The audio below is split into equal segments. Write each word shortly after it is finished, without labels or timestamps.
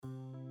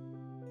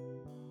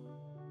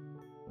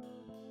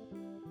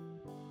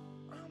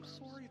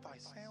I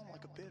sound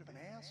like a bit of an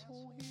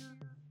asshole here.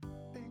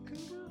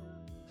 Vancouver?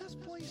 This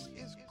place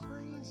is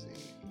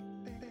crazy.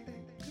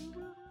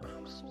 Vancouver?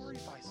 I'm sorry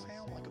if I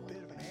sound like a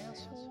bit of an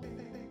asshole.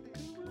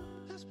 Vancouver?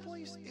 This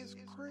place is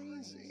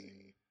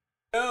crazy.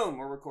 Boom!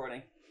 We're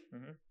recording.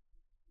 Mm-hmm.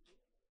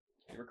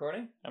 You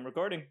recording? I'm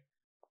recording.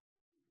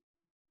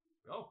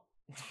 Go.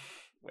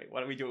 Wait,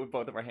 why don't we do it with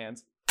both of our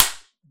hands?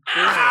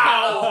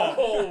 Ow!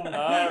 All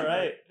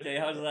right. Okay,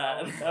 how's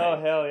that? Oh,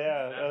 hell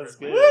yeah. That was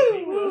good.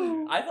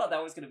 Woo! I thought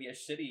that was going to be a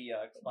shitty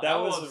clap. That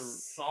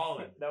was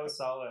solid. That was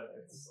solid.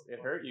 It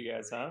hurt you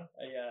guys, huh?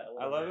 Yeah.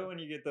 I love it when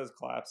you get those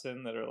claps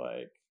in that are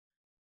like,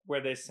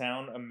 where they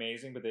sound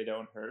amazing, but they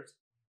don't hurt.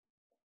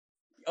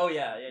 Oh,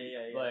 yeah.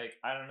 Like,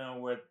 I don't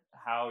know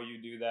how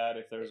you do that,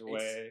 if there's a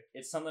way.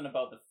 It's something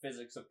about the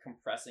physics of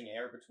compressing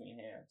air between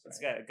hands.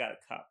 Right? It's got a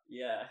cup.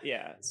 Yeah.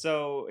 Yeah.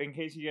 So, in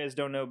case you guys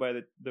don't know by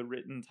the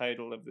written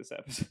title of this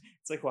episode,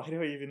 it's like, why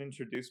do I even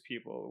introduce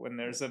people when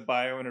there's a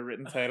bio and a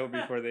written title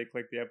before they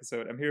click the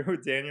episode? I'm here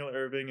with Daniel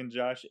Irving and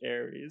Josh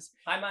Aries.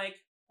 Hi, Mike.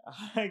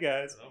 Hi,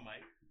 guys. Hello,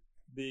 Mike.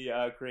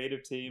 The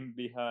creative team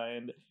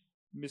behind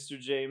Mr.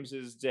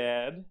 James's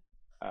dad.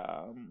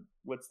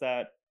 What's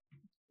that?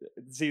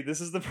 See,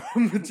 this is the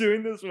problem with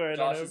doing this where I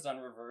don't know. Josh has done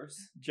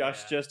reverse.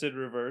 Josh just did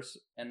reverse.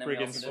 And then we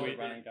Friggin' also sweet. did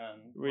Run and Gun.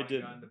 We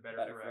did The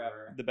Better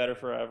Forever. The Better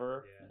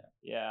Forever.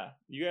 Yeah. Yeah.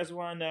 You guys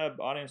won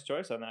audience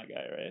choice on that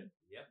guy, right?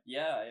 Yep.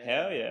 Yeah.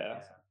 Hell yeah.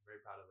 Very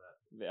proud of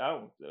that.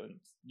 Oh,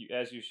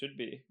 as you should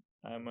be.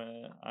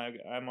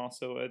 I'm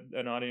also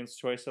an audience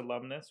choice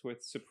alumnus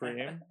with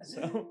Supreme.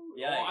 So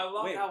Yeah. Oh, I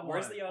love Wait, that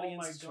where's one. the Oh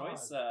audience my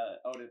choice?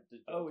 God. Did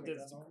Joel take did-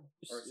 that home?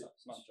 Or it's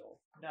not Joel.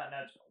 not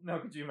no.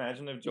 Could you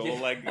imagine if Joel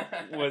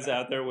was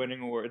out there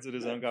winning awards at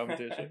his own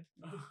competition?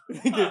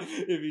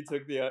 If he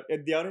took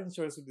the audience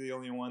choice would be the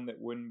only one that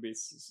wouldn't be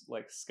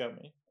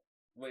scummy.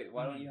 Wait,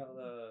 why don't you have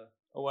the...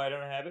 Oh, I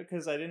don't have it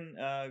because I didn't.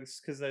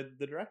 Because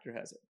the director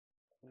has it.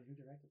 Wait, who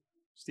directed?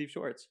 Steve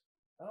Schwartz.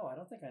 Oh, I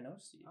don't think I know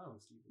Steve. Oh,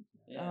 Steve.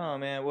 Yeah. Oh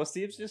man, well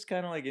Steve's just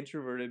kind of like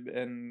introverted,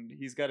 and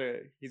he's got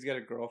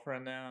a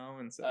girlfriend now,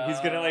 and so he's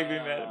gonna like be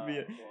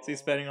mad. So he's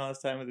spending all his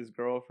time with his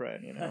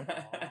girlfriend, you know.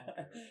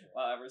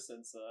 Well, ever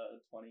since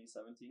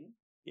 2017.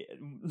 Yeah.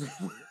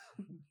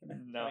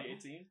 No.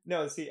 2018.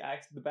 No, see,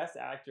 the best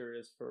actor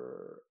is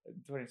for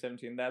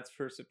 2017. That's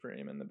for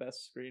Supreme, and the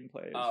best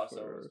screenplay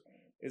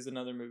is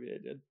another movie I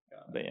did.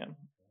 But yeah.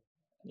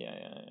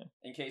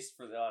 In case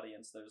for the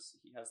audience,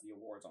 he has the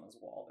awards on his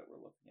wall that we're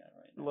looking at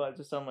right now. Well,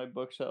 just on my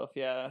bookshelf,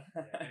 yeah.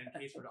 And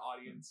in case for the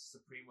audience,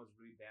 Supreme was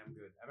really damn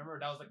good. I remember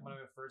that was like one of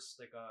my first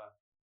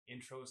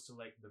intros to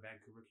like the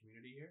Vancouver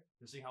community here.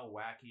 Just seeing how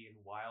wacky and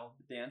wild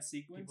Dance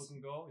sequence people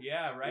can go.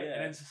 Yeah, right.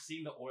 Yeah. And then just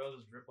seeing the oil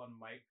just drip on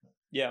Mike.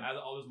 Yeah. As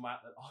all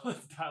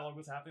this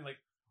dialogue was happening, like,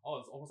 oh,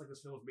 it's almost like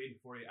this film was made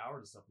in 48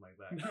 hours or something like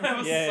that.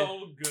 It was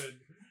so good.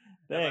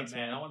 Thanks,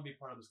 man. man. I want to be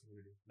part of this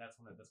community. That's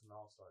when it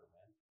all started,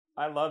 man.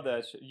 I love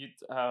that shit.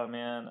 Oh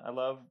man, I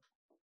love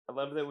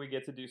that we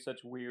get to do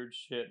such weird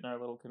shit in our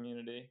little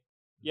community.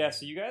 Yeah,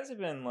 so you guys have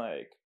been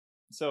like,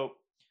 so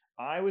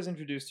I was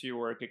introduced to your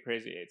work at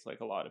Crazy Eights,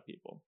 like a lot of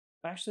people.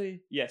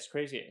 Actually, yes,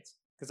 Crazy Eights,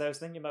 because I was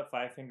thinking about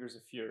Five Fingers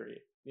of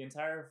Fury. The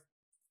entire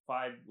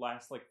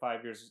last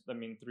 5 years,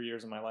 3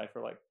 years of my life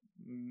are like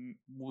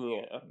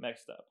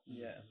mixed up.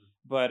 Yeah.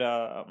 But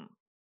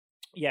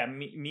yeah,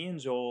 me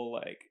and Joel,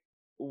 like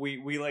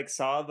we like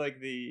saw like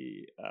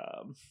the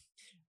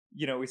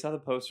we saw the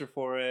poster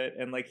for it,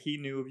 and like he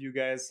knew of you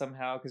guys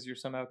somehow because you're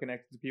somehow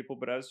connected to people.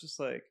 But I was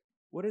just like,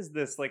 what is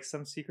this? Like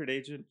some secret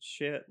agent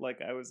shit? Like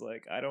I was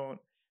like, I don't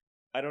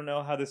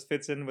know how this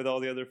fits in with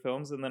all the other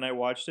films. And then I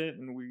watched it,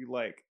 and we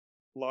like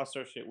lost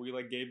our shit. We're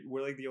like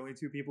the only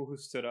two people who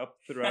stood up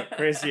throughout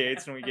Crazy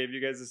Eights, and we gave you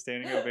guys a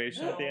standing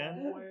ovation at the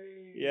end.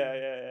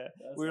 Yeah.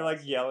 That's We were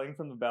like yelling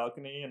from the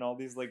balcony, and all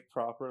these like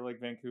proper like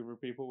Vancouver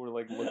people were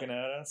like looking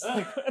at us.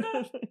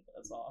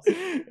 That's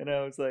awesome. And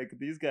I was like,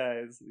 these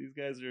guys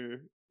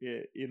are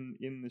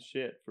in the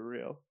shit for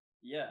real.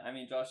 Yeah, I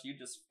mean, Josh, you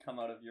just come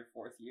out of your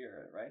fourth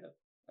year, right?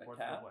 A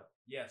CAP? What?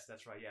 Yes,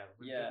 that's right. Yeah.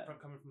 Yeah.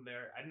 Coming from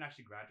there, I didn't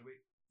actually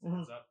graduate. Mhm.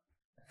 Heads up.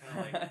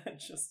 Like,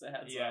 just a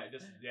heads yeah,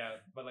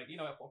 up. but like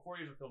 4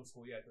 years of film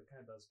school, yeah, it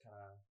kind of does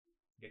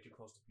get you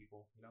close to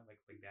people, like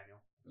Daniel.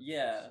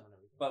 Yeah,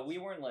 but we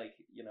weren't like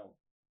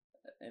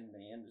in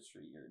the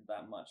industry or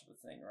that much of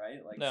a thing,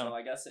 right? Like, No. So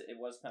I guess it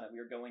was kind of, we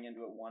were going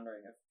into it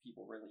wondering if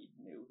people really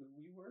knew who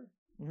we were.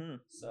 Mm-hmm.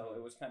 So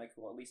it was kind of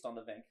cool, at least on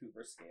the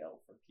Vancouver scale,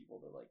 for people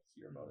to like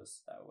hear about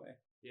us that way.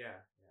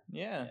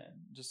 Yeah.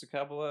 Just a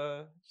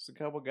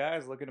couple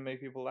guys looking to make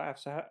people laugh.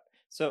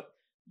 So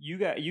you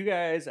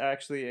guys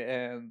actually,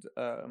 and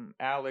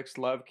Alex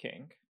Love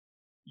King,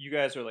 you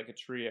guys are like a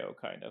trio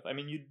kind of. I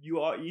mean, you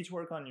all each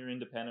work on your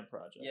independent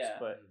projects,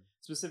 but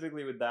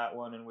specifically with that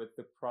one and with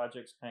the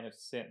projects kind of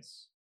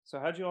since. So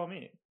how'd you all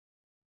meet?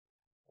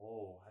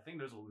 Oh, I think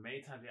there's many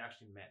times we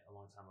actually met a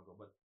long time ago,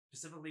 but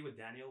specifically with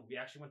Daniel, we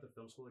actually went to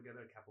film school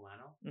together at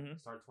Capilano. Mm-hmm.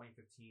 Started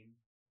 2015.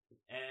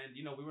 And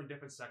we were in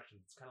different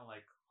sections. It's kind of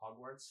like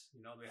Hogwarts.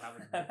 They have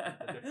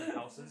the different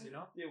houses. Dude,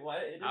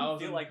 what? It didn't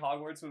feel like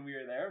Hogwarts when we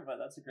were there, but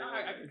that's a great.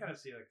 I can kind of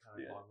see like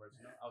Hogwarts.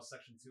 I was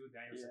section 2,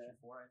 Daniel section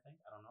 4. I think.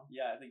 I don't know.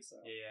 Yeah, I think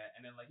so. Yeah.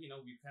 And then we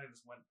kind of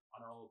just went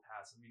on our little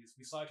paths, and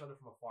we saw each other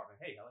from afar.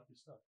 Like, hey, I like your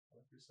stuff.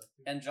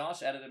 Too. And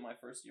Josh edited my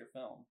first year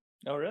film.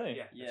 Oh, really?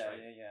 Yeah. Yeah,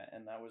 right. yeah.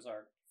 And that was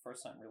our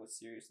first time really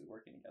seriously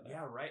working together.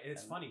 Yeah, right.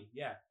 It's funny.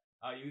 Yeah.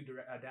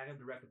 Daniel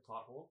directed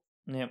Plot Hole.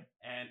 Yep.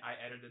 And I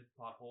edited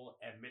Plot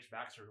Hole, and Mitch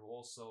Baxter, who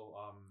also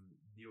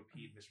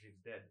DOP'd Mr. James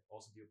Dead,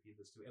 also DOP'd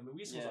this too. And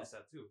Luis was on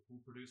set too, who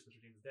produced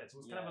Mr. James Dead. So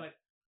it was kind of like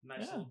a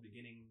nice little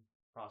beginning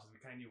process. We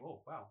kind of knew,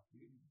 oh wow,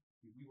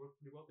 we worked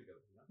pretty well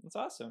together. That's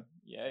awesome.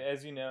 Yeah,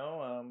 as you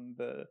know,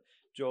 the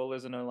Joel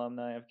is an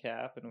alumni of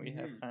CAP, and we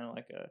have kind of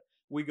like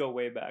we go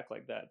way back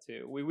like that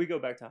too. We go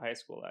back to high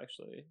school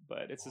actually,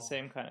 but it's the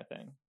same kind of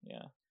thing.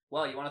 Yeah.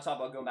 Well, you want to talk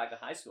about going back to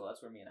high school?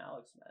 That's where me and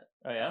Alex met.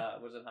 Oh yeah.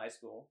 Was in high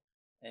school.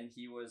 And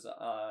he was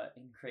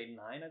in grade 9,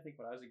 I think,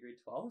 when I was in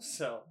grade 12.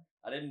 So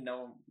I didn't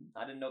know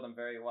them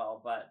very well,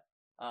 but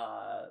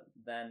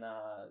then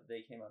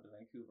they came out to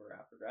Vancouver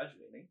after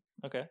graduating.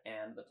 Okay.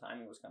 And the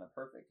timing was kind of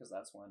perfect because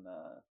that's when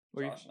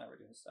Josh and I were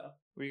doing stuff.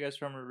 Where are you guys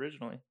from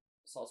originally?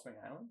 Salt Spring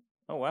Island.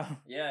 Oh wow.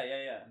 Yeah.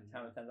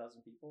 Town of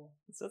 10,000 people.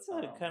 That's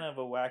a kind of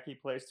a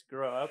wacky place to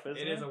grow up, isn't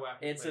it? It is a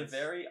wacky It's place. a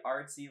very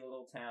artsy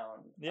little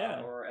town.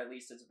 Yeah. Or at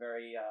least it's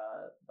very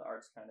the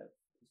arts kind of.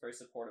 Very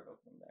supportive of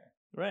them there.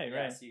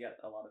 Right. So you got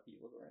a lot of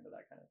people who are into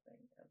that kind of thing,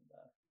 and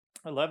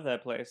I love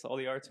that place. All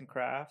the arts and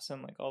crafts,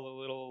 and like all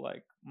the little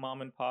like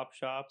mom and pop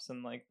shops,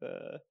 and like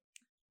the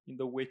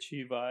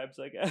witchy vibes,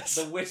 I guess.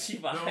 The witchy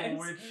vibes. The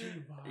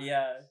witchy vibes.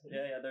 Yeah.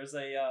 There's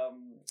a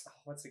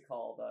what's it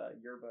called?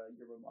 Yerba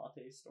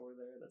mate store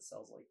there that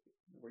sells like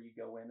where you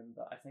go in and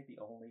I think the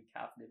only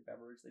caffeinated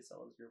beverage they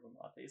sell is yerba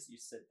mate. So you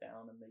sit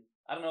down and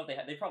I don't know if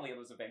they probably have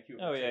those in Vancouver.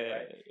 Oh too, yeah,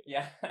 right?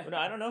 Yeah. No,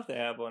 I don't know if they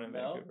have one in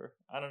No? Vancouver.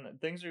 I don't know.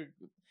 Things are,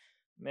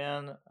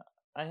 man.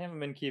 I haven't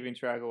been keeping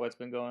track of what's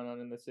been going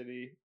on in the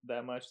city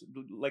that much.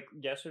 Like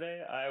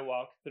yesterday, I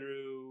walked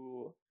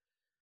through,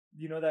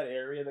 that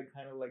area that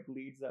kind of like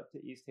leads up to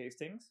East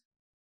Hastings,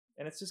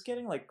 and it's just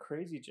getting like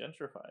crazy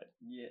gentrified.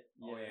 Yeah.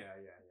 Oh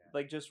yeah.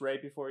 Like just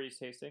right before East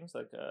Hastings,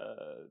 like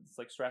it's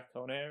like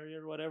Strathcona area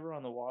or whatever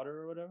on the water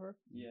or whatever.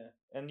 Yeah.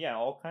 And yeah,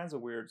 all kinds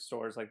of weird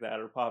stores like that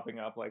are popping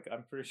up. Like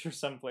I'm pretty sure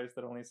some place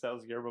that only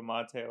sells yerba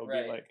mate will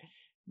be like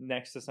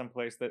next to some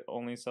place that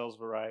only sells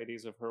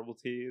varieties of herbal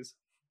teas.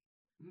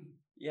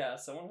 Yeah,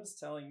 someone was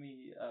telling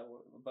me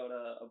about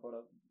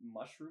a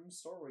mushroom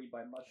store where you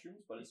buy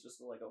mushrooms, but it's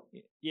just like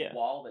a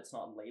wall that's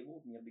not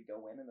labeled, and you have to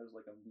go in and there's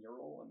like a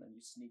mural, and then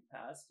you sneak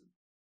past.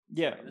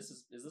 Yeah. Okay,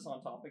 is this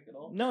on topic at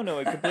all? No,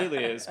 it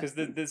completely is, because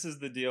this is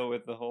the deal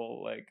with the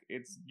whole like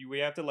we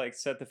have to like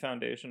set the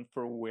foundation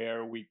for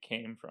where we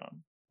came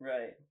from.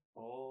 Right.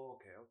 Oh,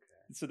 okay.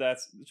 So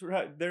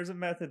there's a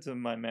method to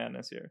my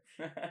madness here,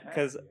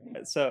 because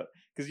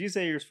you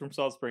say you're from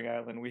Salt Spring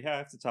Island, we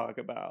have to talk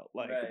about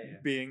like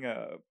being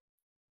a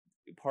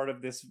part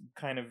of this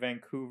kind of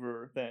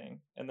Vancouver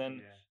thing, and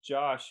then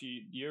Josh,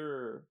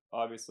 you're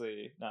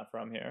obviously not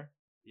from here.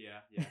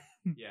 Yeah.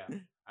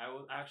 I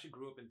actually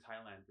grew up in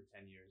Thailand for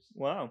 10 years.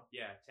 Wow.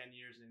 Yeah, 10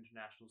 years in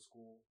international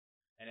school,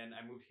 and then I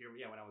moved here.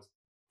 Yeah, when I was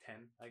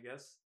 10, I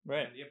guess.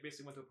 Right. And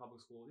basically went to a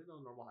public school,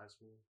 normal high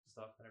school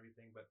stuff and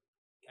everything, but.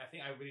 I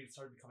think I really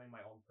started becoming my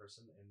own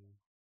person in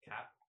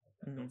CAP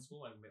at middle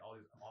school. I met all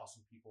these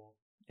awesome people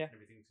and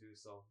everything too.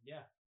 So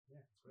yeah,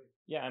 it's great.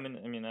 Yeah, I'm an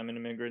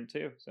immigrant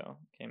too. So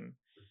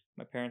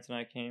my parents and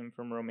I came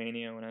from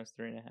Romania when I was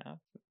 3.5.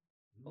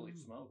 Holy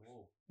smokes!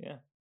 Yeah.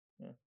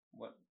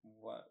 What?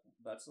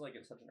 That's like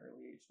at such an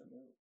early age to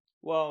move.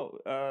 Well,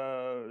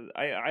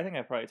 I think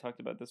I probably talked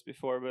about this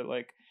before, but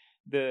like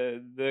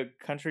the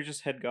country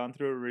just had gone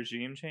through a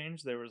regime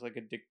change. There was like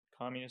a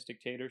communist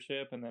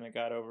dictatorship, and then it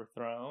got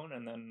overthrown,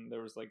 and then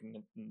there was like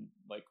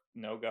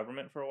no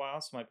government for a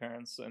while. So my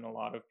parents and a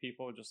lot of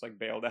people just like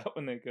bailed out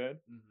when they could.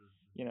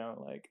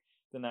 Mm-hmm. Like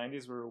the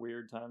 90s were a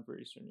weird time for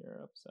Eastern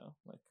Europe. So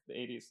like the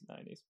 80s and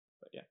 90s,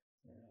 but yeah.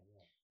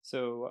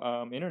 So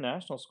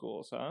international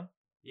schools, huh?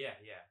 Yeah.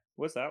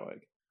 What's that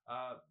like?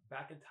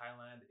 Back in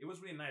Thailand, it was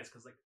really nice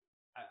because like,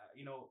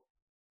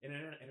 in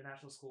an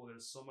international school,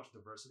 there's so much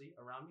diversity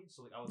around me.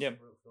 So like I was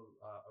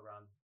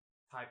around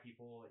Thai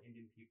people,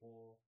 Indian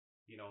people,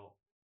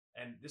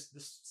 and this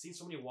seeing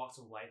so many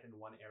walks of life in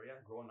one area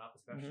growing up,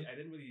 especially.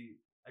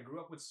 I grew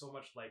up with so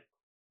much like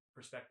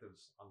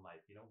perspectives on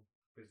life,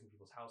 visiting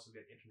people's houses. We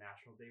had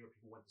International Day where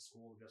people went to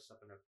school dressed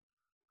up in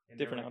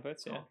different their,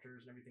 outfits,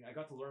 cultures and everything. I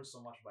got to learn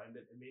so much about it,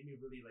 and it made me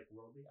really like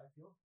worldly, I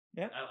feel.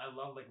 Yeah. I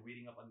love like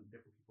reading up on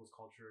different people's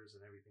cultures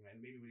and everything, and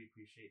it made me really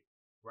appreciate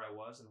where I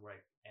was and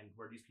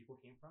where these people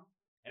came from.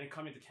 And then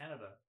coming to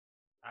Canada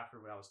after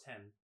when I was 10,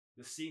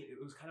 it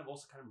was kind of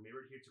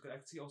mirrored here too. I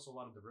could see also a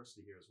lot of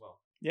diversity here as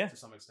well. Yeah. To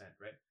some extent,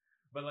 right?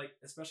 But like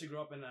especially grew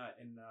up in a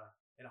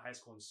high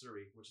school in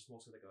Surrey, which is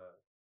mostly like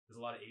there's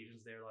a lot of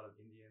Asians there, a lot of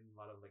Indian, a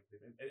lot of like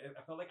different.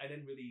 I felt like I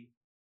didn't really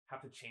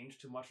have to change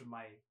too much of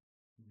my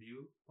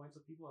viewpoints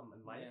of people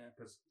in life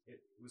because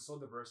it was so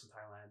diverse in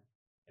Thailand.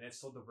 and it's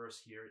so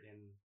diverse here in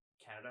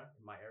Canada,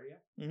 in my area,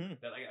 Mm-hmm.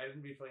 that like I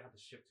didn't really feel like I had to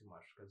shift too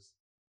much because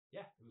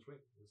yeah, it was great.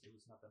 It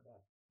was not that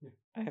bad.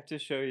 I have to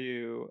show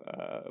you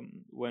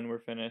when we're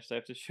finished. I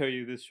have to show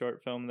you this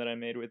short film that I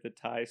made with a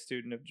Thai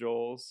student of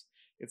Joel's.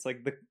 It's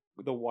like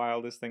the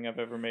wildest thing I've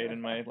ever made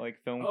in my like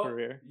film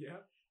career. Yeah.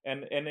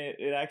 And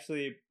it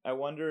actually, I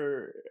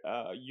wonder,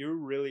 you're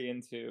really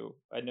into,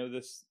 I know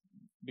this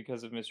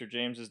because of Mr.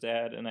 James's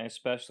dad, and I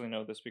especially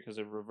know this because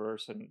of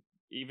Reverse, and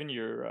even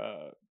your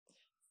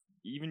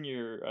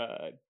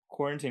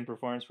quarantine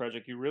performance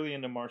project. You're really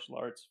into martial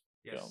arts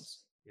Yes. films.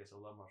 Yes, I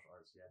love martial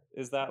arts. Yeah.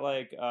 Is that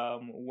like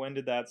when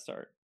did that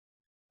start?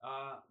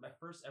 My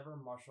first ever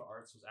martial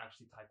arts was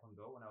actually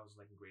Taekwondo when I was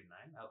like in grade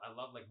 9. I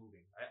love like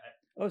moving.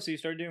 Oh, so you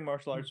started doing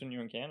martial arts when you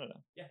were in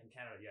Canada? Yeah, in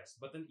Canada, yes.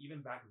 But then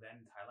even back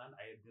then in Thailand,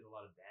 I did a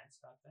lot of dance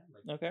back then.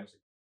 Like Okay. I was,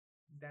 like,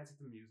 dancing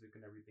to music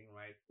and everything,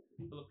 right?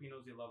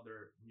 Filipinos, they love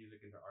their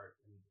music and their art,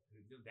 and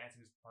dancing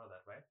is part of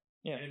that, right?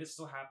 Yeah. And it just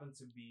so happened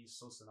to be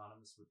so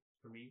synonymous with,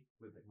 for me,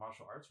 with like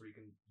martial arts, where you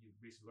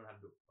basically learn how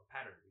to do a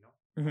pattern, you know,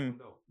 Mhm.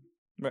 Taekwondo,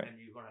 Right. and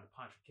you learn how to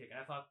punch or kick. And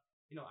I thought,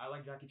 I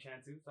like Jackie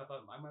Chan too, so I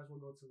thought I might as well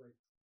go to like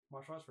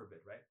martial arts for a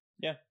bit, right?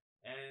 Yeah.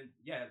 And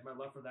yeah, my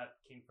love for that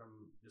came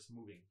from just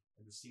moving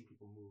and just seeing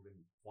people move and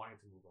wanting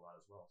to move a lot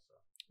as well. So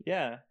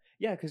Yeah,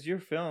 because your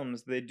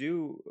films, they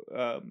do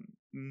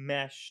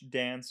mesh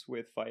dance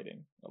with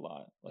fighting a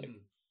lot. Like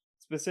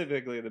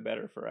specifically, The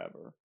Better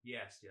Forever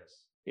yes,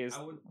 is.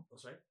 I wouldn't. Oh,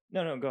 sorry.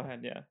 No, go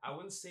ahead. Yeah. I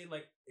wouldn't say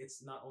like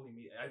it's not only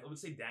me. I would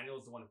say Daniel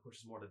is the one who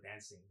pushes more to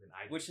dancing than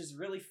I do. Which is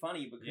really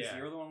funny because Yeah.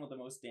 you're the one with the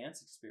most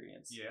dance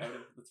experience Yeah. out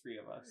of the three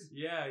of us.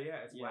 Yeah,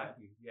 it's Yeah.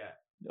 wacky. Yeah.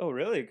 Oh,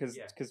 really? Because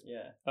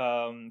Yeah.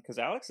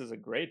 Alex is a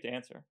great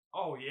dancer.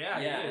 Oh yeah.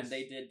 Yeah, he and is.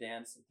 they did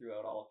dance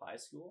throughout all of high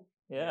school.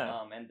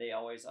 Yeah. And they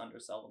always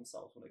undersell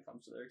themselves when it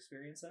comes to their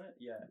experience in it.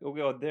 Yeah.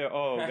 Oh, there.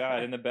 Oh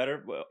God, in The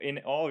Better, well, in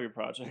all of your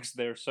projects,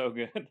 they're so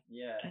good.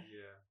 Yeah. Yeah.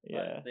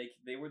 Yeah. But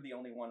they were the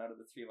only one out of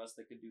the three of us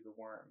that could do the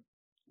worm,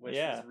 which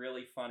Yeah. is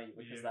really funny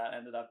because that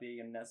ended up being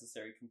a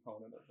necessary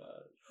component of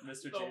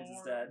Mr. The James's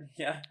worm. dad.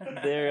 Yeah.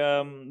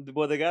 They're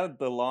well, they got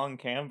the long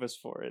canvas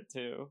for it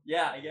too.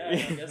 Yeah, I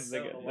guess They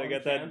so. got- The they long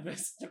got that-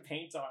 canvas to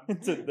paint on.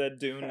 It's that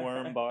dune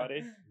worm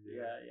body.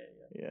 Yeah.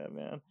 Yeah,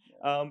 man.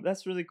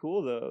 That's really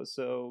cool though.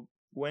 So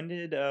when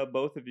did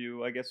both of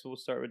you? I guess we'll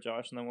start with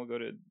Josh and then we'll go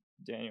to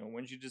Daniel.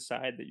 When did you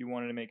decide that you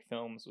wanted to make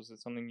films? Was it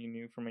something you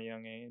knew from a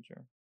young age,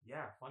 or?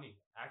 Yeah, funny.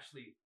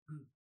 Actually,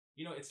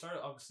 it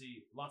started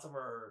obviously. Lots of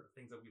our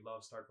things that we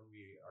love start when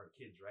we are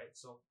kids, right?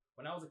 So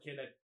when I was a kid,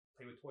 I'd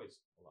play with toys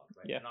a lot,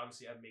 right? Yeah. And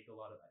obviously, I'd make a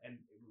lot of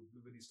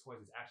with these toys,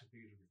 these action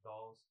figures, with these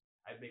dolls.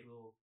 I'd make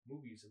little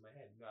movies in my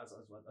head,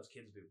 as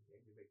kids do.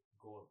 They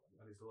go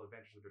on these little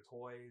adventures with their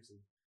toys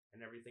and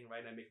everything, right?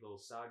 And I make little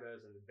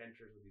sagas and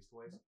adventures with these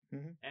toys.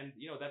 Mhm. And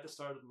that just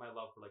started my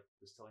love for like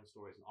just telling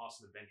stories and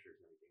awesome adventures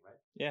and everything, right?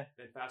 Yeah.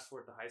 Then fast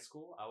forward to high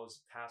school, I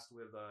was tasked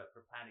with a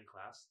planning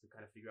class to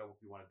kind of figure out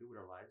what we want to do with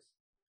our lives.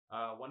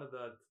 One of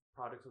the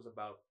projects was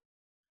about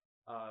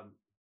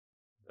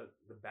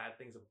the bad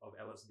things of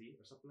LSD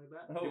or something like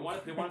that. Oh. They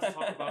wanted to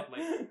talk about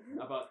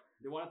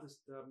they wanted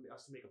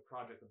us to make a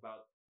project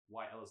about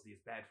why LSD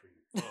is bad for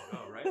you.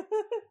 Oh, right?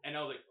 And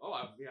I was like,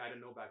 I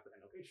didn't know back then.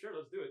 Okay, sure,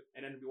 let's do it.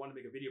 And then we wanted to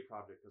make a video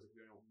project because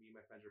me and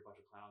my friends are a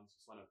bunch of clowns.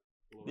 Just want to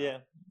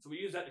Yeah. So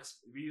we use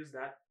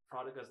that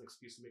product as an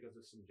excuse to make us do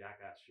some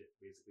jackass shit,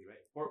 basically,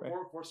 right?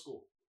 For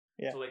school.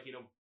 Yeah. So like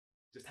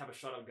just have a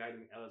shot of a guy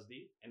doing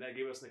LSD, and that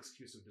gave us an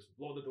excuse to just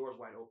blow the doors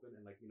wide open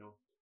and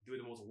do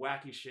the most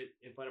wacky shit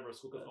in front of our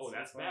school because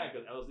that's bad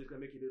because LSD is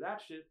gonna make you do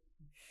that shit.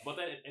 But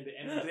then at the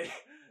end of the day,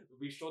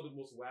 we showed the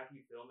most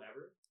wacky film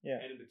ever. Yeah.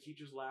 And the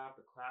teachers laughed,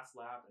 the class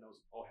laughed, and I was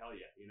hell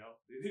yeah,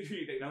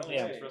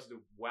 Yeah. for us to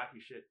do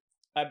wacky shit.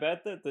 I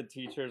bet that the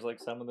teachers, like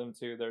some of them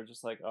too, they're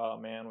just like, oh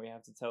man, we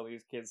have to tell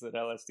these kids that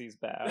LSD's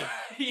bad.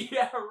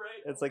 Yeah,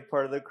 right. It's like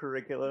part of the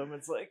curriculum.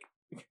 It's like,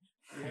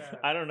 Yeah.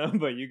 I don't know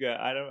about you guys.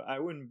 I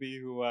wouldn't be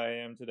who I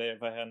am today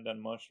if I hadn't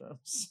done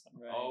mushrooms.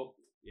 Right. Oh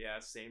yeah,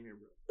 same here,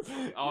 bro.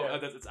 Yeah.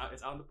 It's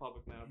out in the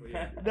public now, but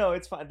yeah. No,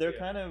 it's fine. They're Yeah.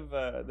 kind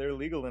of they're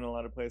legal in a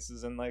lot of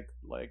places, and like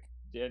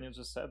Daniel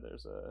just said,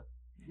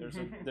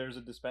 there's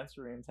a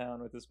dispensary in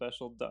town with a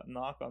special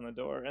knock on the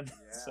door, and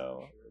Yeah,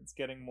 so sure. it's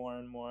getting more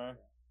and more.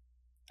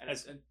 And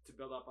to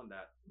build up on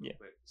that real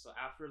quick. So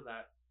after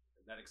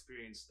that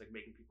experience, like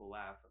making people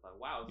laugh, I thought,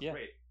 wow, this is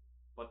great.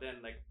 But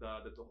then like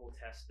the whole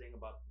test thing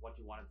about what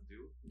you wanted to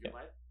do in your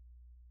life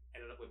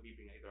ended up with me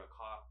being either a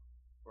cop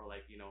or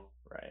like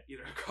Right.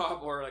 either a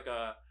cop or like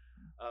a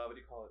what do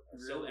you call it, a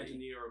civil Really?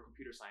 engineer or a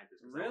computer scientist.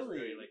 'Cause I was Really?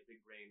 very like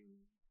big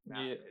brain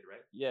math kid,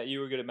 right? Yeah,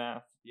 you were good at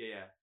math.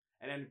 Yeah.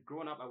 And then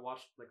growing up, I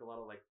watched like a lot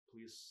of like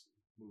police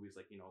movies,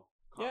 like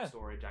Cop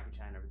Story, Jackie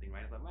Chan, and everything.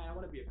 Right? I thought, man, I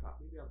want to be a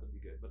cop. Maybe I'll be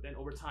good. But then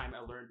over time, I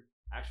learned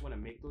I actually want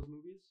to make those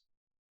movies.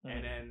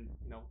 And then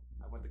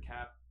I went to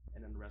Cap,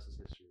 and then the rest is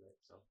history, right?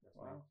 So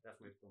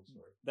that's my film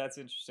story. That's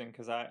interesting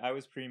because I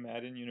was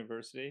pre-med in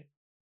university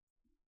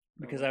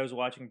because I was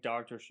watching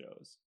doctor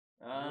shows.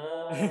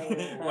 Oh.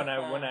 when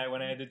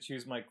I had to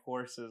choose my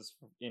courses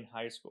in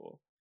high school,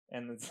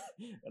 and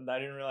and I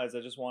didn't realize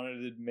I just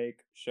wanted to make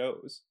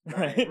shows.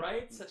 Right.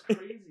 Right? That's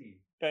crazy.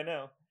 I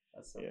know.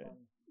 That's so Yeah. fun.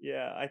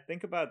 Yeah, I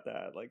think about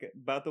that, like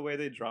about the way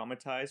they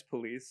dramatize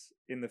police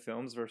in the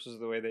films versus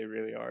the way they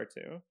really are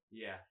too.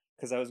 Yeah.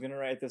 Because I was gonna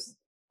write this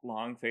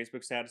long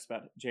Facebook status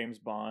about James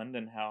Bond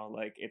and how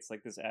like it's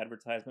like this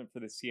advertisement for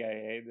the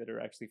CIA that are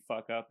actually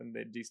fuck up and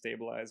they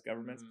destabilize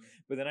governments. Mhm.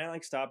 But then I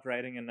like stopped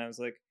writing and I was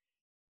like,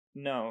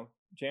 no,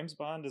 James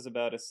Bond is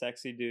about a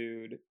sexy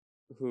dude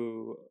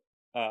who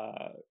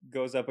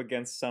goes up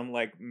against some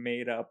like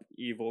made up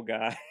evil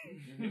guy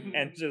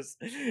and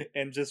just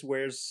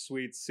wears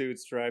sweet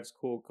suits, drives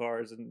cool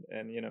cars,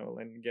 and you know,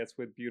 and gets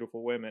with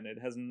beautiful women. It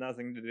has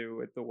nothing to do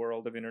with the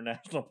world of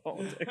international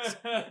politics.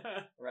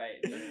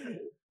 Right.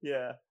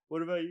 Yeah.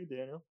 What about you,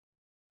 Daniel?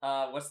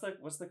 What's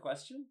the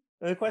question?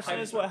 The question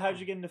How'd is, you what? start How'd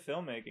you filming? get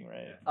into filmmaking?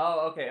 Right. Yeah.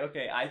 Oh,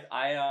 okay.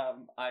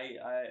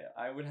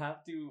 I would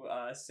have to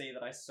say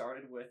that I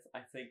started with,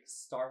 I think,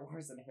 Star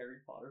Wars and Harry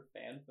Potter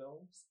fan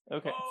films.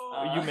 Okay.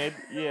 Oh, You made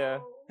yeah.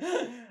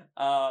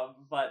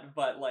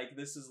 But like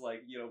this is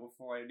like, you know,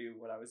 before I knew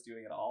what I was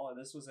doing at all, and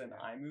this was in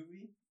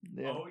iMovie.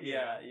 Yeah. Oh,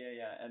 Yeah,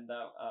 and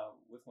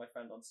with my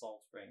friend on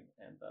Salt Spring,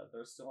 and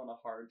they're still on a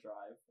hard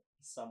drive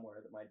somewhere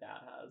that my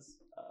dad has.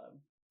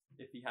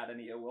 If he had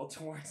any ill will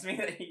towards me,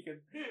 that he could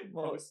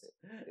Well, post.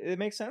 it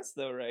makes sense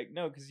though, right?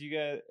 No, because you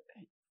got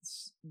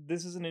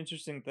this is an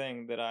interesting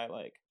thing that I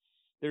like.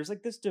 There's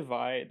like this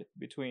divide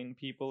between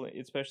people,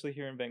 especially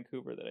here in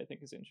Vancouver, that I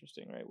think is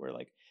interesting, right? Where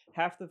like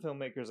half the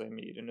filmmakers I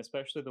meet, and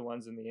especially the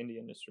ones in the indie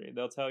industry,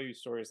 they'll tell you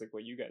stories like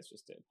what you guys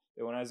just did.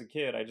 That when I was a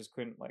kid, I just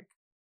couldn't like.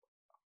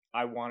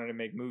 I wanted to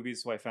make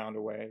movies, so I found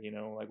a way, you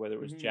know, like whether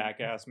it was Mhm.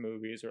 Jackass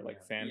movies or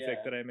like fanfic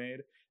Yeah. that I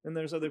made. And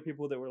there's other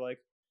people that were like,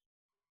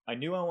 I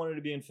knew I wanted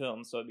to be in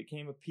film, so I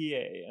became a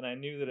PA, and I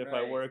knew that if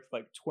I Right. worked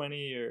like 20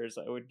 years,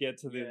 I would get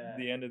to Yeah.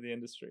 the end of the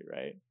industry,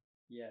 right?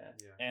 Yeah.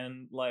 Yeah.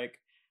 And like,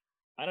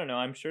 I don't know,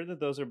 I'm sure that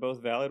those are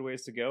both valid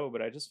ways to go,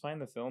 but I just find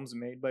the films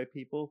made by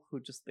people who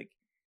just like,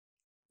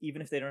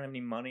 even if they don't have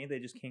any money, they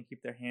just can't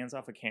keep their hands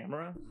off a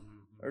camera,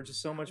 are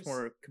just so much was-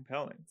 more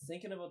compelling.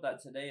 Thinking about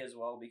that today as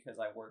well, because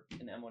I worked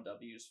in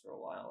MOWs for a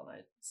while, and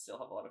I still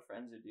have a lot of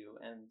friends who do,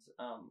 and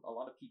a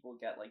lot of people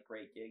get like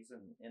great gigs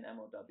in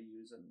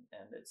MOWs,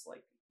 and it's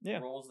like Yeah.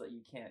 roles that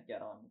you can't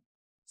get on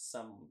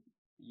some,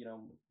 you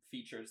know,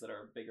 features that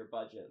are bigger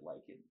budget,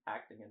 like in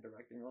acting and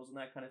directing roles and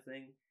that kind of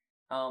thing.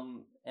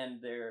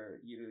 And there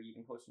you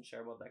can post and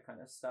share about that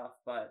kind of stuff,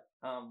 but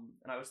and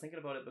I was thinking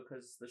about it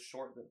because the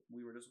short that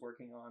we were just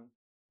working on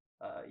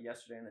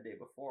yesterday and the day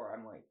before,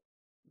 I'm like,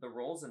 the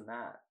roles in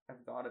that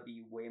have got to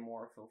be way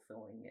more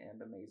fulfilling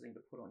and amazing to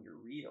put on your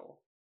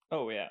reel.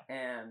 Oh yeah.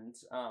 And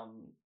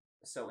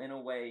so in a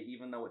way,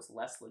 even though it's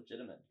less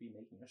legitimate to be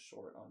making a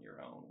short on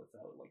your own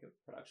without like a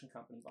production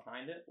company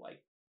behind it,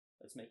 like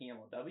that's making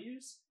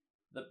MOWs,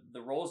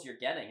 the roles you're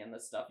getting and the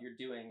stuff you're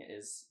doing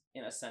is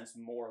in a sense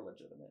more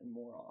legitimate and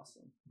more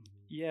awesome.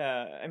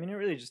 Yeah, I mean, it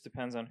really just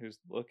depends on who's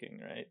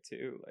looking, right?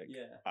 Too like,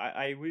 Yeah.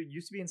 I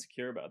used to be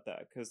insecure about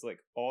that because like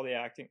all the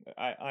acting,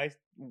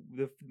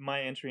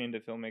 my entry into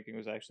filmmaking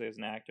was actually as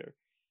an actor,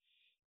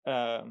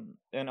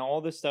 and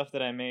all the stuff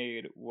that I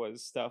made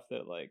was stuff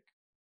that like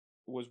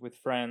was with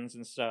friends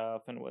and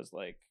stuff and was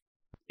like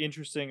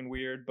interesting and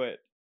weird, but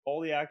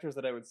all the actors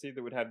that I would see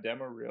that would have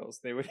demo reels,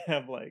 they would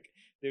have like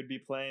they would be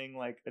playing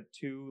like a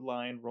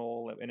 2-line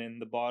role, and in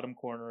the bottom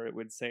corner it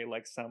would say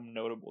like some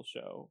notable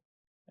show.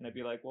 And I'd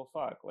be like, well,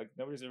 fuck, like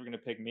nobody's ever gonna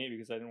pick me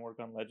because I didn't work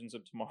on Legends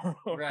of Tomorrow.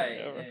 Or Right.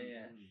 whatever.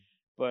 Yeah.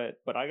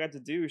 But I got to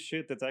do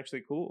shit that's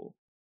actually cool.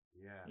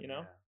 Yeah. You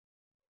know?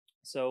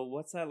 So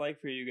what's that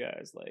like for you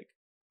guys? Like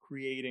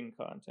creating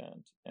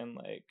content and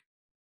like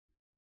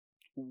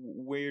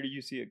where do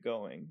you see it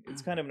going?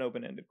 It's kind of an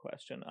open-ended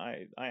question.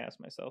 I ask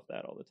myself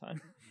that all the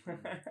time.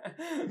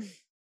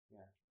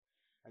 Yeah.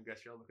 I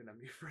guess you're looking at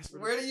me first.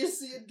 Where do you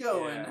see it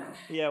going? Yeah.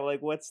 Yeah,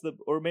 like what's the,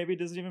 or maybe it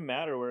doesn't even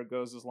matter where it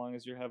goes as long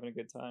as you're having a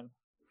good time.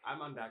 I'm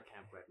on that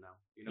camp right now.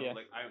 You know, Yeah.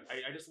 like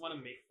I just want to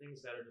make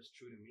things that are just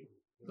true to me.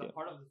 Because Yeah. a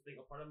part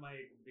of my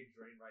big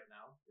journey right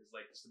now is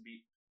like just to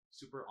be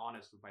super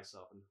honest with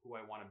myself and who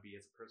I want to be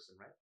as a person,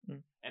 right?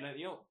 Mm. And then,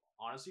 you know,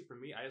 honestly, for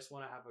me, I just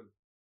want to have a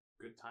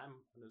good time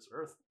on this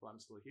earth while I'm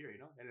still here, you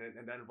know.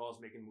 And that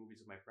involves making movies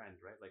with my friends,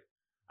 right? Like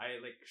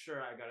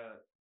sure, I gotta.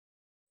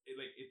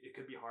 It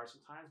could be hard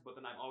sometimes, but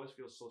then I always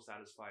feel so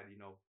satisfied, you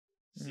know,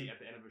 see at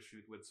the end of a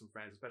shoot with some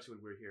friends, especially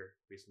when we're here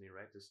recently,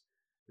 right?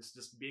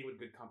 Just being with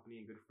good company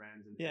and good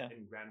friends and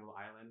in Granville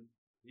Island.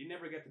 You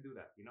never get to do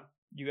that, you know?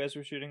 You guys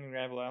were shooting in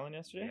Granville Island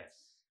yesterday?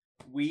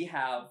 Yes. We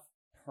have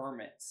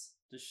permits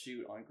to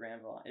shoot on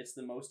Granville. It's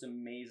the most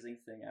amazing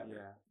thing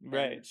ever. Yeah. And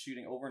Right.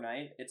 shooting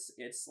overnight,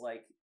 it's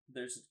like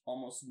there's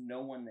almost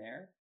no one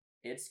there.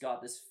 It's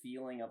got this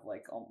feeling of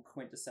like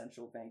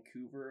quintessential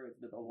Vancouver.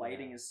 The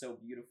lighting is so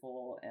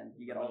beautiful, and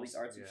you get all these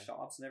artsy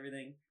shots and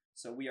everything.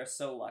 So we are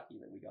so lucky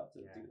that we got to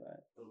do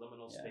that. The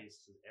liminal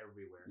space is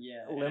everywhere.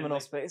 Yeah.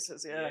 Liminal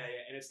spaces, yeah.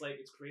 And it's like,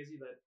 it's crazy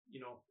that, you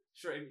know,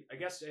 sure, I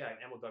guess, an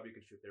MLW you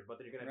can shoot there, but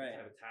then you're going to be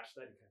kind of attached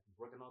to that, you can be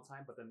working all the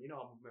time, but then, you know,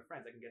 I'm with my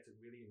friends, I can get to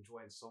really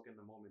enjoy and soak in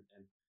the moment,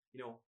 and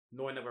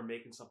knowing that we're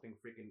making something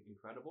freaking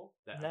incredible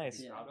that I Nice.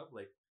 can be Yeah. proud of.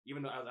 Like,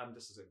 even though I'm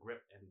just as a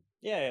grip and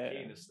Yeah.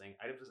 creating this thing,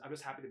 I'm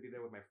just happy to be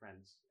there with my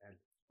friends and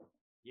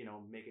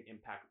make an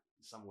impact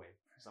some way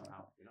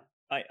somehow.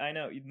 I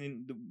know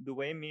the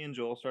way me and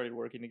Joel started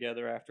working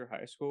together after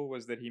high school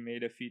was that he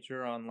made a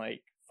feature on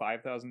like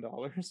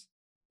 $5,000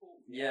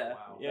 Yeah,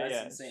 Wow. Yeah, that's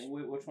yeah. insane.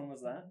 Which one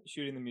was that?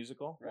 shooting the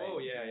musical. Right. Oh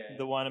yeah.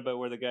 The one about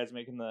where the guy's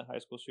making the high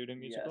school shooting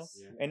musical.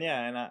 Yes.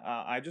 Yeah. And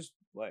I just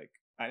like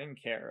I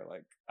didn't care.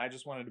 Like I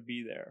just wanted to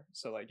be there.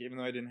 So like even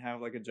though I didn't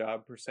have like a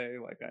job per se,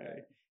 like I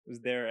Right.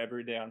 was there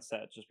every day on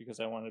set just because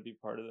I wanted to be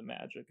part of the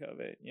magic of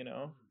it,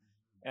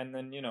 And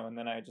then and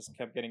then I just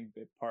kept getting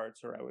bit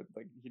parts, or I would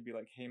like he'd be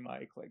like, "Hey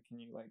Mike, like can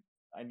you like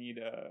I need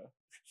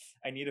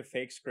a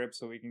fake script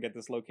so we can get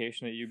this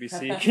location at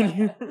UBC. Can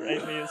you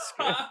write me a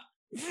script?"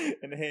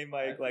 And hey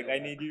Mike, like I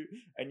need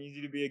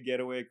you to be a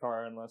getaway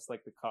car unless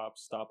like the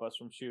cops stop us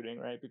from shooting,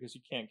 right? Because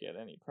you can't get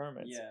any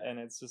permits. Yeah. And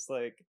it's just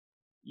like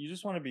you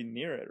just want to be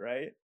near it,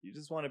 right? You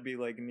just want to be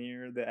like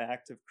near the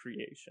act of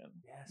creation.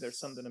 Yes. There's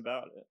something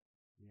about it.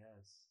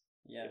 Yes.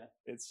 Yeah.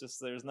 It's just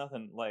there's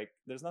nothing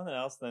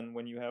else than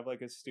when you have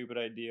like a stupid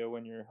idea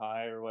when you're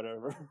high or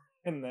whatever,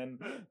 and then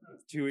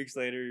 2 weeks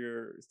later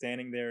you're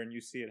standing there and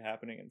you see it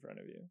happening in front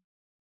of you.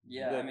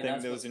 Yeah, The I mean thing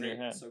that's that what's was in your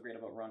great, head. so great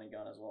about running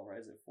gun as well, right?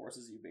 Is it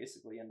forces you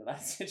basically into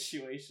that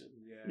situation.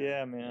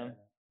 Yeah, man.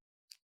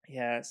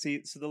 Yeah,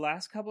 see, so the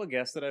last couple of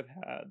guests that I've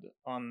had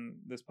on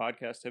this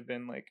podcast have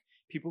been like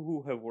people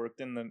who have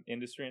worked in the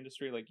industry,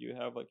 like you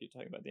have, like you're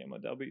talking about the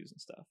MOWs and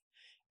stuff.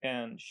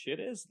 And shit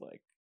is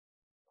like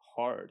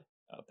hard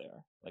out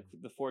there. Like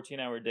the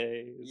 14-hour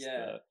days,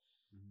 Yeah.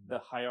 the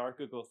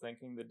hierarchical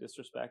thinking, the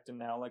disrespect, and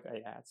now like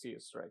IATSE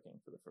is striking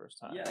for the first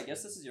time. Yeah, I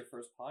guess this is your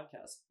first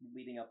podcast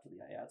leading up to the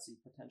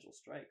IATSE potential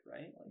strike,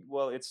 right? Like,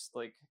 Well, it's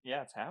like,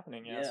 yeah, it's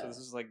happening. Yeah. So Yeah. this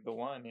is like the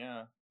one,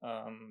 yeah.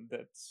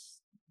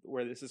 That's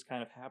where this is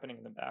kind of happening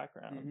in the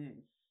background.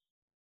 mhm.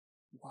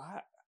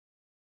 Why?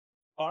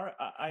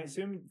 I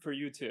assume for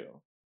you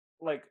too.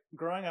 Like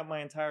growing up my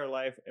entire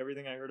life,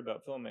 everything I heard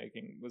about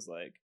filmmaking was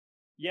like,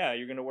 yeah,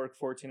 you're gonna work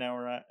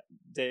 14-hour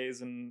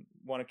days and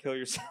want to kill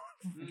yourself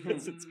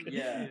because it's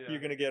Yeah. you're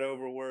gonna get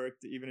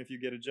overworked even if you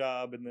get a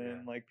job, and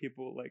then like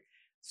people like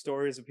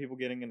stories of people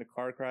getting into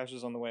car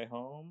crashes on the way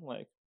home.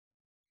 Like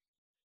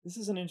this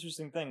is an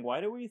interesting thing.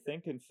 Why do we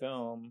think in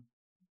film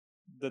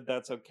that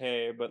that's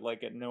okay, but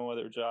like at no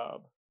other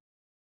job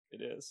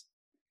it is?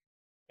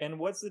 And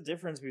what's the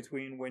difference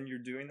between when you're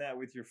doing that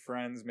with your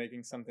friends,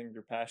 making something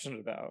you're passionate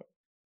about,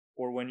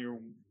 or when you're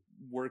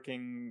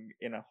working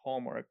in a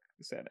Hallmark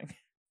setting?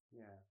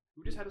 Yeah.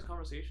 We just had this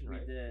conversation, We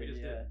right? did, We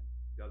just yeah. did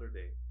the other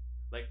day.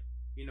 Like,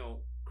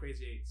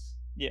 Crazy Eights.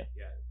 Yeah.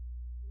 Yeah.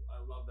 I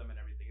love them and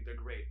everything. They're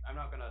great. I'm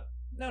not gonna.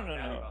 No.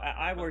 bad about them,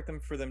 I but worked them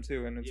for them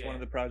too, and it's one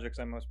of Yeah. the projects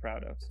I'm most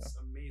proud of. So It's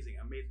amazing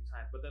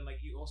times. But then, like,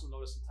 you also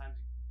notice sometimes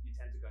you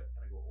tend to kind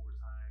of go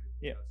overtime. and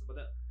Yeah. stuff. But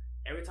then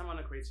every time on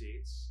a Crazy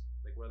Eights,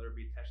 like whether it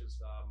be Tesh's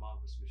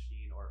Mom vs.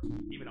 Machine or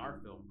even our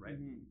film, right?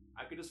 Mhm.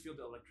 I could just feel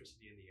the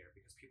electricity in the air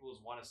because people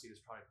just want to see this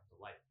product come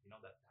to life.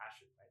 That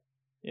passion, right?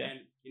 Yeah. And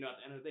at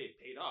the end of the day, it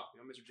paid off.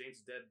 Mr.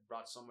 James' dead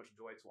brought so much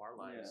joy to our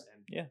lives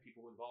and Yeah.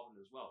 people involved in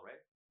it as well, right?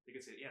 They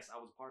could say, yes, I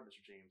was part of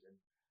Mr. James, and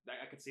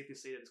I could safely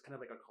say that it's kind of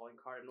like a calling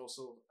card, and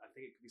also I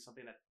think it could be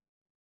something that,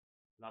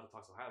 not to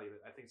talk so highly,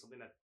 but I think something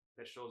that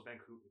shows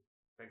Vancouver,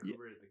 like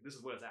this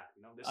is what it's at.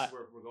 This is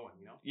where we're going.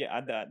 yeah,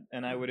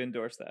 I would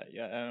endorse that.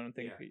 Yeah, I don't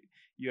think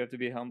you have to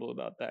be humble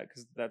about that,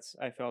 because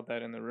I felt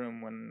that in the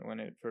room when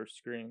it first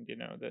screened.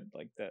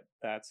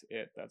 That's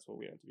it. That's what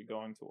we have to be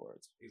going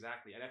towards.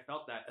 Exactly, and I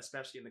felt that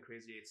especially in the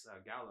Crazy Eights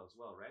gala as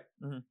well, right?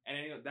 Mhm.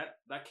 And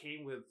that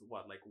came with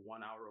what, like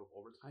 1 hour of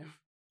overtime.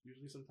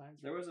 Usually,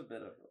 sometimes There was a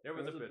bit of overtime. There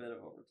was a bit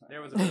of overtime.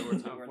 There was a bit of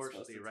overtime, We weren't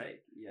supposed unfortunately, to right?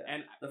 take. Yeah.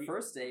 And The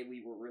first day we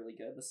were really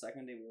good. The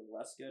second day we were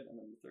less good, and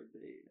then the third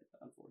day,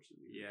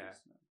 unfortunately, we were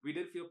just, we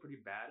did feel pretty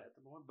bad at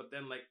the moment. But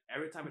then, like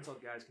every time I tell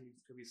guys, can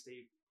we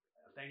stay?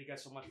 Thank you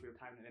guys so much for your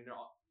time. And they're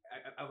all.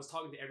 I was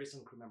talking to every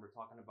single crew member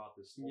talking about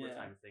this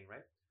overtime thing,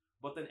 right?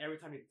 But then every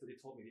time they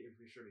told me, they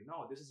reassured me,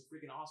 no, this is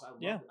freaking awesome.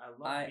 I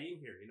love being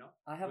here.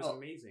 I it have was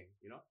amazing.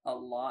 a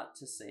lot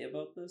to say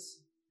about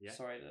this. Yeah.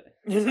 Sorry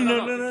to.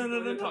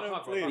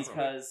 No, please.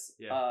 Because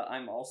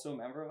I'm also a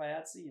member of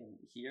IATSE and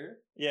here.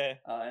 Yeah.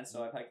 And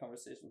so I've had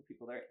conversations with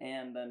people there,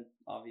 and then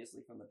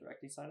obviously from the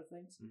directing side of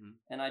things. Mm-hmm.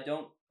 And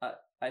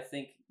I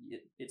think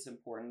it's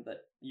important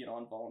that,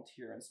 on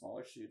volunteer and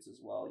smaller shoots as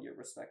well, you're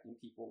respecting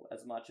people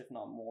as much, if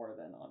not more,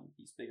 than on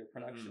these bigger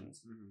productions.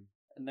 Mm-hmm.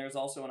 And there's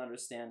also an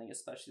understanding,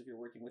 especially if you're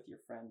working with your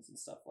friends and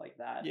stuff like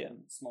that,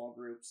 in small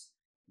groups,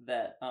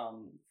 that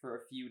for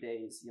a few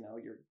days,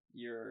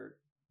 you're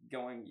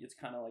going, it's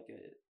kind of like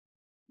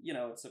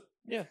it's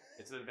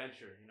an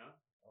adventure,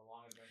 a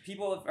long adventure.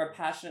 People are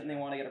passionate and they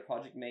want to get a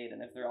project made,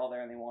 and if they're all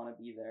there and they want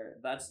to be there,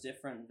 that's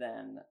different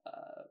than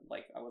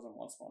like I was on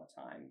Once Upon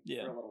a Time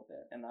for a little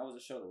bit, and that was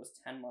a show that was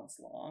 10 months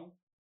long.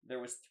 There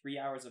was 3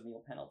 hours of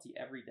meal penalty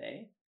every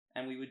day,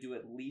 and we would do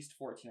at least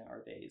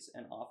 14-hour days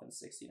and often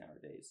 16-hour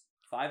days,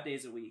 5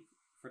 days a week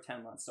for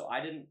 10 months. So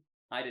I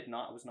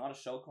was not a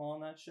show call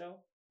on that show.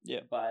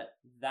 Yeah. But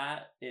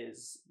that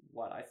is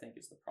what I think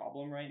is the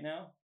problem right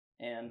now.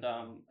 And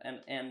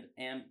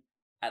and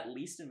at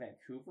least in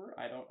Vancouver,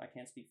 I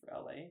can't speak for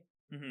LA.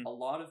 Mhm. A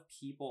lot of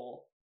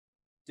people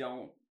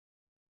don't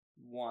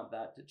want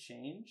that to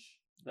change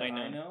that I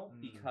I know. know,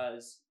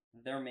 because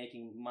they're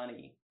making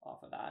money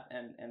off of that,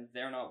 and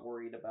they're not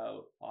worried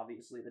about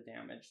obviously the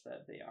damage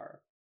that they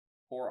are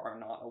or are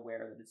not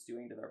aware that it's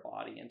doing to their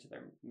body and to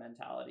their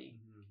mentality,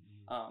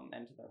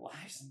 and to their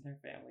lives and their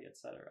family,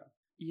 etc.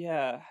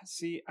 Yeah,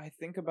 see, I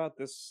think about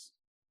this.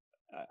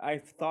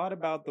 I've thought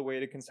about the way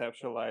to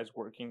conceptualize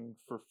working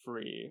for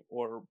free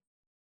or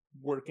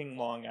working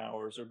long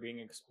hours or being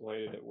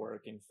exploited at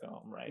work in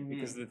film, right?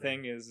 Because the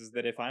thing is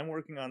that if I'm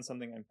working on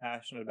something I'm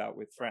passionate about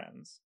with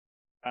friends,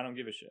 I don't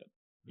give a shit.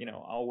 You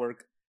know,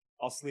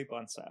 I'll sleep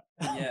on set.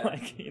 Yeah.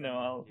 Like, you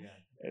know,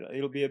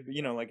 it'll be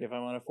like if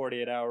I'm on a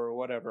 48-hour or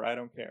whatever, I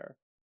don't care.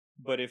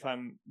 But if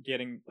I'm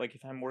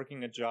if I'm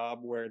working a job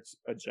where it's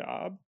a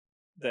job,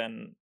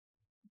 then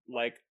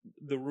like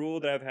the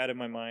rule that I've had in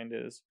my mind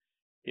is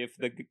if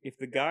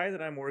the guy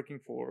that I'm working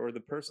for or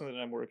the person that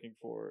I'm working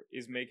for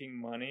is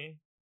making money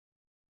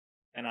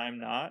and I'm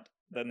not,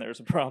 then there's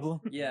a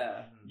problem.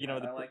 Yeah. You know,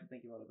 I like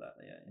thinking about that.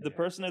 Yeah. the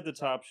person at the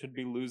top should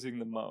be losing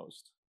the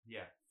most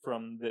Yeah.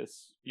 from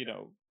this, you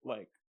know,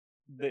 like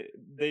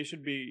they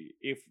should be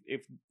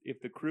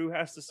if the crew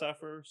has to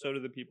suffer, so do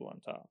the people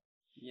on top.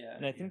 Yeah.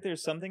 And I think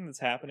there's something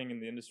that's happening in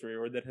the industry,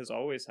 or that has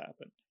always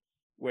happened,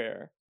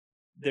 where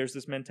there's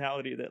this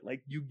mentality that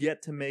like you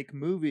get to make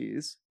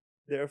movies,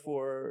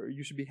 therefore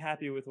you should be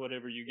happy with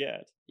whatever you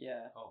get.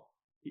 Yeah. Oh.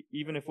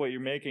 Even if what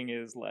you're making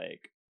is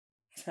like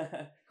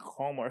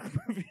Hallmark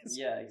movies.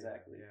 Yeah,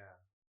 exactly.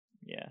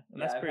 Yeah,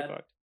 and that's I've pretty had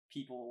fucked.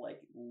 people like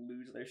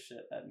lose their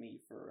shit at me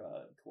for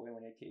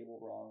coiling a cable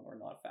wrong or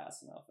not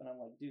fast enough, and I'm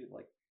like, dude,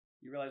 like,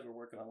 you realize we're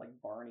working on like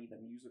Barney the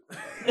musical,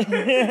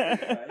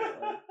 right?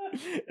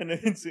 Like, And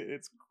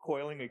it's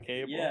coiling a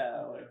cable.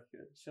 yeah, like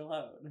chill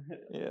out.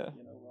 Yeah.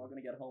 You know, we're all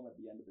gonna get home at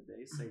the end of the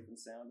day safe and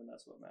sound, and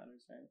that's what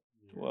matters, right?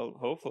 Well,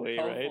 hopefully,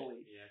 right?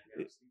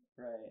 Yeah.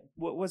 Right.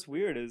 What's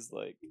weird is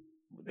like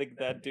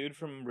that dude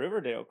from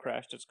Riverdale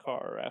crashed his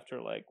car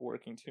after like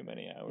working too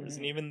many hours,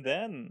 and even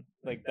then,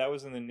 like that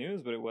was in the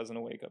news, but it wasn't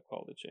a wake up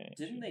call to change.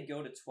 Didn't they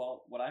go to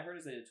 12? What I heard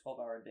is they did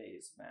 12-hour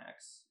days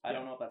max. I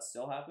don't know if that's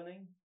still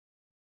happening.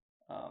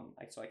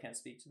 So I can't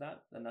speak to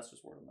that. Then that's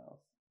just word of mouth.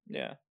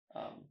 Yeah.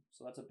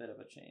 So that's a bit of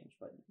a change,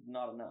 but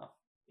not enough.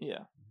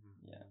 Yeah.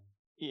 Yeah.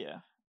 Yeah.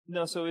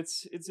 No, so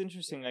it's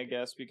interesting, I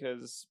guess,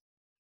 because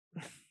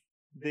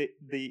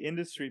the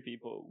industry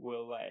people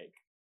will like.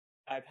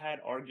 I've had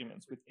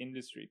arguments with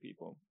industry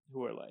people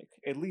who are like,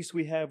 at least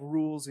we have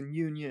rules and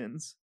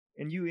unions,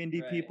 and you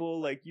indie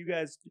people, like you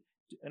guys,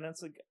 and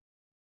that's like,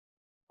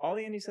 all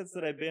the indie sets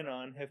that I've been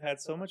on have had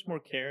so much more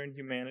care and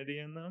humanity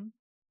in them.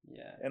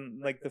 Yeah.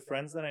 And like the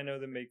friends that I know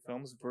that make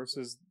films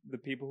versus the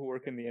people who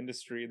work in the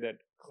industry that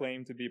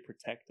claim to be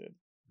protected,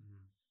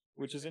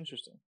 which is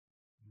interesting.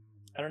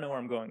 I don't know where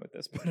I'm going with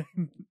this, but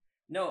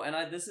no,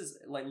 and this is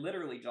like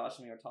literally Josh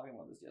and we were talking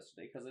about this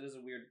yesterday because it is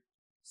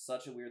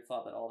such a weird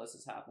thought that all this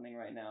is happening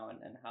right now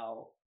and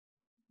how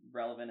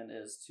relevant it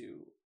is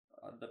to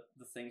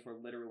the things where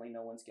literally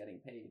no one's getting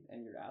paid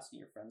and you're asking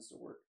your friends to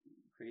work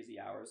crazy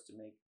hours to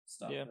make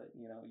stuff that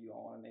you know you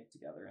all want to make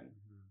together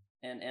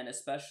and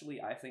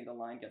especially I think the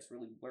line gets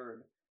really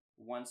blurred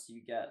once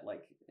you get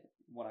like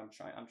what I'm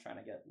trying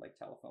to get like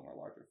Telefilm or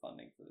larger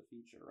funding for the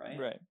feature,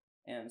 right?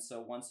 And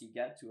so once you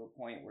get to a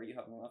point where you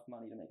have enough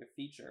money to make a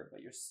feature but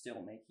you're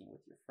still making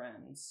with your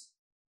friends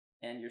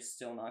and you're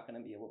still not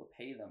going to be able to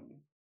pay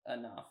them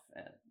enough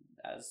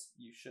as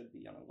you should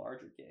be on a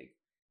larger gig.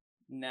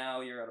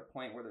 Now you're at a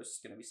point where there's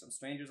going to be some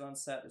strangers on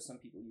set. There's some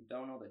people you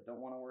don't know that don't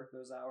want to work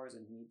those hours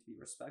and you need to be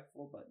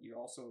respectful, but you're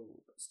also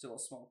still a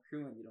small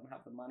crew and you don't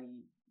have the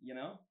money, you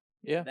know?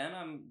 Yeah.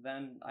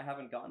 Then I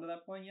haven't gotten to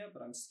that point yet,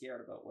 but I'm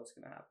scared about what's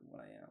going to happen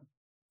when I am.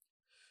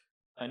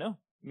 I know.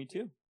 Me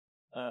too.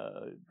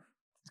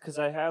 Because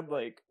I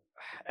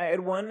had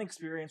one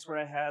experience where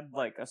I had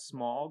like a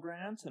small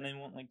grant, and I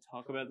won't like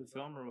talk about the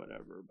film or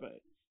whatever,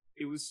 but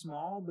it was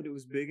small, but it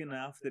was big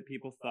enough that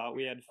people thought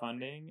we had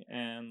funding,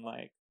 and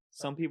like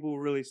some people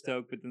were really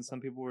stoked, but then some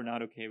people were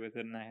not okay with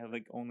it, and I had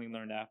like only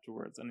learned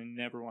afterwards, and I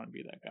never want to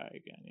be that guy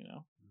again, you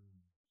know?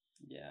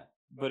 Yeah.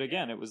 But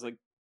again, it's like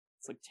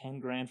 10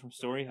 grand from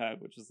Story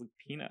Hive, which is like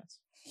peanuts.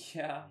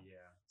 Yeah.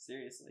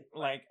 Seriously.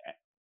 Like,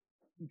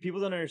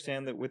 people don't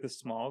understand that with a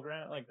small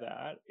grant like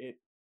that,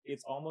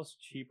 it's almost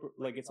cheaper.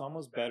 Like, it's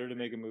almost better to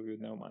make a movie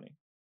with no money.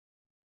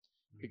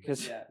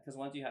 Because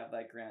once you have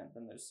that grant,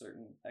 then there's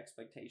certain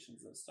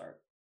expectations that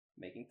start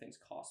making things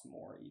cost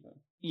more even.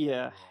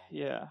 Yeah.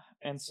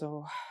 And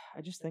so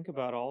I just think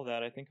about all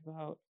that. I think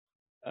about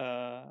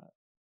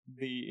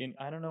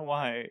I don't know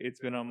why it's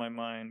been on my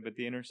mind, but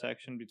the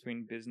intersection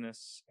between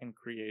business and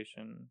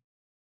creation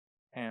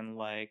and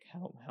like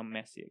how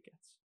messy it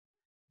gets.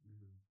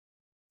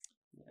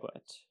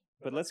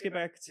 But let's get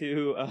back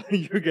to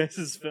your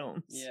guys'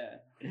 films. Yeah.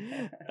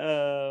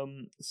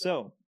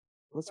 So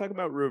let's talk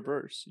about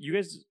Reverse. You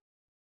guys,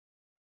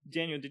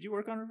 Daniel, did you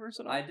work on reverse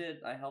at all? I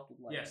did. I helped with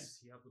lighting. Yes,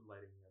 he helped with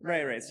lighting.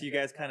 Yes. Right. So you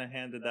guys kind of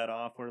handed that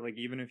off, where like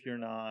even if you're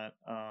not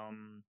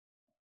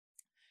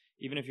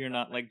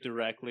like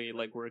directly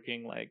like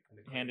working like On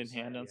the hand in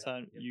creative hand side,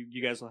 on yeah. set,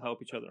 you guys will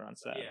help each other on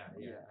set. Yeah, I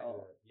do it.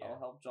 I'll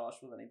help Josh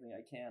with anything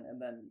I can,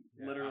 and then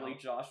Yeah, literally I'll-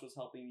 Josh was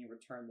helping me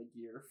return the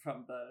gear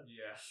from the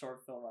Yeah.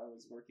 short film I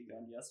was working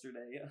on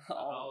yesterday. I'll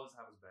always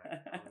have his back.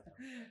 Always have his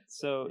back.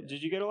 So Yeah.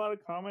 did you get a lot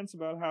of comments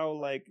about how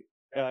like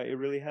it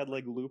really had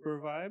like Looper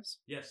vibes?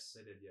 Yes,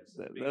 I did. Yes,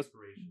 That- big that's-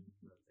 inspiration.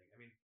 For that thing. I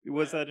mean,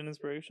 Was that an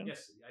inspiration?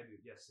 yes, I do.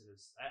 Yes, it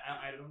is.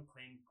 I don't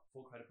claim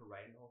full credit for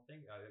writing the whole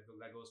thing.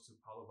 That goes to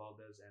Paulo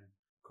Valdez and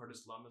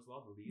Curtis Lum as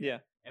well, the lead. Yeah.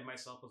 And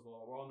myself as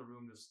well. We're all in the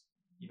room just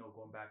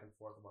going back and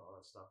forth about all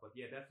that stuff. But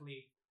yeah,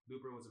 definitely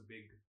Looper was a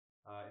big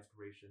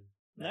inspiration.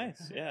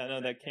 Nice. Yeah,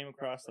 no, that came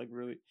across like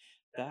really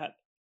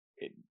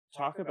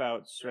talk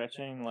about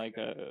stretching like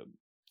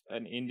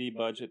an indie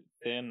budget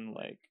thin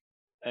like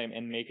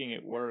and making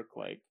it work.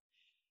 Like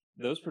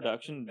those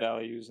production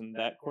values and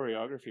that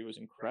choreography was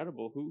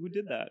incredible. Who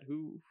did that?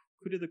 Who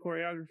did the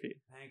choreography?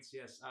 Thanks.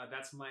 Yes,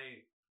 that's my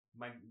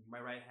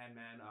right hand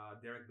man,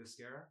 Derek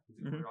Viscara. He's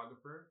a Mhm.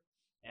 choreographer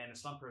and a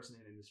stunt person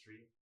in the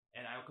industry.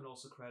 And I can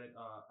also credit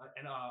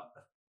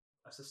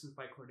assistant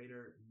fight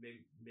coordinator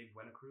Mig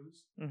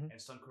Buenacruz Mhm.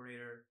 and stunt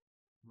coordinator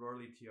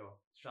Rory Teo.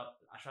 Shout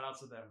out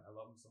to them. I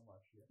love them so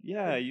much.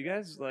 Yeah, you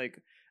guys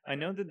like. I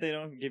know that they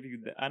don't give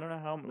you. I don't know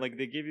how like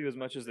they give you as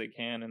much as they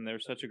can, and they're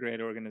such a great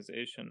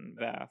organization,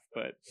 VAF.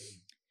 But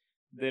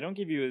they don't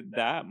give you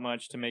that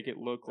much to make it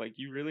look like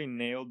you really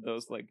nailed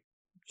those like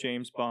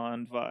James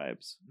Bond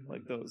vibes,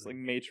 like those like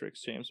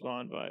Matrix James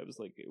Bond vibes.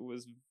 Like it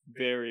was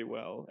very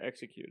well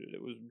executed.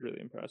 It was really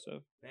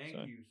impressive. Thank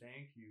So- you.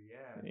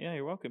 Yeah. Yeah,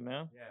 you're welcome,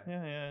 man. Yeah.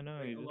 Yeah, I know.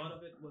 Like, You a did. lot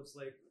of it was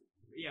like,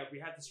 yeah, we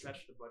had to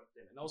stretch the budget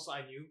thin, and also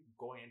I knew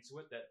going into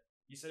it that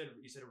you said it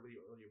really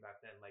earlier back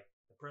then. Like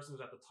the person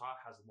who's at the top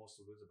has the most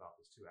to lose about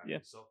this too. Actually.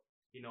 Yeah. So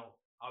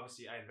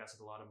obviously I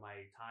invested a lot of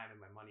my time and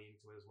my money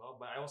into it as well.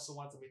 But I also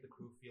want to make the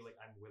crew feel like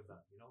I'm with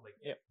them. Like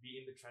Yeah. be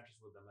in the trenches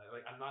with them.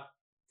 Like I'm not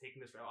taking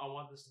this. I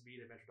want this to be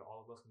an adventure that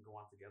all of us can go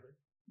on together.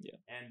 Yeah.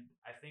 And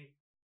I think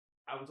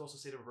I would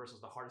also say the reverse was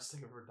the hardest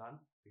thing I've ever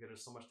done because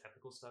there's so much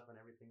technical stuff and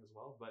everything as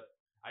well. But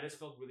I just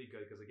felt really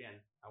good because again,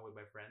 I'm with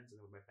my friends and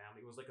with my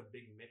family. It was like a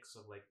big mix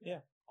of like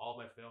all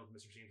my films.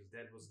 Mr. James is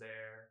Dead was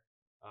there.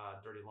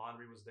 Dirty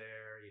Laundry was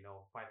there.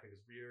 Five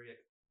Fingers Fury.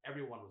 Like,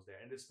 everyone was there,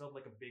 and this felt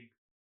like a big,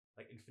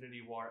 like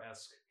Infinity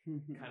War-esque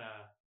kind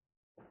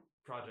of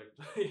project.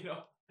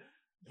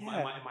 In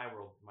my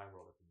world, at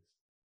least.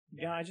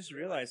 Yeah, I just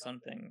realized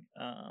something.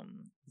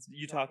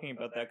 You talking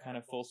about that kind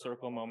of full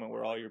circle moment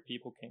where all your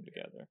people came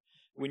together.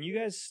 When you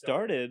guys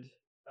started,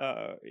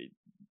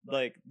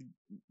 like,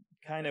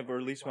 kind of, or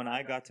at least when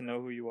I got to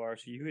know who you are,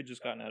 so you had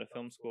just gotten out of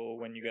film school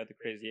when you got the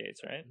Crazy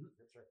Eights, right?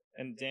 That's right.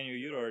 And Daniel,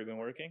 you'd already been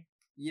working.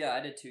 Yeah,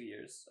 I did 2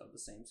 years of the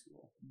same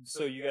school.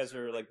 So you guys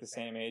are like the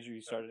same age, or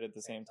you started at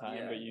the same time,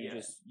 Yeah, but you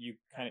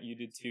yeah. you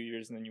did 2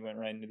 years and then you went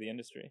right into the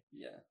industry.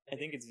 Yeah. I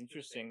think it's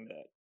interesting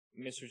that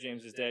Mr.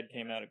 James is Dead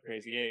came out of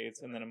Crazy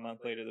Eights, and then a month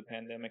later the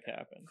pandemic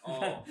happened.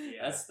 Oh,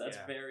 yeah, that's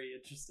yeah. very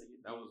interesting.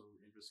 That was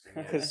interesting.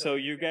 Because so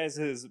you guys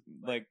is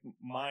like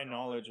my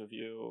knowledge of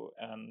you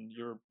and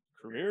your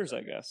careers,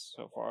 I guess,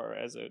 so far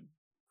as a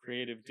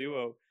creative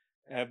duo,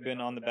 have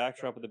been on the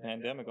backdrop of the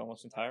pandemic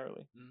almost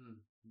entirely.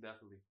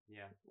 Definitely,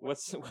 yeah.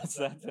 What's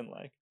that been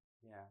like?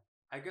 Yeah,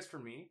 I guess for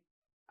me,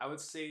 I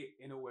would say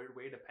in a weird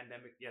way, the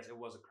pandemic, yes, it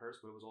was a curse,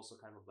 but it was also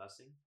kind of a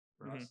blessing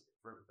for us.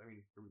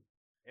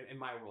 In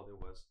my world, it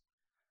was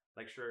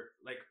like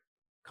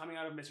coming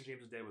out of Mr.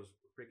 James' Day was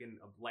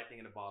freaking lightning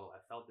in a bottle.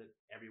 I felt it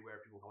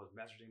everywhere. People was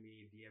messaging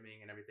me,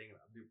 DMing, and everything.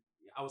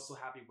 I was so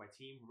happy with my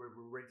team. We're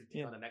ready to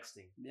take on the next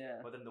thing.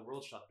 Yeah. But then the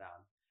world shut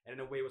down, and in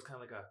a way, it was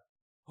kind of like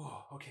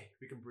okay,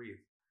 we can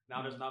breathe. Now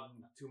there's not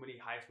too many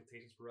high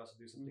expectations for us to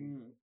do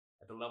something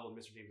at the level of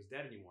Mr. James is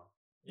Dead anymore.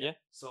 Yeah.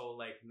 So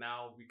like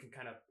now we can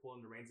kind of pull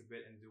in the reins a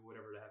bit and do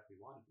whatever the heck we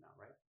wanted now,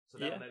 right?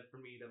 So that led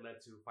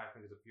to Five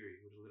Fingers of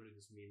Fury, which is literally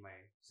just me and my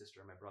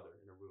sister and my brother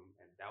in a room,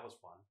 and that was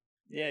fun.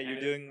 Yeah,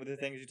 you're doing the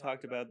things you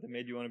talked about that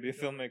made you want to be a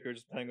filmmaker,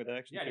 just playing with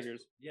action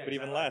figures. But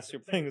even less,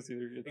 you're playing with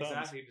your thumbs.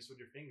 Exactly, just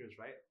with your fingers,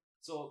 right?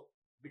 So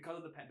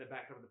because of the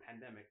backdrop of the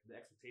pandemic, the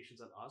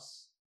expectations on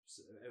us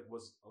it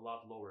was a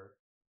lot lower.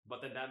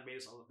 But then that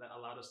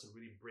allowed us to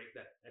really break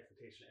that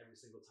expectation every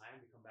single time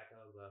we come back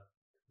out of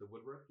the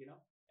woodwork,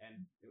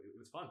 and it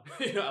was fun.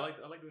 I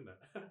like doing that.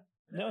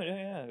 No,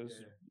 yeah, it was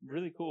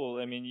really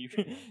cool. I mean, you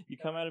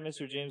come out of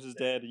Mr. James is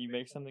Dead and you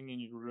make something in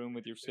your room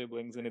with your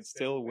siblings, and it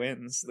still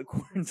wins the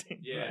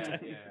quarantine.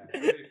 Yeah. I'm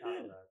really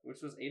proud of that.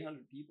 Which was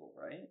 800 people,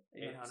 right?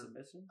 800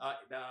 submissions.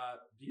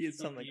 It's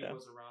something like that.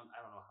 Was around,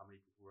 I don't know how many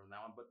people were in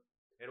that one, but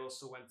it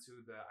also went to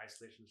the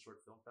Isolation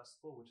Short Film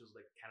Festival, which is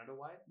like Canada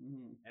wide,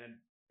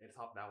 and it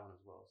topped that one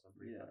as well. So I'm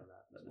pretty proud of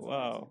that.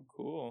 Wow,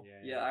 cool.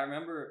 Yeah, I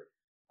remember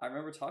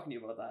talking to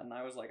you about that, and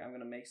I was like, I'm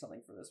gonna make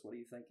something for this. What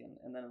are you thinking?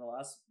 And then in the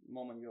last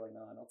moment, you're like,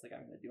 no, I don't think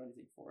I'm gonna do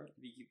anything for it.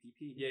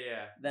 VQPP.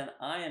 Yeah. Then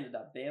I ended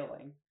up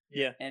bailing.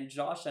 Yeah. And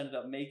Josh ended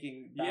up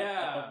making that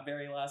at the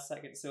very last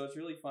second. So it's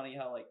really funny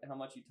how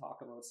much you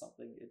talk about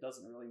something, it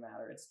doesn't really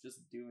matter. It's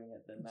just doing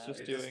it that It's matters.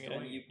 just doing it.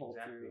 When you pull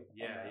Exactly. through,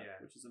 Yeah, on that, yeah.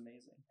 which is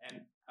amazing.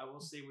 And I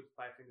will say with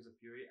Five Fingers of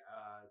Fury,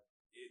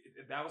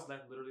 that was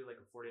like literally like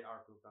a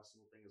 48-hour film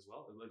festival thing as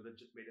well. It was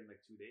legit made in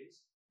like 2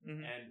 days,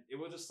 and it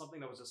was just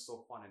something that was just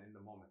so fun and in the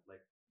moment.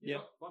 Like,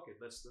 fuck it,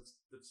 let's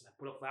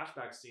put a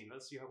flashback scene.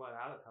 Let's see how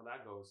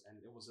that goes,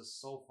 and it was just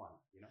so fun,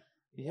 you know.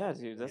 Yeah,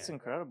 dude, that's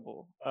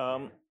incredible.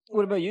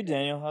 What about you,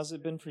 Daniel? How's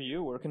it been for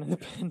you working in the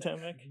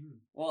pandemic?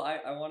 Well,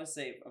 I want to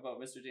say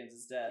about Mr. James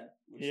is Dead,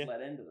 which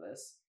led into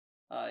this.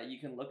 You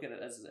can look at it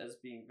as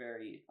being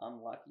very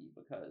unlucky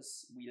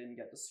because we didn't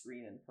get to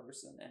screen in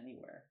person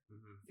anywhere,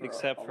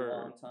 except for a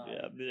long time.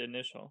 The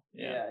initial.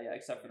 Yeah,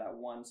 except for that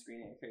one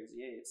screening at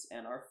Crazy Eights,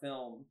 and our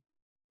film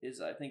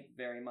is, I think,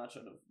 very much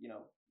out of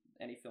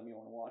any film you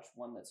want to watch,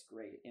 one that's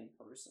great in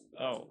person.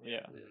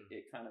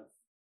 It kind of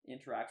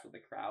interacts with the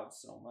crowd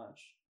so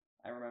much.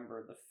 I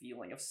remember the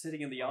feeling of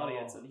sitting in the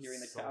audience and hearing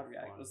the crowd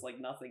react. It was like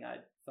nothing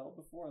I'd felt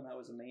before, and that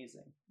was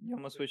amazing. You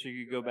almost wish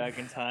you could go back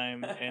in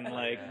time and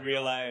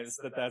realize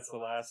that's the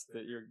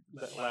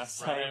last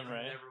time,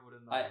 right?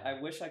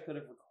 I wish I could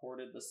have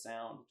recorded the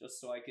sound just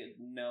so I could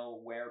know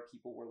where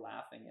people were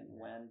laughing and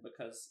when,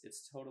 because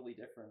it's totally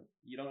different.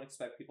 You don't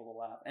expect people to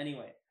laugh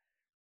anyway.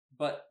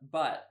 But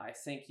I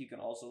think you can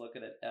also look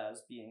at it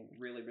as being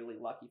really, really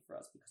lucky for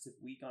us, because if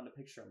we'd gone to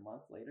picture a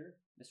month later,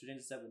 Mr.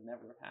 James Said would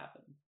never have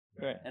happened.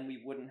 Right. And we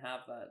wouldn't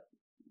have that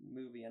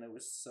movie, and it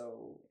was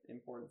so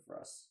important for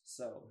us.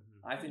 So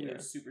I think we were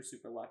super,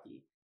 super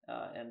lucky.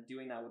 And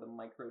doing that with a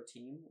micro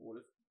team would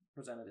have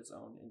presented its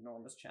own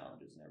enormous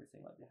challenges and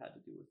everything like it had to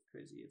do with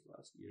Crazy Eights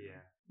last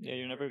year. Yeah,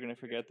 you're never going to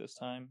forget this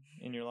time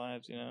in your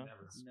lives, Never,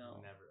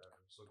 No. Never,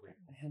 ever. So great.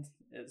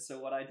 And so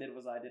what I did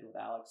with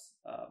Alex,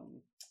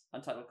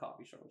 Untitled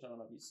Coffee Show, which I don't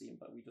know if you've seen,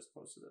 but we just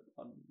posted it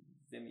on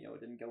Vimeo. It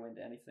didn't go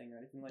into anything or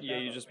anything like that. Yeah,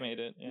 you just made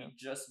it. Yeah. We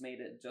just made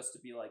it just to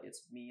be like,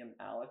 it's me and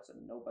Alex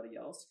and nobody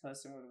else, kind of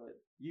similar to what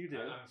you do.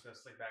 I'm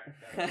just like that.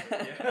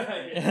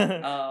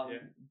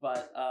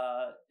 But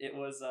it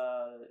was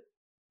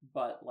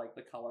but like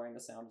the coloring, the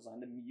sound design,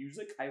 the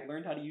music, I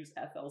learned how to use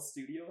FL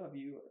Studio. Have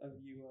you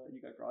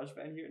got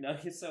GarageBand here? No,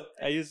 so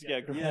I used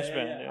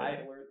GarageBand. Yeah.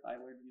 I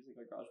learned using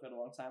like GarageBand a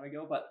long time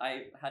ago, but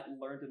I had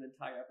learned an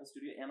entire FL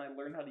Studio, and I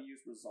learned how to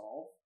use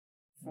Resolve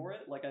for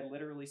it. Like I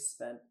literally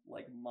spent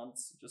like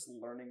months just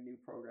learning new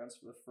programs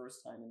for the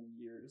first time in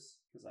years,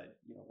 because I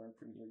learned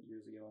Premiere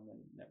years ago and then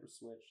never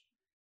switched.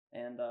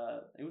 And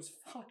it was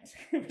fucked.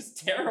 It was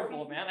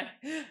terrible, man.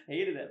 I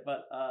hated it,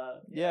 but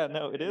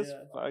it is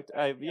fucked.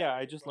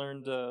 I just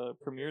learned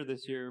Premiere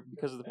this year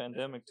because of the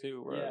pandemic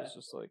too, where I was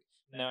just like,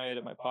 now I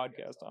edit my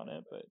podcast on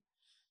it, but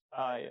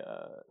I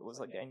was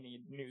like, I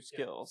need new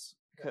skills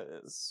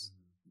because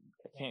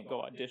I can't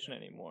go audition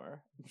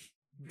anymore.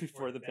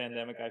 Before the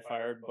pandemic, I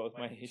fired both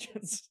my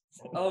agents.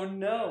 Oh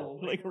no!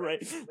 Like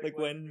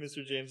when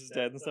Mr. James is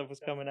Dead and stuff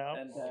was coming out.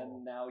 And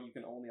then now you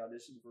can only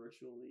audition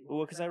virtually.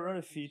 Well, because I wrote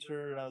a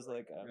feature and I was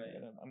like,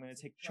 I'm gonna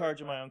take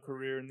charge of my own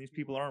career, and these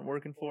people aren't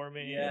working for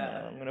me.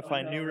 Yeah. I'm gonna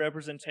find new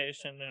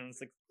representation, and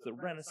it's like the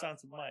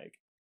renaissance of Mike.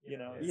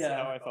 It's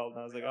how I felt,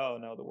 and I was like, oh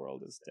no, the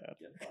world is dead.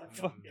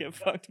 Get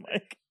fucked,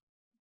 Mike.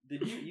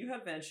 Did you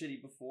had Van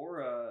Shitty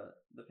before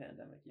the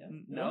pandemic? Yeah.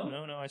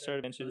 No. I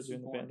started Van Shitty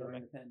during the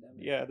pandemic.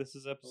 Yeah, this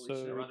is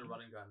episode around the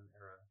Running Gun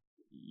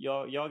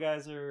era. Y'all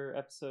guys are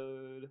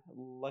episode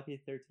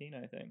Lucky 13,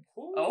 I think.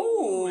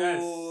 Ooh,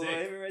 that's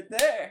sick. Maybe right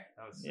there.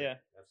 That was sick. Yeah,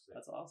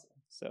 that's awesome.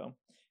 So,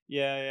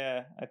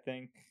 yeah, I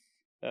think.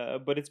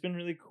 But it's been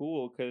really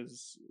cool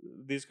because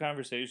these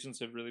conversations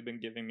have really been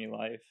giving me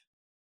life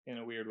in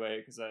a weird way,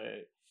 because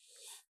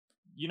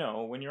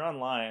when you're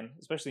online,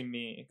 especially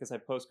me, because I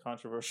post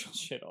controversial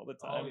shit all the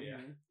time. Oh,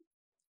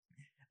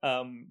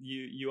 yeah.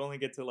 You only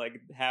get to like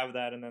have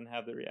that and then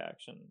have the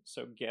reaction.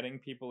 So getting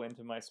people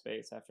into my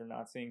space after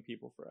not seeing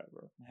people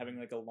forever, having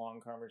like a long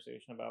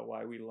conversation about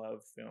why we love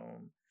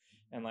film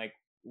and like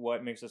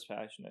what makes us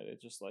passionate.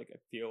 It's just like I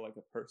feel like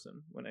a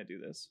person when I do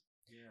this.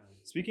 Yeah.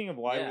 Speaking of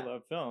why we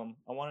love film,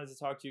 I wanted to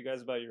talk to you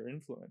guys about your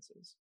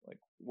influences. Like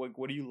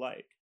what do you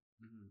like?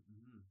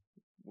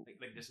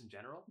 Like just in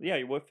general?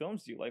 Yeah, what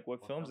films do you like?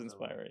 What films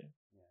inspire you?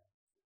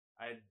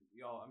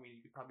 Yeah, I mean,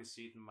 you could probably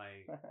see it in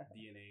my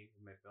DNA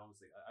in my films.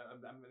 Like,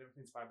 I'm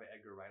inspired by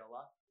Edgar Wright a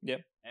lot.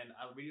 Yeah, and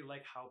I really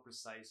like how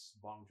precise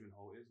Bong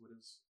Joon-ho is with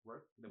his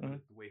work. The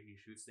way he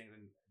shoots things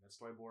and the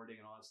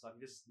storyboarding and all that stuff.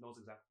 He just knows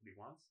exactly what he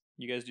wants.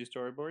 You guys do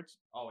storyboards?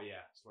 Oh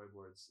yeah,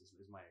 storyboards is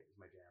my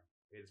jam.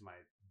 It is my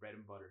bread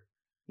and butter.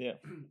 Yeah,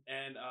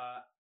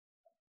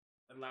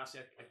 And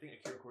lastly, I think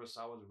Akira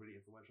Kurosawa is really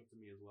influential to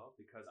me as well,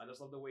 because I just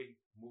love the way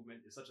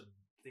movement is such a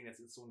thing it's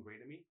so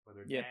ingrained in me,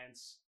 whether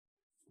dance,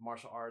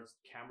 martial arts,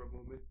 camera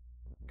movement.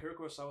 Akira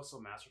Kurosawa is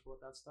so masterful at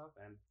that stuff,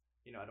 and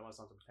I don't want to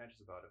sound so pretentious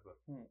about it, but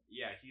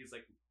he's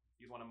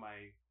one of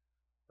my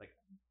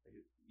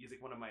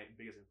one of my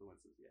biggest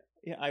influences.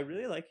 Yeah, I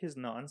really like his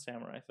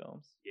non-samurai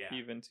films. Yeah,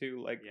 even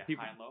too, like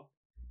High and Low.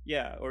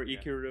 Yeah, or Yeah.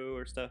 Ikiru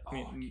or stuff. Oh,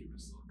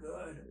 Ikiru's so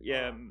good.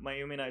 Yeah, Oh.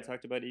 Mayumi and I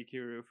talked about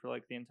Ikiru for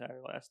like the entire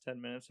last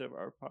 10 minutes of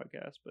our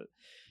podcast, but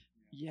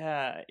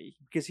yeah,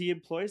 because he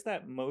employs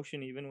that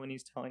motion even when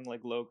he's telling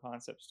like low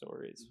concept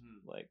stories.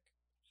 Like,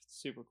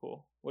 super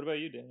cool. What about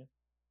you, Daniel?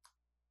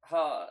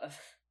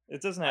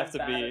 It doesn't have I'm to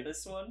bad be. at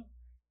this one.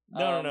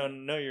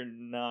 No, you're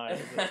not.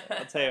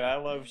 I'll tell you, I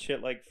love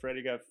shit like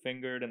Freddy Got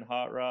Fingered and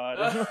Hot Rod.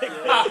 And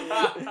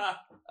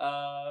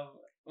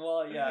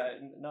Well, yeah,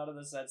 not in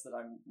the sense that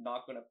I'm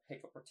not going to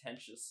pick a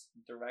pretentious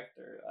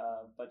director,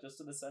 but just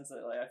in the sense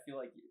that like I feel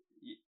like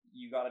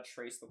you got to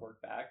trace the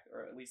work back,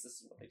 or at least this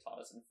is what they taught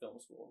us in film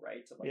school,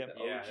 right? To like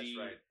the OG, that's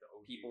right. The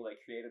OG people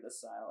that created the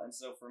style, and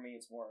so for me,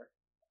 it's more,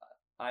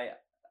 I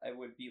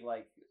would be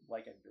like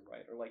Edgar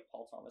Wright or like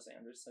Paul Thomas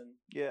Anderson.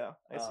 Yeah,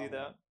 I see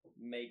that.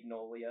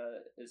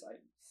 Magnolia is, I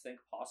think,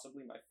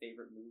 possibly my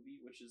favorite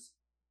movie, which is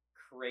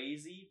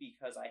crazy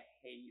because I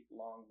hate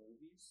long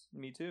movies.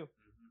 Me too.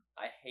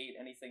 I hate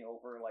anything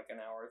over like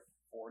an hour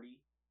 40,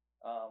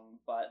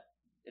 but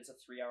it's a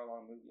 3-hour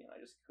long movie, and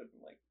I just couldn't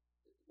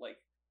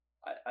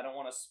I don't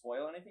want to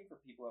spoil anything for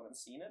people who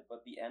haven't seen it,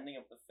 but the ending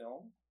of the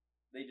film,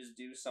 they just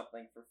do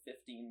something for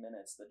 15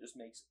 minutes that just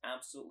makes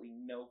absolutely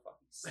no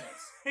fucking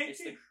sense.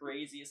 It's the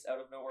craziest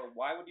out of nowhere.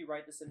 Why would you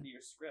write this into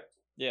your script?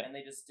 Yeah. And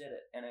they just did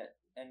it, and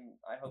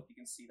I hope you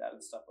can see that in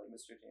stuff like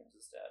Mr.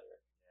 James's Dad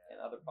and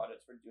other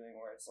projects we're doing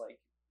where it's like,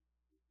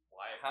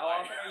 how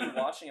often are you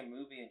watching a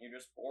movie and you're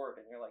just bored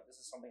and you're like, this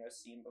is something I've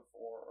seen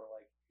before, or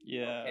like,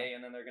 okay,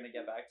 and then they're gonna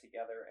get back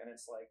together and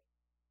it's like,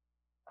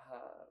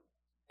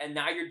 and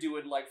now you're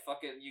doing like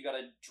fucking, you got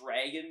a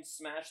dragon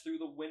smash through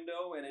the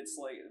window and it's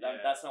like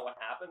that's not what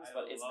happens,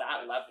 but it's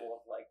that level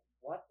of like,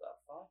 what the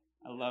fuck?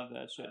 I love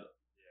that shit.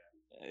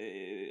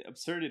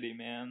 Absurdity,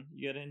 man.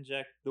 You gotta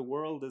inject. The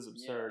world is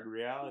absurd.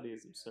 Reality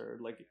is absurd.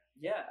 Like,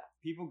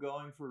 people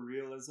going for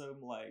realism.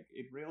 Like,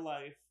 in real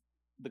life,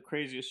 the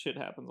craziest shit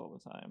happens all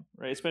the time,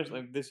 right?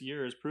 Especially like this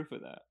year is proof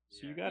of that.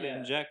 So you gotta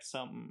inject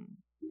something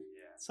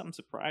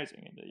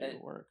surprising into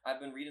your work. I've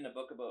been reading a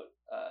book about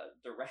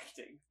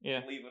directing,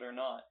 Yeah. believe it or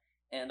not,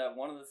 and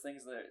one of the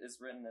things that is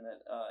written in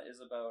it is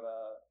about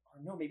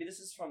or no, maybe this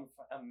is from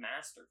a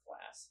master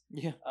class.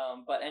 Yeah.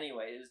 But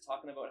anyway, it's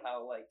talking about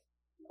how like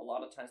a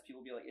lot of times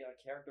people be like, yeah,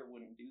 a character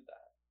wouldn't do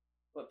that,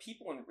 but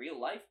people in real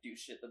life do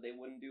shit that they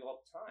wouldn't do all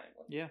the time.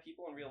 Like,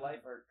 people in real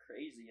life are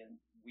crazy and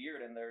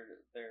weird, and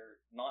they're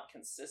not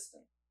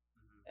consistent.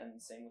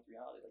 And same with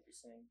reality, like you're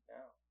saying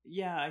now.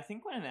 Yeah, I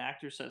think when an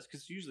actor says,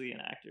 because usually an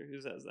actor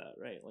who says that,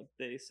 right? Like,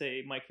 they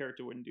say, my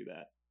character wouldn't do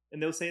that.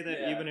 And they'll say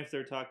that even if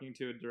they're talking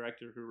to a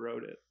director who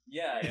wrote it.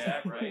 Yeah,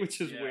 exactly.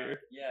 Which is weird.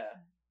 Yeah.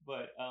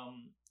 But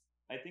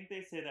I think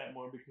they say that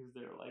more because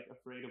they're, like,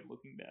 afraid of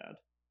looking bad.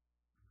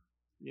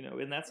 You know,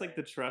 and that's, like,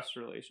 the trust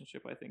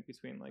relationship, I think,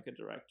 between, like, a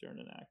director and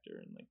an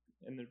actor. And, like,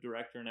 and the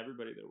director and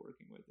everybody they're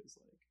working with is,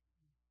 like,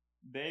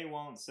 they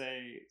won't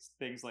say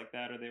things like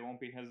that, or they won't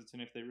be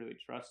hesitant if they really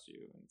trust you.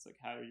 And it's like,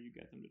 how do you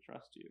get them to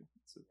trust you?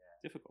 It's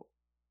difficult.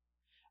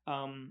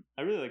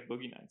 I really like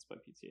Boogie Nights by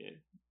PTA.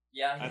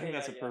 Yeah, I think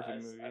that's a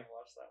perfect movie. I've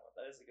watched that one.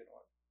 That is a good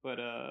one. But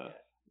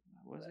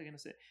what was I gonna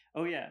say?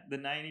 Oh yeah, the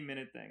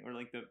 90-minute thing, or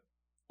like the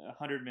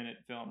 100-minute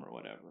film, or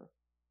whatever.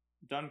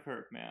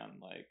 Dunkirk, man,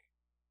 like,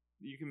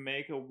 you can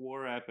make a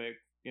war epic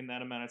in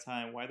that amount of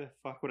time. Why the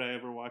fuck would I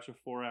ever watch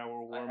a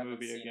 4-hour war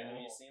movie again? Have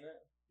you seen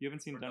it? You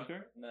haven't seen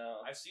Dunkirk? No.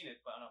 I've seen it,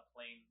 but on a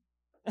plane.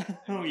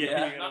 Oh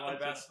yeah, not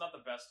the best. Not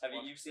the best. Have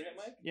you seen it,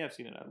 Mike? Yeah, I've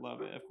seen it. I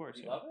love it. Of course.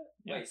 You love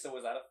it? Yeah. Wait, so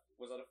was that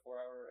a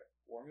 4-hour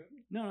war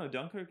movie? No,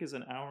 Dunkirk is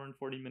an hour and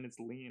 40 minutes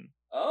lean.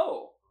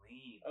 Oh.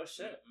 Lean. Oh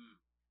shit.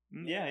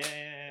 Yeah. Is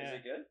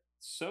it good?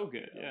 So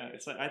good. Yeah,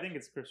 it's like, I think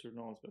it's Christopher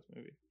Nolan's best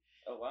movie.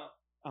 Oh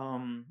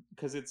wow.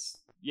 Because it's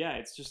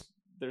just,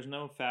 there's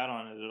no fat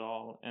on it at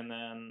all. And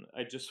then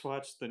I just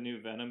watched the new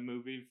Venom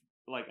movie.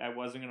 Like, I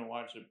wasn't gonna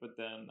watch it, but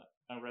then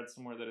I read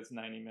somewhere that it's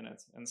 90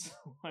 minutes, and so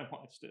I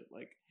watched it.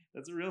 Like,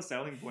 that's a real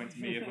selling point to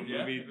me if a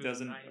movie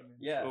doesn't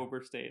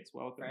overstay its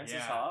welcome.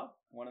 Francis Ha,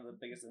 one of the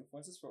biggest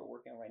influences for what we're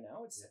working on right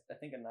now. It's I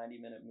think a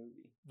 90-minute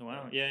movie.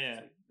 Wow. Yeah.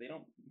 Like, they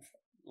don't,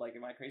 like,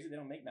 am I crazy? They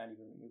don't make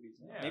 90-minute movies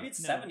now. Yeah. Maybe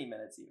it's 70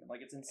 minutes even.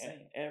 Like, it's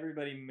insane.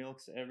 Everybody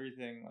milks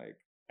everything. Like,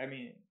 I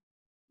mean,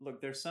 look,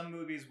 there's some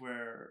movies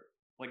where,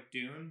 like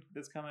Dune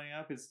that's coming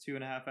up, is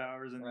 2.5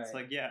 hours, and it's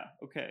like,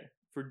 okay,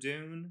 for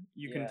Dune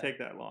you can take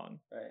that long.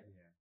 Right.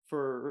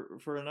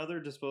 For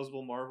another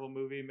disposable Marvel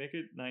movie, make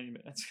it 90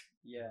 minutes.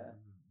 Yeah.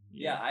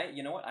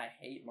 You know what? I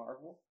hate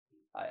Marvel.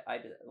 I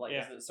did like.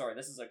 Sorry,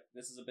 this is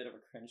a bit of a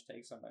cringe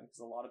take sometimes, because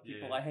a lot of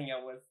people I hang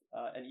out with,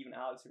 and even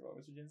Alex, who wrote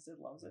Mr.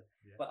 Jinstead, loves it.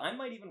 Yeah. But I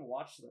might even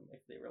watch them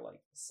if they were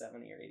like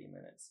 70 or 80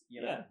 minutes.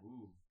 You know,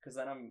 because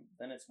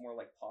then it's more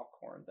like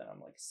popcorn than I'm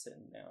like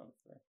sitting down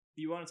for.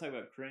 You want to talk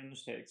about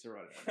cringe takes or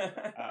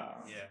whatever?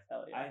 Hell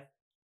yeah.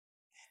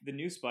 The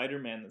new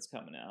Spider-Man that's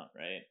coming out,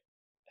 right?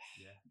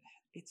 Yeah.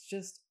 It's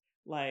just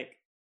like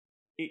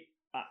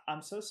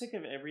I'm so sick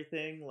of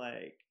everything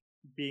like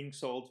being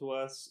sold to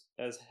us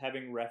as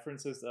having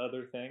references to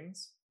other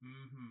things.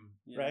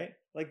 Right?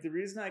 Like, the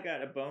reason I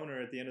got a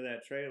boner at the end of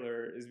that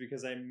trailer is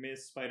because I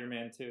miss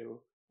Spider-Man 2.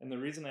 And the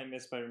reason I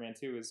missed Spider-Man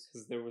 2 is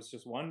because there was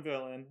just one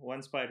villain,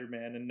 one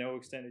Spider-Man, and no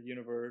extended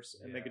universe,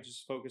 and they could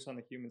just focus on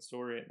the human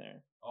story in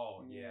there.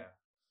 Oh yeah.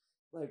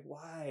 Like,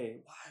 why?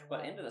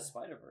 But Into the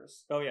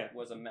Spider-Verse Oh yeah,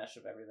 was a mesh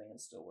of everything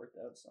and still worked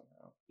out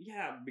somehow.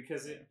 yeah,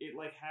 because it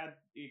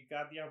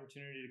got the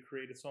opportunity to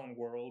create its own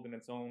world and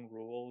its own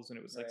rules, and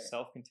it was like Right.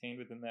 self-contained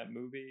within that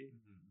movie.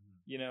 Mm-hmm.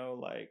 You know,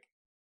 like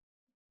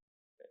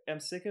I'm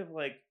sick of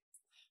like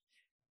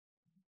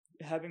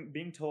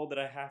being told that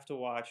I have to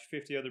watch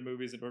 50 other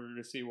movies in order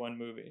to see one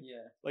movie.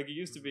 Yeah. Like it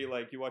used to be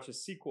like you watch a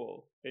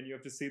sequel and you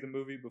have to see the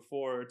movie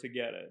before to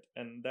get it,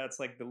 and that's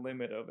like the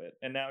limit of it.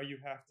 And now you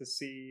have to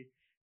see,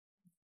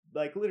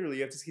 like literally,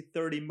 you have to see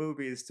 30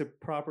 movies to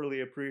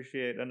properly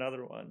appreciate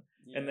another one,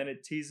 Yeah. and then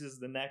it teases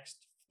the next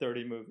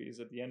 30 movies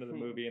at the end of the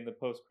movie in the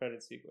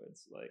post-credit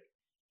sequence. Like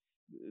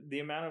the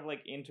amount of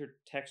like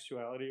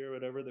intertextuality or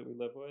whatever that we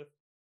live with.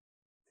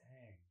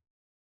 Dang.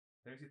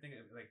 There's the thing,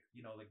 like,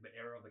 you know, like the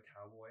era of the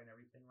cowboy and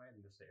everything, right?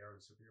 And just the era of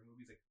the superhero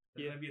movies. Like,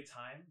 there's gonna be a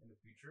time in the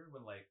future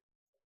when, like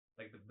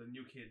the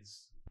new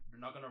kids, they're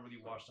not gonna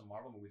really watch the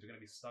Marvel movies. They're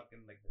gonna be stuck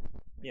in like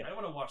I don't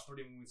want to watch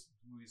 30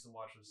 movies to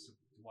watch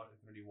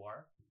Infinity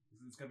War.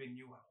 It's gonna be a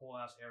new whole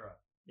ass era.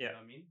 Yeah. You know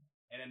what I mean?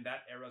 And then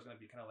that era is gonna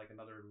be kind of like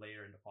another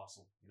layer in the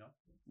fossil. You know?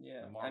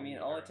 Yeah. The I mean,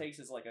 Marvel all era. it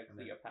takes is like a And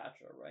then-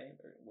 Cleopatra, right?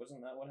 Or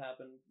wasn't that what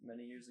happened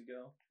many years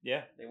ago?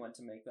 Yeah, They went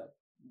to make that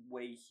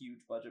way huge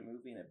budget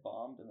movie and it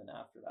bombed, and then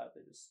after that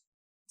they just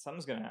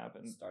something's gonna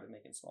happen. started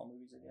making small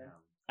movies again. Yeah.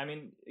 I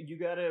mean, you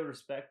gotta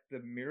respect the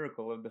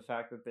miracle of the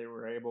fact that they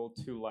were able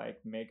to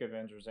like make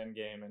Avengers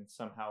Endgame and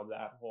somehow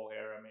that whole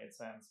era made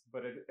sense.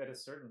 But at a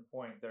certain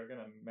point, they're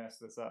gonna mess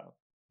this up.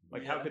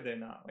 Like, how Yeah. could they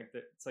not? Like,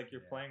 it's like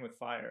you're Yeah. playing with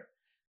fire.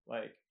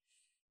 Like,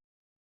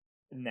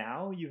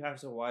 now you have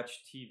to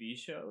watch TV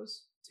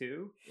shows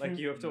too. Like,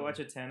 you have to watch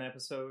a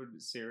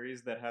 10-episode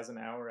series that has an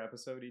hour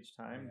episode each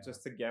time Yeah.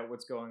 just to get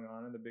what's going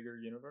on in the bigger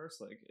universe.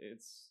 Like,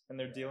 and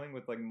they're Yeah. dealing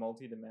with like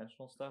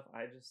multi-dimensional stuff.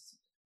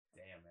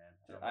 Damn,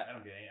 man. I I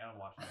don't get it. I don't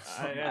watch this.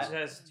 It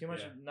has too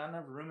much, Yeah. not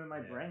enough room in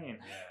my brain.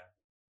 Yeah.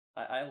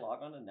 I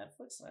log on to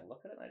Netflix and I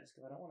look at it and I just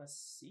go, I don't want to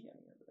see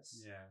any of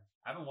this. Yeah.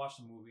 I haven't watched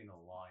a movie in a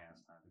long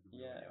ass time. To be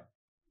real with Yeah. you.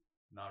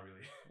 Not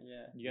really.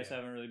 Yeah. You guys Yeah.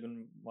 haven't really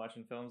been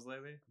watching films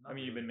lately? Not I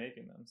mean, you've been really.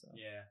 making them, so.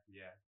 Yeah,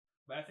 yeah.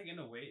 But I think in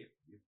a way,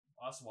 if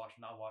us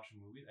not watching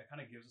movies, it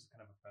kind of gives us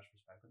kind of a fresh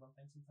perspective on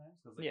things sometimes.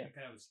 Because like, Yeah. you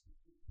kind of just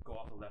go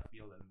off the left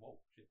field and whoa,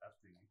 shit, that's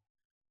crazy.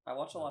 I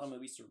watch a lot of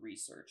movies to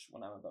research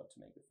when I'm about to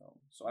make a film.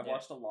 So I've Yeah.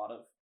 watched a lot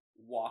of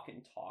walk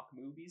and talk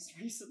movies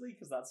recently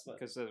because that's what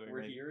Because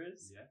We're Here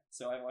is. Yeah.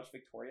 So I watched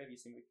Victoria. Have you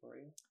seen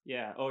Victoria?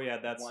 Yeah. Oh, yeah.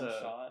 That's One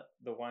shot,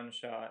 the one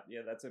shot.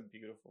 Yeah, that's a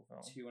beautiful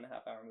film.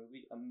 2.5 hour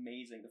movie.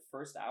 Amazing. The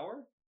first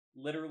hour,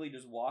 literally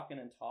just walking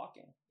and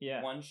talking.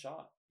 Yeah. One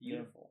shot.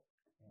 Beautiful.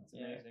 It's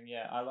amazing.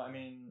 Yeah. I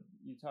mean,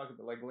 you talk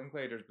about like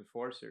Linklater's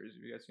Before series.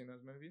 Have you guys seen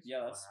those movies? Yeah,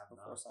 Oh, I that's have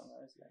Before not.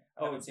 Sunrise. Yeah.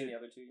 I Oh, haven't seen did- the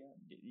other two yet.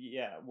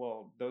 Yeah.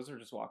 Well, those are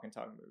just walk and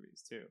talk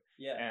movies too.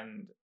 Yeah.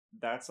 And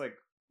that's like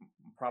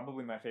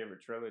probably my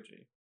favorite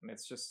trilogy. And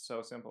it's just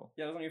so simple.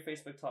 Yeah, it was on your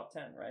Facebook top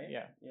 10, right?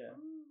 Yeah. Yeah.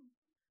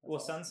 Well,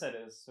 That's awesome. Sunset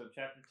is. So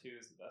chapter 2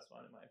 is the best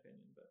one in my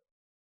opinion. But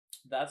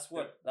That's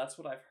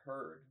what I've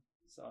heard.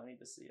 So I need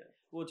to see it.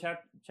 well,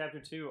 chapter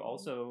 2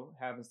 also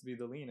happens to be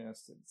the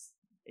leanest. It's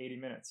 80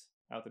 minutes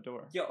out the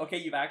door. Yo, okay,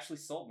 you've actually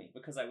sold me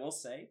because I will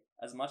say,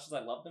 as much as I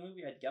love the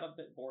movie, I'd get a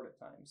bit bored at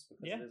times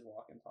because Yeah. it is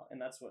walk and talk,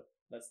 and that's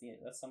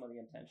some of the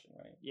intention,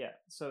 right? Yeah.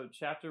 So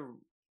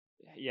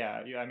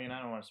I mean,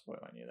 I don't want to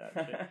spoil any of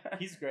that shit.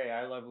 He's great.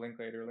 I love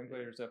Linklater.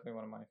 Linklater's definitely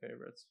one of my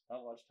favorites.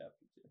 I'll watch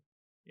chapter 2.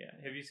 Yeah.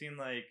 Have you seen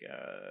like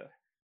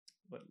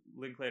what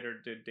Linklater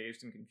did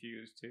Dazed and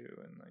Confused too,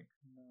 and like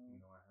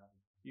No, I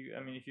haven't.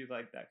 I mean, if you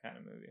like that kind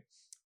of movie,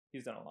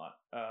 he's done a lot.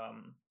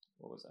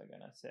 What was I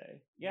gonna say?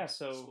 Yeah.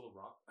 So School of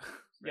Rock.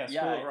 yeah,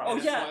 Yeah. School of Rock. Oh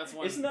That's yeah. one- that's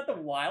one- Isn't that the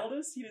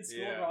wildest? He did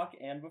School Yeah. of Rock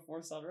and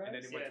Before Sunrise. And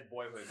then he went Yeah. to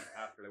Boyhood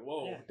after. Like,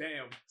 whoa, Yeah.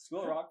 damn.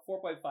 School of Rock,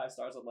 4.5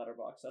 stars on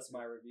Letterboxd. That's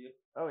my review.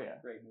 Oh yeah,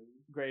 Great movie.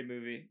 great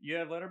movie. You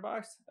have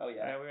Letterboxd? Oh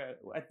yeah.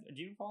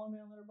 Do you follow me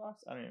on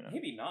Letterboxd? I don't even know.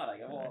 Maybe not. I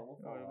go. Alright. We'll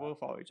follow We'll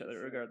follow each other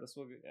Sure. regardless.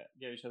 We'll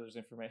get each other's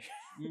information.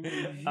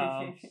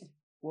 that.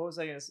 What was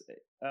I gonna say?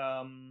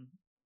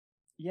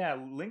 Yeah,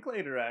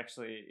 Linklater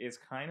actually is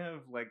kind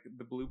of like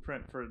the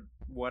blueprint for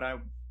what I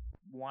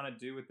want to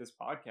do with this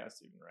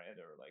podcast, even, right?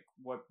 Or like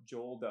what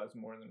Joel does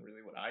more than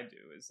really what I do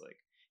is like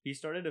he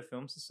started a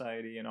film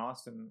society in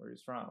Austin, where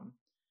he's from,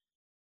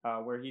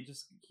 where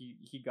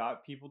he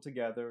got people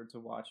together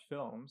to watch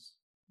films,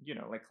 you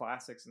know, like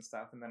classics and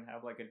stuff, and then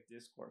have like a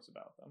discourse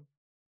about them.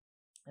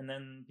 And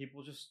then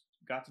people just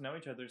got to know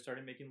each other,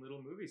 started making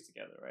little movies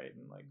together, right?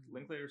 And like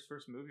Linklater's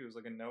first movie was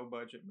like a no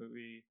budget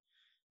movie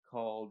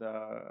called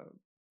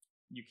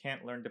You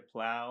Can't Learn to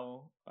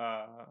Plow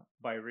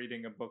by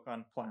reading a book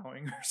on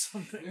plowing or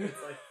something.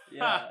 It's like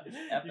Yeah, you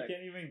epic.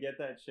 can't even get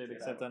that shit Get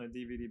except out. on a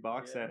DVD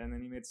box Yeah. set. And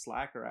then he made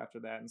Slacker after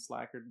that, and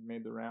Slacker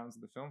made the rounds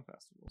of the film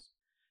festivals.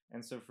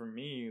 And so for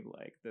me,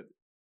 like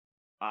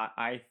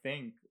I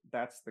think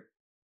that's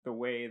the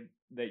way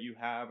that you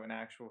have an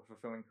actual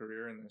fulfilling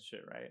career in this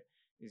shit, right?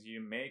 Is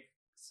you make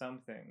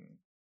something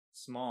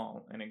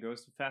small and it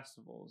goes to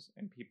festivals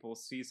and people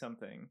see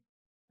something,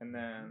 and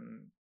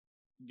then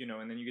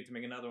and then you get to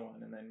make another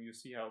one, and then you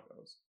see how it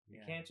goes.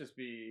 It can't just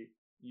be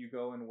you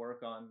go and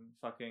work on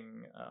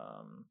fucking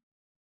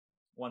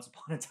Once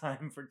Upon a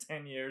Time for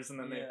 10 years, and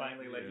then they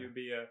finally let you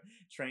be a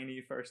trainee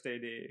first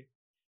AD,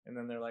 and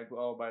then they're like,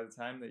 well, by the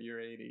time that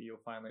you're 80,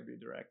 you'll finally be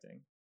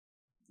directing.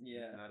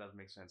 Yeah, that does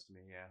make sense to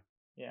me.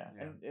 Yeah.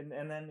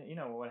 And then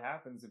what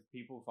happens if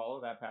people follow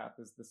that path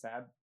is the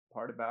sad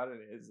part about it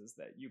is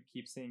that you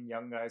keep seeing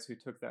young guys who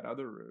took that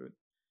other route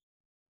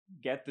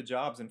get the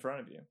jobs in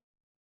front of you.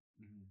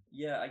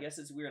 Yeah, I guess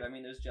it's weird. I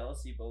mean, there's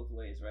jealousy both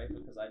ways, right?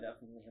 Because I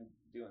definitely am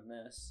doing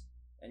this,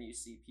 and you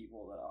see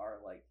people that are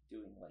like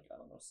doing like, I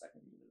don't know,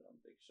 second unit on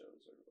big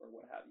shows or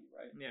what have you,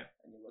 right? Yeah.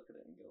 And you look at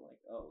it and go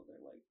like, oh,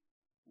 they're like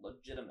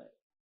legitimate.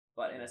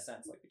 But in a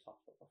sense, like we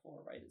talked about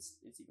before, right? It's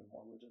even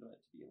more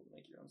legitimate to be able to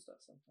make your own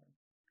stuff sometimes.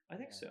 I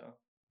think so.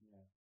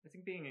 Yeah. I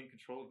think being in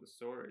control of the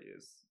story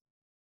is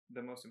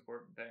the most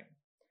important thing.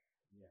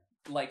 Yeah.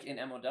 Like in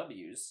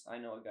MOWs, I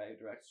know a guy who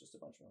directs just a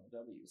bunch of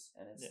MOWs,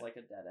 and it's like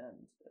a dead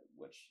end,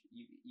 which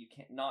you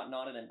can't not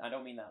in. I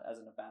don't mean that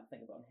as in a bad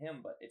thing about him,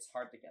 but it's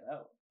hard to get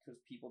out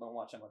because people don't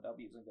watch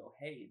MOWs and go,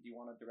 "Hey, do you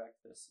want to direct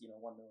this, $1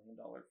 million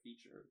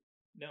feature?"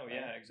 No, right?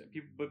 yeah,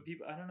 exactly.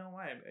 People, I don't know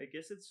why. I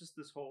guess it's just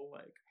this whole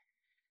like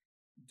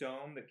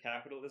dome that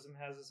capitalism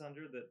has us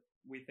under that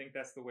we think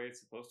that's the way it's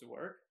supposed to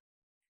work.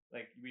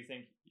 Like we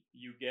think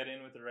you get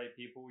in with the right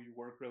people, you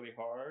work really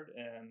hard,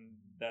 and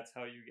that's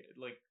how you get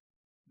like.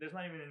 There's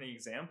not even any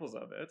examples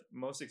of it.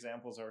 Most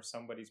examples are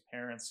somebody's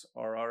parents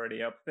are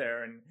already up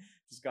there and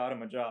just got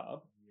them a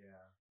job.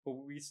 Yeah. But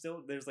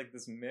there's like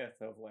this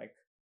myth of like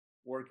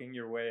working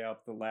your way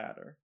up the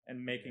ladder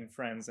and making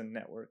friends and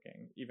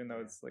networking, even though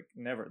it's like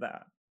never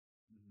that.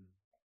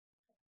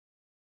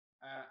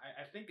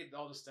 I think it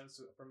all just stems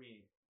to, for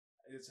me,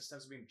 it just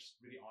stems to being just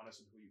really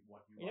honest with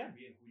what you want to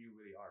be and who you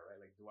really are,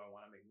 right? Like, do I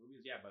want to make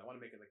movies? Yeah, but I want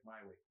to make it like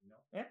my way,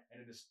 Yeah. And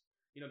it just,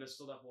 there's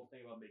still that whole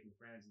thing about making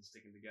friends and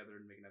sticking together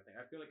and making that thing.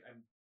 I feel like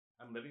I'm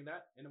living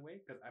that in a way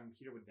because I'm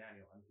here with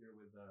Daniel. I'm here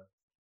with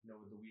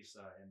with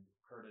Louisa and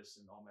Curtis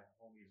and all my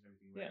homies and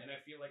everything. Right? Yeah. And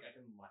I feel like I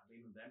can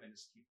lean on them and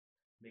just keep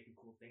making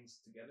cool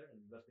things together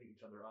and lifting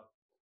each other up.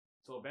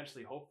 So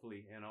eventually,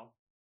 hopefully, I don't know,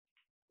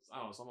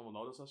 someone will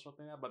notice us or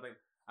something like that. But like,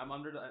 I'm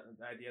under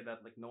the idea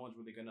that like no one's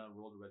really gonna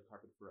roll the red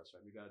carpet for us, right?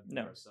 We gotta do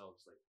it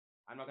ourselves. Like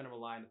I'm not gonna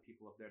rely on the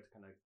people up there to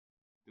kind of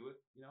do it.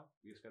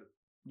 We just gotta.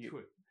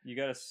 You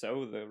gotta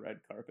sew the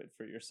red carpet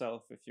for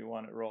yourself if you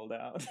want it rolled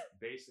out.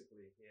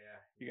 Basically, yeah.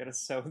 You gotta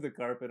sew the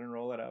carpet and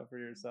roll it out for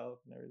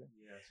yourself and everything.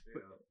 Yeah,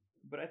 straight up.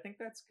 But I think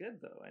that's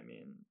good though. I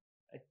mean,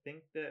 I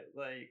think that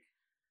like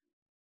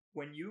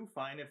when you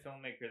find a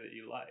filmmaker that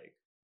you like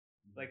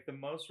the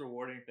most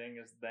rewarding thing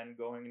is then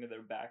going into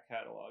their back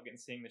catalog and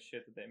seeing the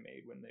shit that they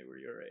made when they were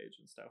your age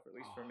and stuff. Or at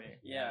least for me.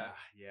 Yeah.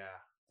 Yeah.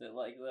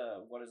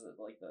 What is it,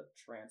 like the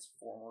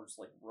Transformers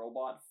like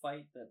robot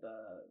fight that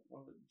what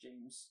was it,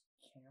 James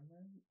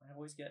Cameron? I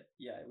always get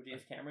what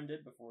James Cameron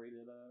did before he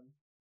did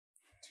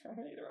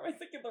Terminator. Am I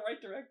thinking the right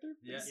director?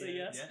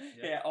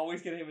 Yeah.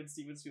 Always get him and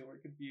Steven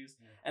Spielberg confused.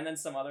 Yeah. And then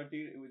some other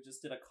dude who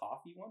just did a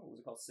coffee one. What was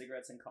it called?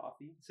 Cigarettes and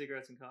Coffee.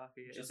 Cigarettes and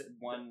Coffee. Just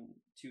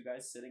two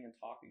guys sitting and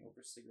talking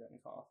over cigarette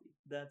and coffee.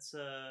 That's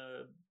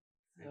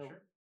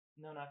Fincher?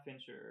 No, not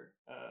Fincher.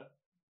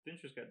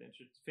 Fincher's got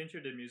interest.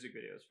 Fincher did music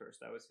videos first.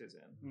 That was his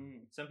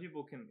in. Some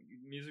people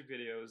music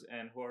videos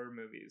and horror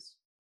movies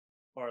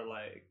are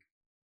like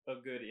a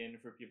good in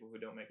for people who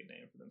don't make a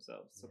name for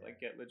themselves to like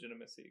get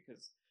legitimacy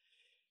because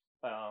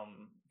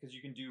you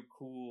can do you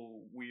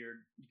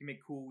can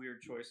make cool weird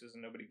choices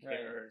and nobody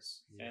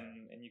cares,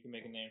 and you can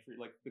make a name for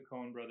like the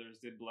Coen brothers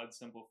did Blood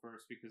Simple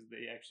first because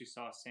they actually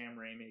saw Sam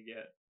Raimi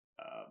get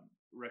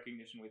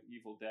recognition with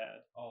Evil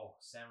Dead. Oh,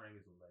 Sam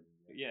Raimi's a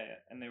legend. Yeah,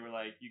 and they were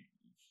like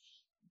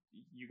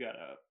you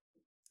gotta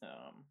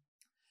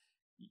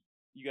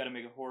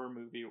make a horror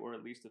movie or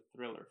at least a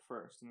thriller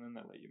first, and then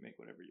they'll let you make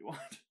whatever you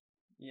want.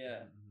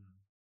 Yeah.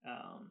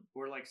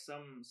 Or like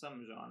some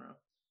genre.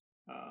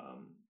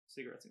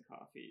 Cigarettes and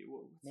Coffee.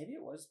 Maybe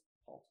it was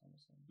Paul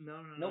Thomas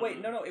Anderson. No. Wait,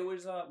 no. It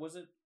was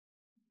it?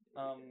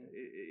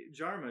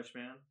 Jarmusch,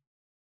 man.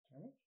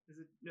 Jarmusch? Is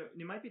it? No,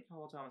 it might be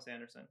Paul Thomas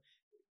Anderson.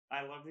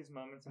 I love these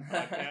moments in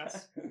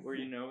podcasts where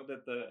you know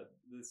that the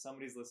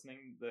somebody's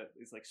listening that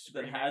is like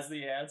screaming. That has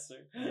the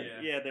answer.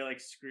 Yeah, they're like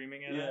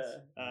screaming at us.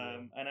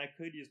 And I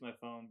could use my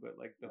phone, but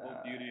like the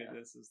whole beauty of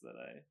this is that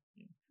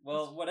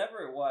Well,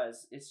 whatever it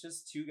was, it's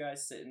just two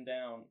guys sitting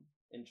down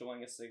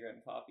enjoying a cigarette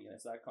and coffee, and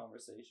it's that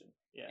conversation.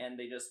 Yeah. And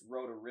they just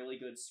wrote a really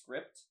good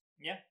script.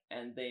 Yeah.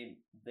 And they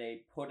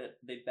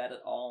bet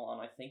it all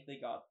on. I think they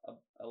got a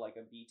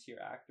B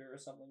tier actor or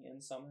something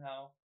in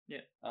somehow.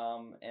 Yeah.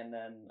 And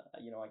then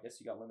I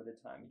guess you got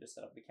limited time. You just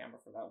set up the camera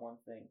for that one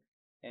thing,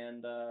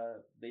 and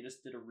they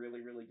just did a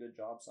really really good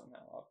job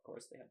somehow. Of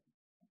course, they had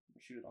to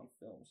shoot it on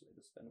film, so they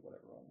just spend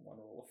whatever on one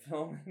roll of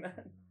film.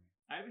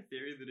 I have a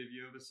theory that if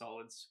you have a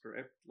solid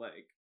script,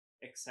 like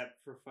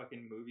except for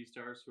fucking movie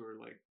stars who are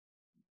like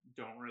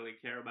don't really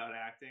care about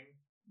acting,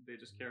 they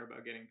just care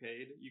about getting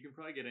paid. You can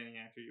probably get any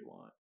actor you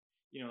want.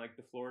 like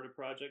the Florida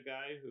Project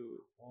guy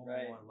who. Oh,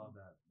 Right. I love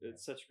that.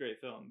 It's such a great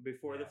film.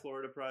 Before the Yeah.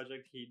 Florida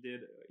Project, he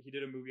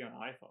did a movie on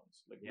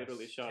iPhones, like Yes,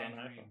 literally shot on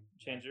Tangerine. iPhone,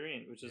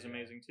 Tangerine, which is Yeah.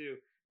 amazing too.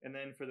 And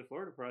then for the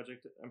Florida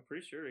Project, I'm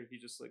pretty sure he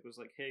just like was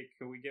like, "Hey,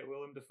 can we get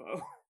Willem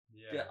Dafoe?"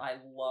 Yeah, I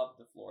love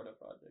the Florida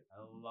Project.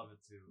 I love it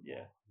too.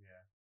 Yeah. Oh,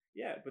 yeah.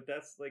 Yeah, but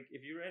that's like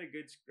if you write a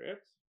good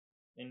script,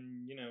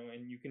 and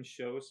and you can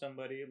show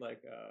somebody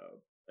like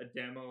a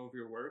demo of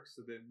your work,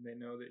 so that they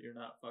know that you're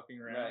not fucking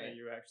around, Right. that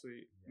you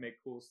actually Yeah.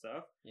 make cool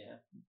stuff. Yeah.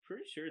 I'm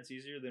pretty sure it's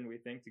easier than we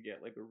think to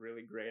get like a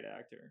really great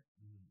actor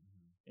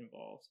Mm-hmm.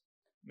 involved.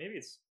 Maybe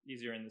it's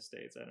easier in the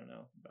States. I don't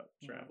know about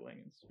Mhm. traveling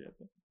and shit.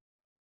 But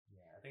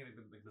Yeah, I think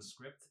like the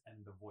script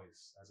and the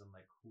voice, as in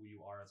like who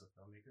you are as a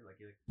filmmaker,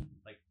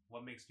 like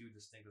what makes you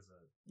distinct as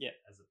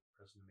a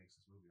person who makes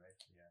this movie, right?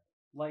 Yeah.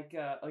 Like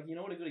you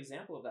know what a good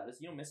example of that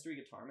is? You know Mystery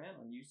Guitar Man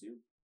on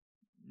YouTube?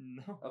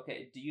 no.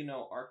 Okay, do you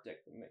know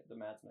Arctic, the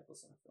Mads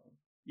Mikkelsen film?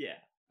 Yeah.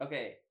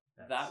 Okay,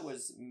 that That's-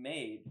 was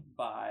made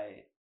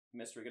by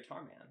Mystery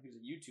Guitar Man, who's a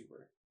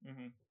YouTuber.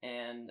 Mm-hmm.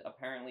 And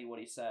apparently what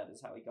he said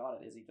is how he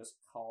got it is he just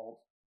called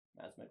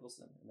Mads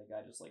Mikkelsen, and the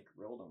guy just like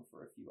grilled him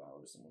for a few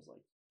hours and was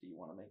like, "Do you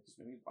want to make this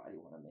movie? Why do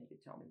you want to make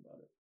it? Tell me about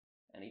it."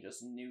 And he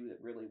just knew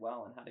it really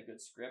well and had a good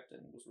script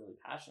and was really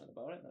passionate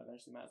about it. And then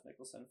eventually Mads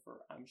Mikkelsen,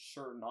 for I'm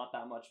sure not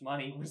that much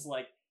money, was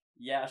like,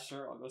 "Yeah,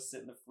 sure, I'll go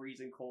sit in the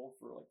freezing cold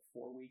for like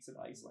 4 weeks in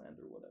Iceland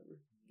or whatever."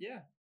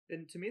 Yeah.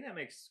 And to me that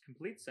makes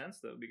complete sense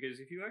though, because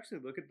if you actually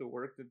look at the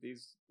work that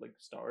these like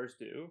stars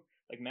do,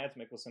 like Mads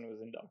Mikkelsen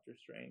was in Doctor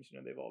Strange,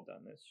 they've all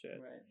done this shit.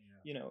 Right.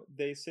 Yeah.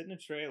 They sit in a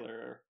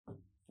trailer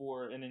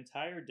for an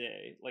entire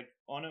day, like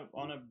on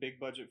a big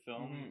budget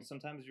film. Mhm.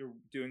 Sometimes you're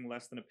doing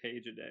less than a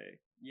page a day,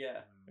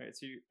 Yeah. right?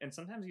 So and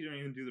sometimes you don't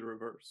even do the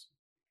reverse.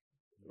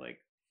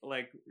 Like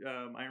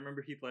I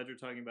remember Heath Ledger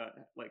talking about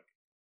like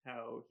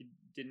how he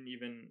didn't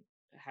even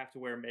have to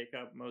wear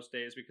makeup most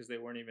days because they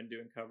weren't even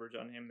doing coverage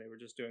on him. They were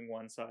just doing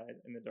one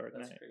side in the Dark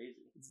That's Knight.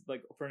 crazy. It's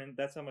like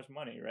that's how much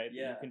money, right? That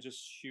Yeah. you can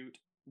just shoot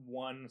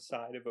one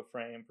side of a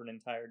frame for an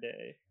entire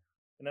day,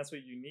 and that's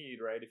what you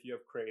need, right? If you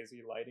have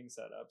crazy lighting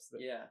setups,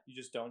 that Yeah. you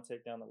just don't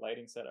take down the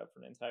lighting setup for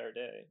an entire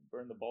day,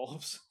 burn the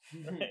bulbs,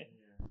 right?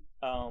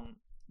 Yeah.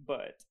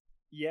 But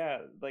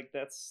yeah, like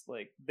that's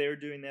like they're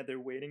doing that. They're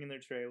waiting in their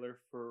trailer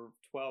for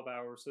 12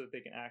 hours so that they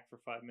can act for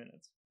 5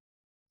 minutes.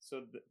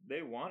 So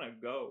they want to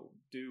go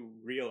do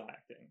real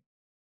acting,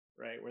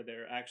 right? Where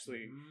they're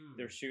actually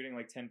they're shooting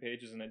like 10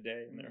 pages in a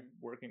day, and they're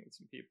working with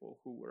some people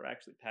who were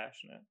actually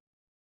passionate.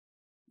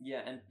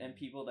 Yeah, and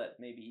people that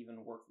maybe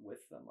even work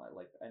with them.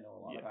 I know a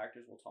lot of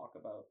actors will talk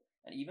about,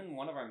 and even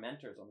one of our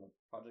mentors on the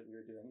project we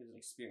were doing is an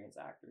experienced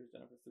actor who's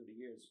done it for 30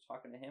 years.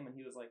 Talking to him, and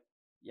he was like,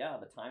 "Yeah,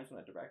 the times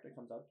when a director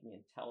comes up to me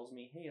and tells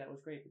me, 'Hey, that was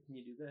great, but can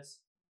you do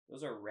this?'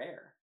 Those are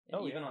rare,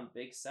 and even on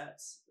big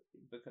sets,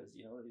 because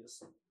they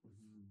just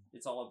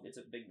it's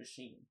a big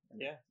machine.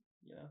 And, Yeah.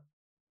 But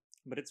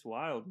But it's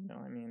wild,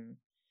 I mean,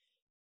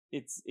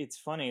 it's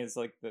funny. It's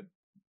like the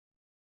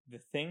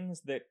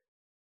things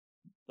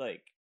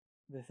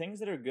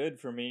that are good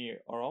for me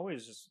are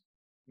always just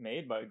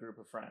made by a group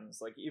of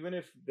friends. Like even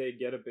if they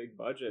get a big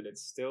budget,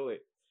 it's still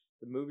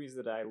the movies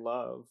that I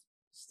love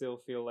still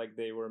feel like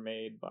they were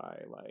made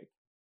by like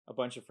a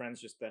bunch of friends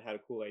just that had a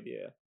cool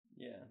idea,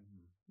 yeah.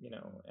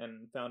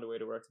 and found a way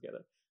to work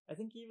together. I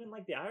think even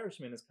like The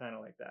Irishman is kind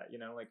of like that,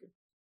 like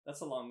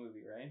That's a long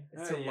movie, right?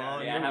 it's a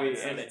long Yeah, I movie. haven't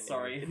seen and it.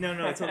 Sorry.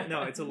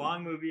 No, it's a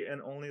long movie,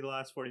 and only the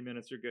last 40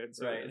 minutes are good.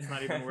 So Right. it's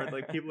not even worth.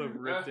 Like people have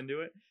ripped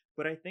into it.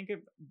 But I think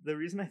the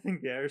reason I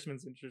think The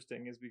Irishman's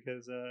interesting is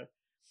because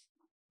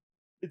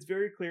it's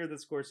very clear that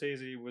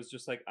Scorsese was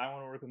just like, I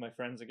want to work with my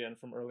friends again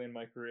from early in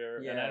my career,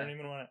 and I Yeah. don't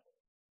even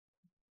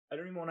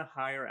want to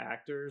hire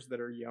actors that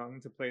are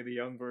young to play the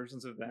young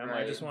versions of them. I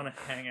Right. just want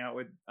to hang out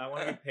with. I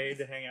want to be paid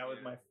to hang out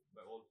with my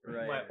old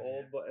Right. my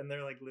old, and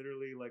they're like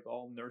literally like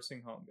all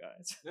nursing home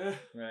guys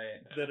Right.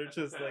 that are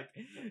just like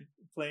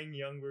playing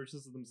young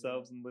versions of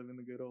themselves and living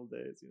the good old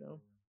days.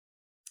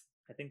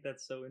 I think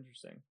that's so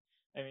interesting.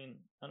 I mean,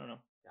 I don't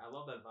know. Yeah, I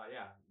love that vibe.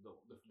 Yeah,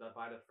 that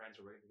vibe that friends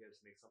are working together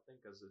to make something,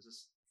 because it's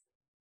just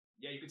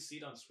you could see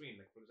it on screen.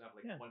 Like for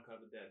example, like One Cut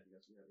of the Dead. You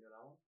know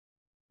that one?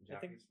 The I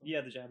think Japanese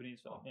film? the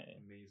Japanese film. Oh, Yeah.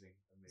 amazing.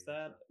 Is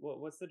that stuff.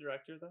 what's the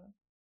director of that?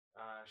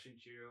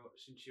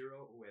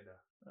 Shinichiro Ueda.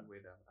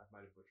 Ueda. I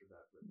might have butchered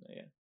that, but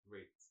Yeah.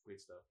 great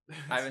stuff.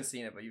 I haven't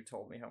seen it, but you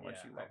told me how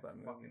much you love I that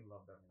movie. fucking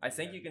love that movie. I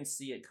think Yeah. you can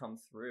see it come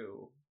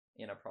through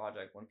in a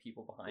project when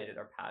people behind it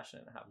are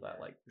passionate and have that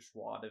Yeah. like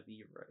joie de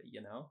vivre,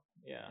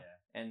 Yeah.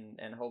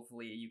 and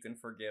hopefully you can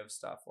forgive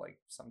stuff like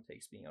some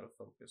takes being out of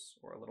focus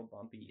or a little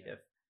bumpy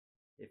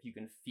if you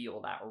can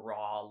feel that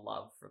raw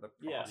love for the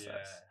process.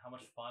 Yeah, how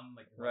much fun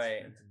it must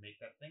Right. have been to make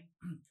that thing.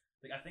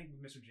 Like I think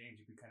with Mr. James,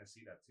 you could kind of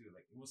see that too.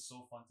 Like it was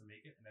so fun to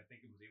make it, and I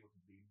think it was able to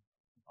be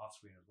off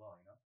screen as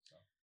well. So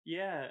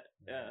Yeah,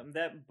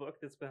 that book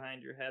that's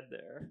behind your head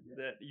there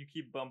that you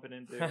keep bumping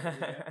into.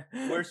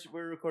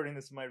 We're recording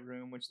this in my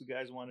room, which the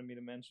guys wanted me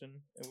to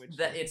mention.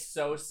 That it's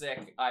so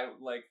sick. I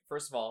like.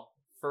 First of all,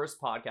 first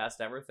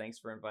podcast ever. Thanks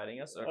for inviting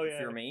us. Oh, yeah.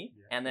 For me,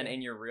 Yeah. and then Yeah.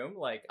 in your room,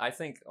 like I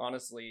think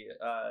honestly,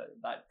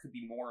 that could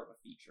be more of a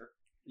feature.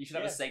 You should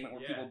have Yeah. a segment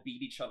where Yeah. people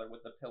beat each other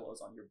with the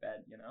pillows on your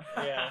bed. You know?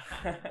 Yeah.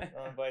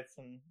 I'll invite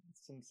some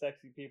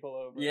sexy people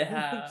over.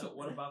 Yeah. So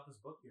what about this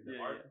book here? The Yeah,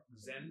 art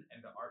Zen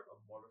and the Art of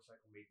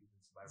Motorcycle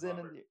Maintenance by Zen and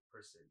Robert the-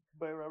 Persig.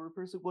 By Robert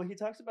Percy. Well, he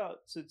talks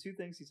about two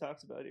things he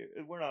talks about here.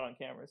 We're not on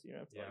camera, so you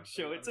don't have to Yeah, like,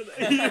 show it to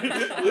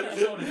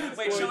I'm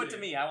Wait, show it to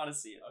me. I want to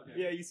see it. Okay.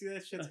 Yeah, you see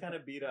that shit's kind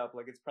of beat up.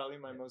 Like it's probably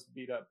my most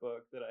beat up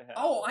book that I have.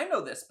 Oh, I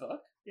know this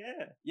book.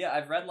 yeah, Yeah,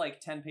 I've read like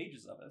 10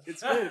 pages of it.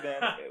 it's good,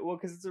 man. Well,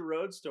 because it's a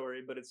road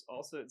story, but it's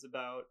about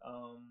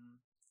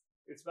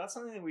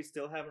something that we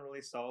still haven't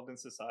really solved in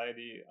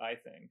society. I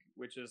think,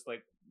 which is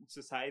like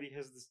society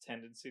has this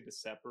tendency to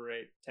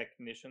separate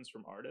technicians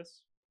from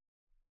artists.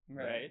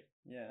 Right.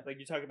 Yeah. Like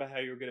you talk about how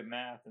you were good at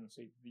math, and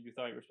so you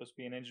thought you were supposed to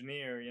be an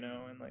engineer, you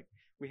know, and like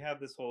we have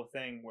this whole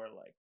thing where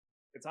like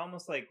it's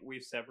almost like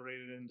we've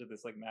separated into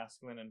this like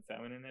masculine and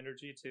feminine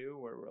energy too,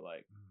 where we're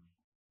like,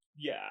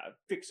 yeah,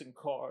 fixing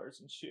cars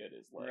and shit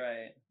is like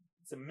Right.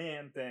 it's a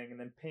man thing, and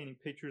then painting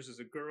pictures is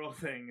a girl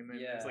thing, and then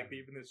Yeah. there's like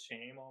even this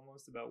shame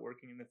almost about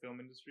working in the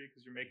film industry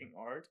because you're making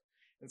art.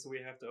 And so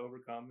we have to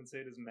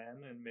overcompensate as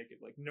men and make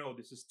it like, no,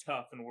 this is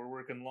tough, and we're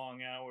working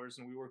long hours,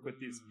 and we work with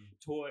these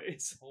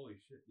toys, Holy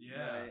shit!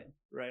 Yeah, Right.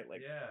 right?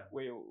 Like, yeah.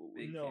 wait,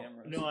 Big no,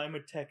 cameras. no, I'm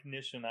a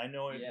technician. I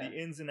know Yeah. the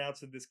ins and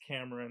outs of this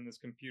camera and this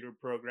computer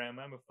program.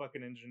 I'm a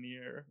fucking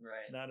engineer,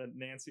 Right. not a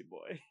Nancy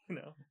boy, you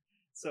know.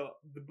 So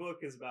the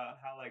book is about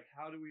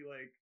how do we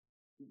like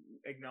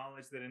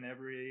acknowledge that in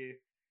every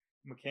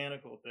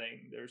mechanical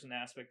thing there's an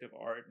aspect of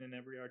art, and in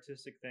every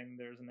artistic thing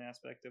there's an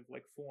aspect of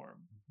like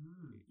form.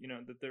 You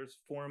know, that there's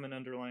form and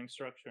underlying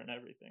structure and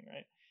everything,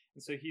 right?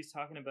 And so he's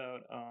talking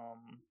about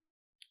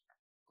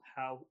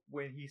how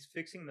when he's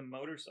fixing the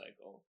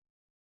motorcycle,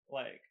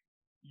 like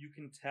you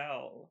can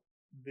tell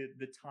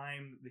the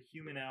time, the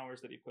human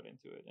hours that he put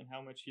into it, and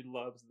how much he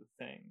loves the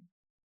thing,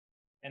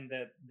 and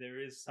that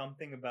there is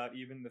something about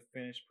even the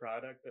finished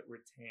product that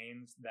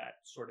retains that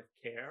sort of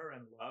care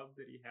and love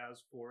that he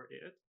has for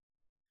it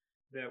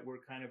that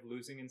we're kind of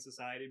losing in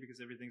society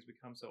because everything's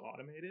become so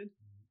automated.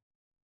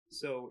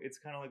 So it's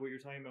kind of like what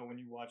you're talking about when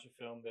you watch a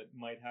film that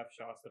might have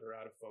shots that are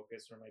out of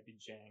focus or might be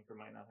jank or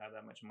might not have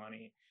that much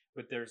money,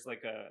 but there's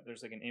like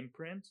an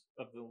imprint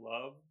of the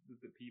love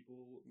that the people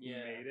who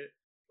Yeah. made it,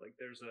 like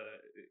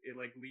it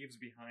like leaves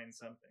behind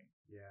something,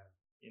 Yeah.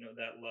 you know,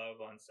 that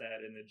love on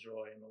set and the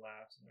joy and the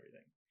laughs and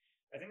everything.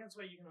 I think that's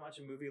why you can watch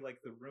a movie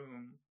like The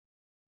Room,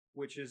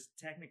 which is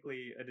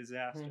technically a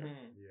disaster,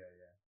 Mhm.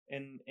 Yeah.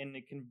 and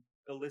it can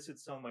elicit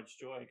so much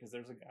joy because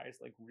there's a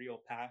guy's like real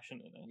passion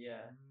in it.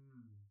 Yeah.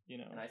 You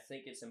know, And I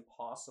think it's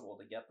impossible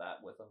to get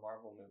that with a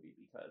Marvel movie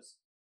because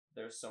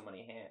there's so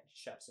many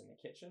chefs in the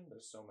kitchen.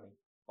 There's so many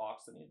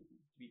boxes that need to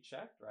be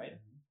checked, right?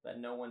 That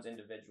no one's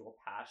individual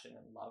passion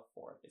and love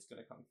for it is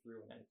going to come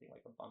through in anything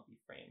like a bumpy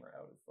frame or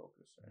out of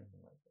focus or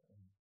anything like that.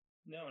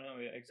 no,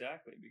 yeah,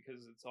 exactly,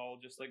 because it's all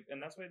just like,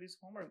 and that's really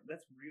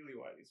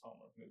why these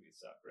Hallmark movies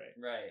suck, right?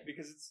 Right.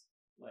 Because it's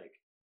like,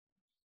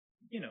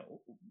 you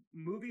know,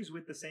 movies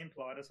with the same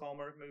plot as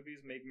Hallmark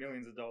movies make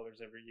millions of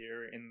dollars every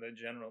year in the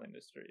general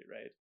industry,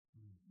 right?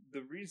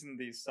 The reason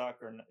these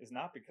suck is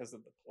not because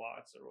of the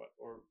plots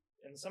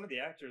and some of the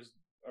actors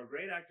are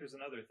great actors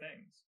in other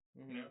things,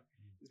 you know,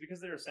 it's because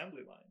they're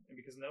assembly line and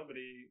because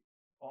nobody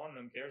on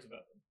them cares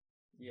about them.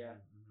 Yeah.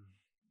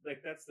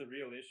 Like that's the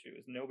real issue,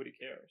 is nobody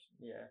cares.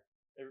 Yeah.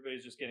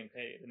 Everybody's just getting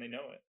paid and they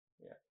know it.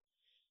 Yeah.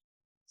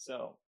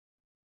 So,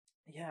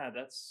 yeah,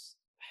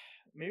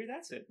 maybe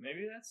that's it.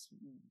 Maybe that's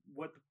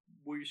what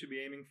we should be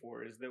aiming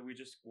for, is that we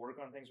just work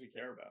on things we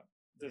care about.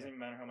 It doesn't even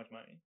matter how much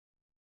money.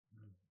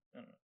 I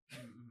don't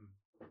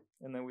know.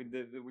 And then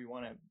we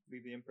want to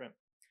leave the imprint.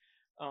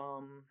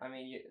 I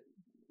mean,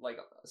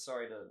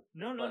 sorry to.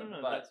 No.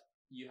 But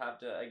you have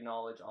to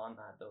acknowledge on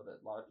that though that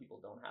a lot of people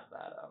don't have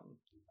that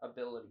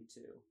ability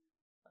to.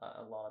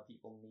 A lot of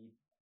people need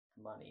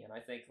money, and I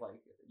think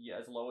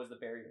as low as the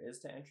barrier is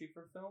to entry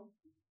for film,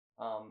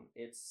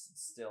 it's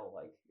still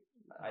like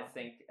I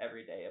think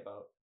every day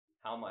about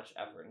how much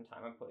effort and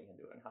time I'm putting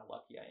into it, and how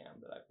lucky I am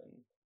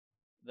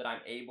that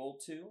I'm able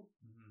to,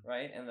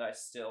 right, and that I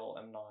still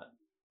am not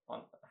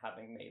on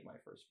having made my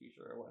first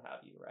feature or what have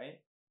you, right?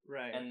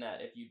 Right. And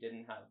that if you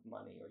didn't have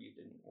money or you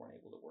weren't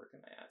able to work in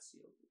the ad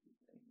field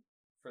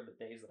for the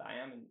days that I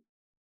am,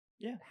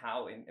 and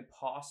how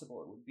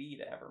impossible it would be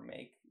to ever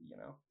make, you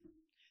know,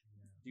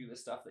 do the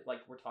stuff that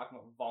like we're talking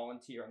about,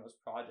 volunteer on those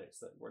projects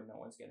that where no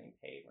one's getting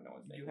paid, where no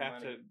one's making you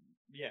have money.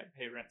 to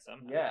pay rent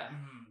somehow. Yeah.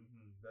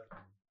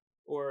 Definitely.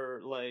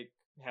 Or like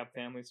have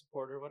family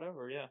support or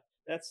whatever. Yeah,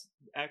 that's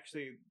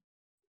actually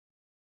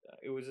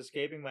it was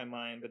escaping my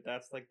mind, but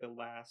that's like the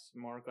last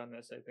mark on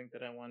this I think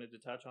that I wanted to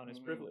touch on is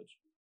privilege.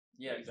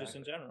 Yeah, exactly. Just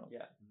in general.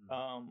 Yeah.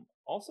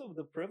 Also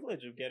the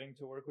privilege of getting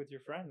to work with your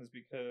friends,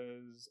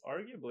 because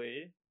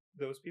arguably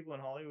those people in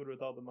Hollywood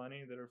with all the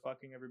money that are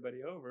fucking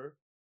everybody over,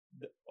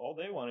 all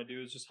they want to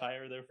do is just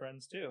hire their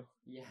friends too.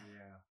 Yeah.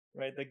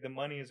 Right? Like the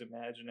money is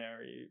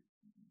imaginary.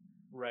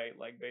 right?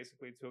 Like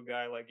basically to a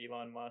guy like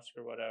Elon Musk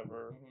or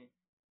whatever, Mhm.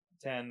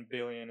 10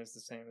 billion is the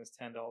same as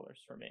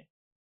 $10 for me,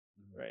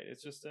 Mhm. right?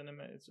 It's just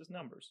it's just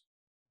numbers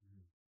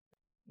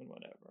Mhm. and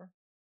whatever.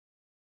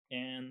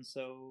 And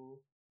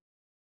so,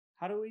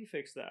 how do we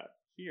fix that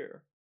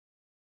here?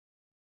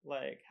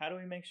 Like, how do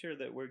we make sure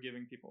that we're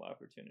giving people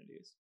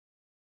opportunities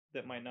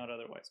that might not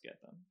otherwise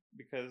get them?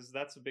 Because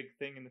that's a big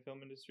thing in the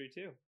film industry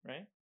too,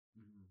 right?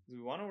 Mhm.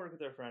 We want to work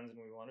with our friends and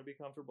we want to be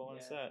comfortable on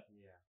Yeah. set,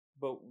 Yeah.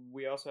 but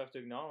we also have to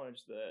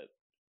acknowledge that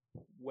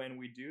when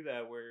we do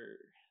that,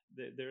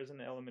 there's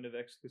an element of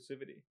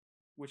exclusivity,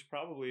 which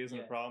probably isn't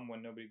a Yeah. problem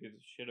when nobody gives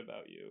a shit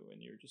about you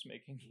and you're just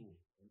making Ooh,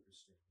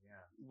 interesting.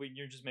 Yeah. when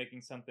you're just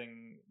making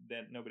something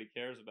that nobody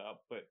cares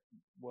about. But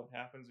what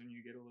happens when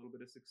you get a little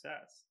bit of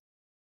success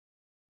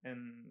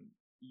and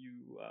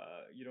you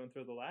don't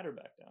throw the ladder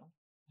back down?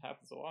 It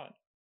happens a lot.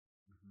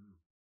 Mhm.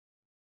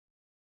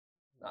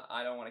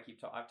 I don't want to keep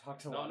talking. I've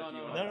talked a No, lot. no, if you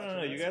no, wanna No, touch no, on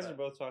no. You this, guys but- are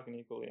both talking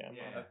equally.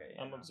 Yeah. Okay,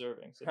 I'm yeah.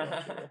 observing. So don't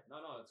worry.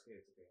 No, it's okay.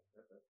 It's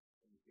okay.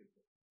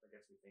 That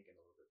gets me thinking a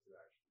little bit too,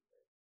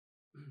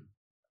 actually.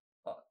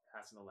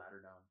 Passing the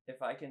ladder down.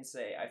 If I can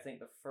say, I think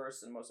the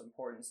first and most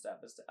important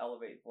step is to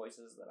elevate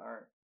voices that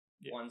aren't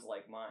Yeah. ones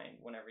like mine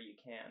whenever you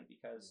can,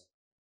 because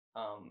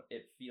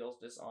it feels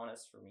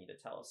dishonest for me to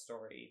tell a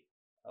story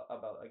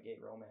about a gay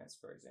romance,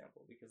 for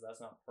example, because that's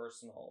not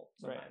personal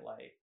to Right. my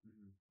life,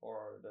 Mhm.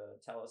 or to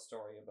tell a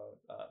story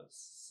about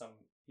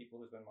some people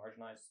who's been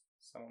marginalized,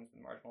 someone's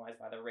been marginalized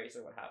by their race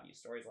or what have you,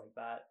 stories like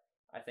that.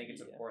 I think it's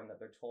Yeah. important that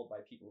they're told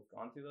by people who've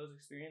gone through those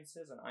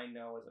experiences, and I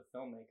know as a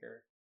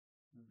filmmaker,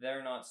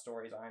 they're not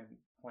stories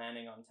I'm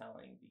planning on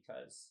telling,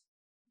 because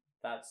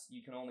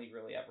you can only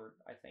really ever,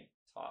 I think,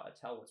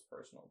 tell what's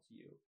personal to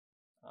you,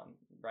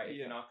 right? If Yeah.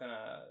 you're not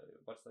gonna,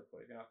 what's the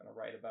quote? If you're not gonna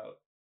write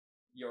about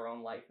your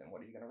own life, then what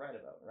are you gonna write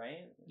about,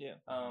 right? Yeah.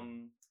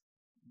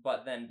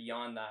 But then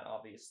beyond that,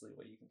 obviously,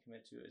 what you can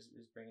commit to is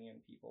bringing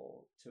in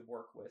people to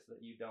work with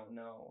that you don't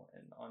know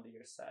and onto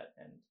your set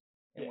and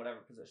in Yeah.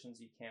 whatever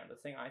positions you can. The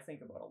thing I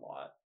think about a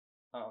lot,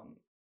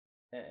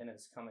 and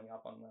it's coming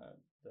up on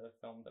the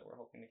film that we're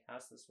hoping to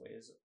cast this way,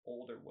 is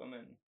older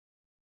women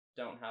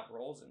don't have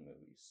roles in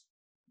movies.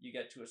 You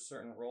get to a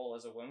certain role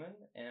as a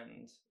woman,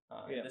 and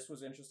Yeah. this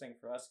was interesting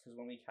for us because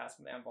when we cast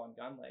Madame Von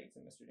Gunlegs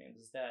in Mr. James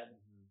is Dead,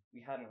 Mhm.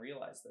 we hadn't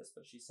realized this,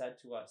 but she said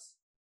to us,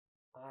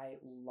 I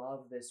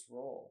love this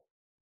role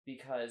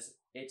because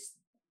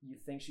you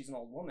think she's an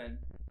old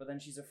woman, but then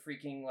she's a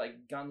freaking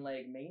like gun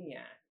leg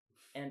maniac,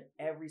 and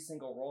every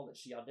single role that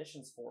she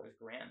auditions for is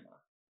grandma.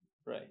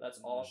 Right. That's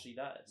all she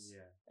does.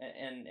 Yeah.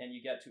 And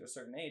you get to a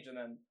certain age, and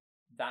then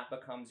that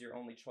becomes your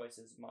only choice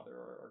as mother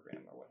or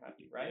grandma or what have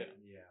you, right?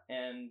 Yeah.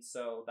 And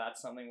so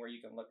that's something where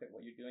you can look at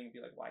what you're doing and be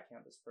like, why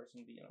can't this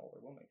person be an older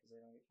woman because they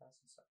don't get cast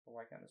and stuff? Or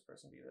why can't this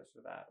person be this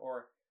or that?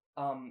 Or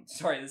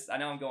sorry, I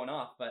know I'm going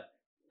off, but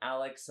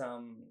Alex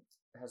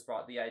has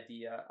brought the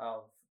idea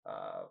of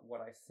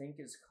what I think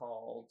is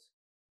called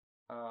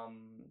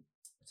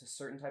it's a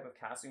certain type of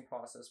casting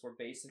process where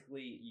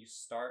basically you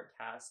start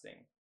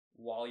casting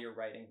while you're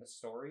writing the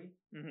story,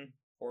 Mhm.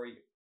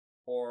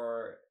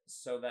 or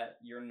so that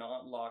you're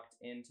not locked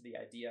into the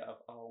idea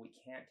of, oh, we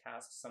can't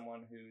cast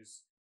someone who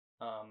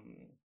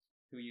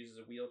uses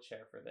a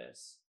wheelchair for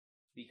this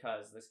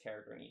because this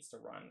character needs to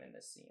run in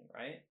this scene,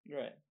 right?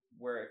 Right.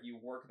 Where if you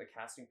work the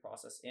casting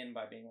process in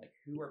by being like,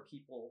 who are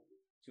people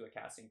to a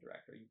casting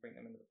director, you bring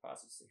them into the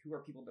process, who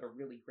are people that are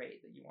really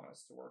great that you want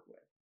us to work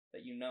with,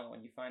 that you know,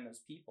 and you find those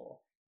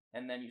people,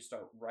 and then you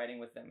start writing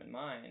with them in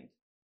mind,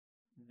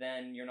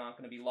 then you're not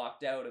going to be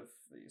locked out of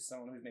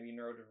someone who's maybe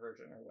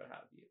neurodivergent or what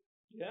have you.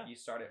 Yeah. You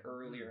start it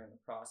earlier in the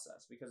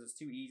process, because it's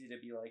too easy to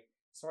be like,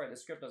 sorry, the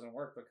script doesn't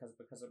work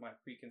because of my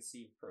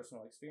preconceived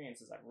personal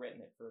experiences. I've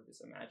written it for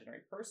this imaginary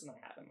person I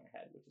have in my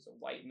head, which is a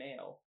white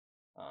male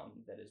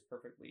that is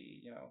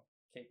perfectly,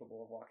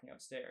 capable of walking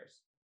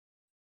upstairs.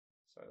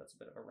 Sorry, that's a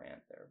bit of a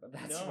rant there, but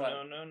that's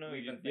no.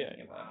 we've been Yeah,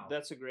 thinking about.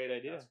 that's a great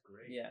idea. That's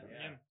great. Yeah.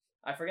 Yeah.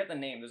 I forget the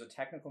name. There's a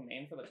technical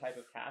name for the type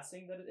of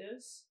casting that it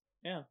is.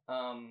 Yeah.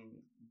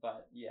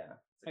 But yeah.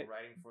 It's like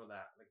writing for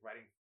that, like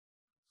writing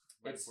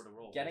It's for the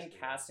role. getting basically.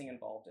 casting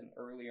involved in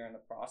earlier in the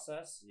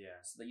process,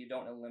 Yeah. so that you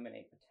don't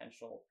eliminate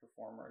potential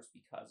performers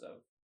because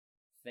of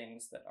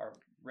things that are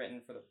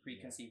written for the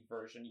preconceived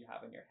version you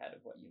have in your head of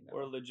what you know.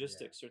 Or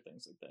logistics or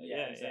things like that.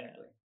 yeah,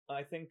 exactly.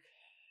 I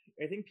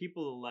think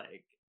people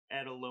like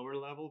at a lower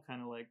level,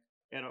 kind of like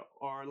at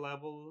our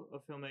level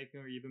of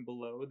filmmaking or even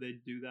below, they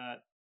do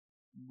that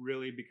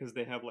really because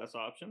they have less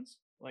options.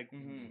 Like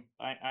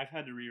I've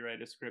had to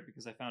rewrite a script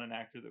because I found an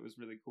actor that was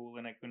really cool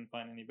and I couldn't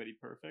find anybody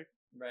perfect.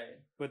 Right.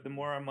 But the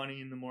more money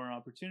and the more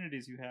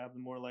opportunities you have, the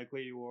more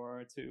likely you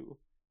are to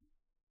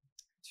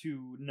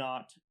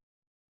not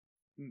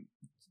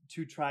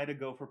to try to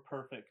go for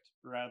perfect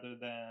rather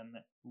than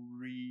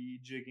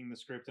rejigging the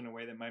script in a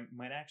way that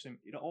might actually,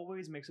 it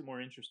always makes it more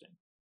interesting.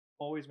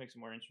 Always makes it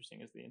more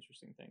interesting is the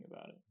interesting thing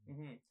about it.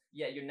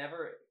 Yeah, you're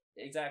never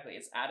exactly.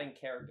 It's adding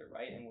character,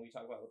 right? And when we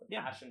talk about the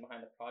passion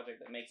behind the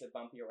project that makes it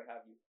bumpy or what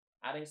have you,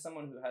 adding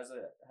someone who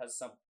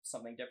has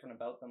something different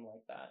about them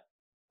like that,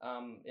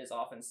 is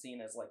often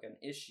seen as like an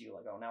issue,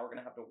 like, oh, now we're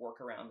gonna have to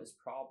work around this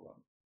problem.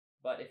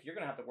 But if you're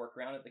gonna have to work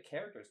around it, the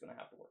character's gonna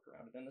have to work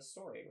around it in the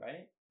story,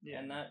 right? Yeah.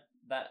 And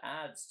that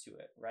adds to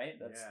it, right?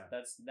 Yeah.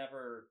 That's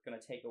never gonna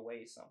take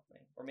away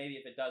something, or maybe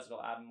if it does,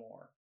 it'll add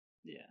more.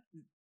 Yeah.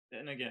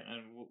 And again,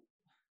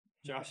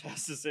 Josh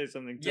has to say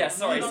something too. Yeah,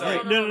 sorry.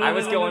 No, I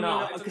was going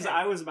off. because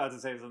I was about to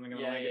say something.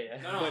 Yeah.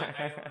 No,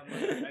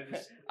 I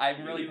just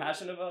I'm really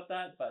passionate about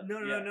that, but No,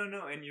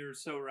 and you're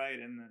so right.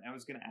 And then I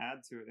was going to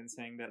add to it and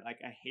saying that, like,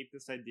 I hate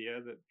this idea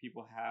that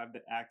people have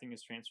that acting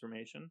is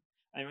transformation.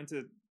 I went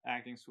to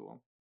acting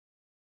school,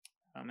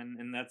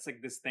 and that's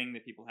like this thing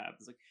that people have.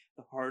 It's like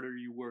the harder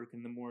you work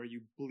and the more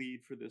you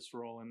bleed for this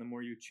role and the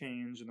more you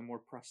change and the more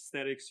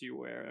prosthetics you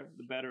wear,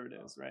 the better it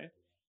is, right?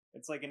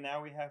 It's like, and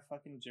now we have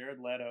fucking Jared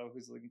Leto,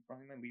 who's like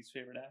probably my least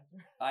favorite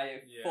actor. I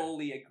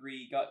fully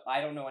agree. God,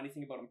 I don't know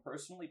anything about him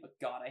personally, but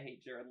God, I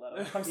hate Jared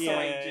Leto. I'm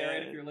sorry,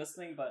 Jared, if you're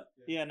listening, but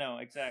yeah, no,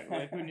 exactly.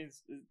 Like, who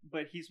needs?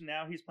 But he's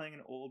playing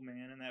an old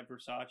man in that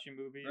Versace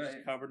movie,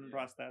 just covered in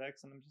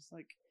prosthetics, and I'm just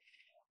like,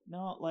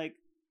 no, like,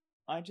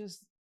 I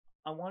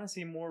want to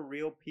see more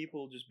real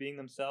people just being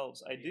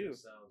themselves. I do.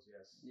 Themselves,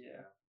 yes.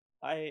 Yeah.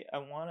 I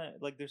want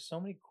to, like, there's so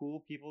many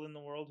cool people in the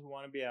world who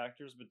want to be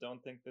actors but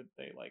don't think that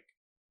they like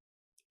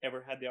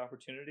ever had the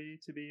opportunity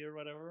to be or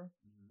whatever,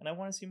 and I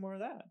want to see more of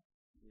that.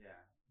 Yeah,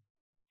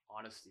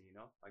 honesty, you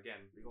know.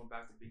 Again, we're going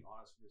back to being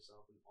honest with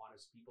yourself and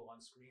honest people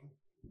on screen.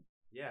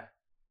 Yeah,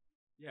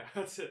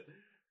 that's it.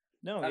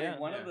 No, I mean,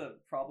 one of the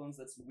problems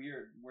that's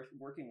weird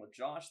working with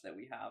Josh that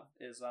we have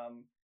is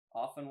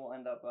often we'll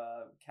end up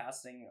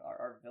casting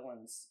our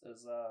villains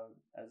as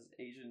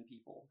Asian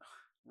people,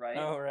 right?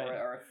 Oh, right.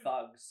 Or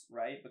thugs,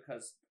 right?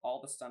 Because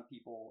all the stunt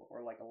people,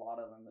 or like a lot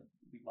of them that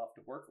we love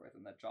to work with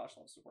and that Josh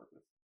loves to work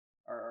with,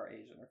 are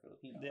Asian or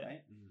Filipino,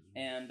 right? Mm-hmm.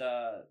 And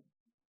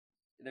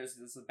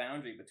there's a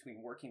boundary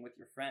between working with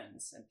your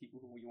friends and people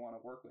who you want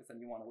to work with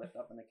and you want to lift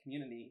up in the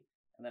community,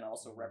 and then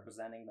also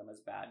representing them as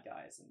bad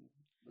guys and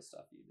the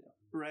stuff you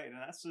do. Right, and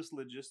that's just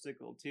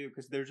logistical too,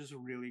 because they're just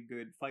really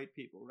good fight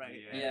people, right?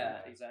 Yeah,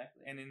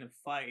 exactly. And in a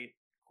fight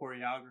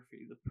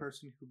choreography, the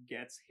person who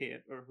gets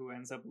hit or who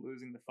ends up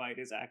losing the fight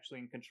is actually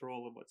in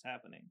control of what's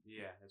happening.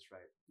 Yeah, that's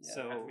right. Yeah.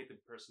 So you have to make the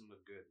person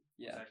look good.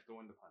 Yeah, actually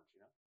throwing the punch,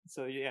 you know.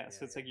 So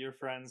so it's like your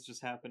friends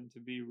just happen to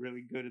be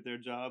really good at their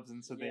jobs,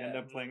 and so they end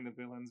up playing the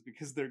villains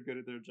because they're good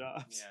at their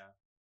jobs.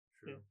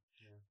 Yeah, true.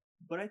 Yeah.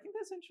 But I think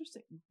that's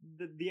interesting.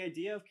 The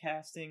idea of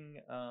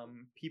casting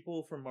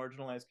people from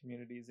marginalized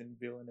communities in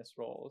villainous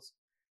roles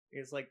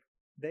is like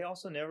they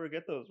also never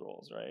get those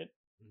roles, right?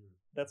 Mm-hmm.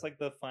 That's like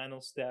the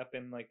final step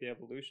in like the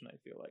evolution. I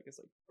feel like it's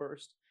like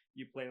first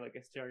you play like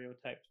a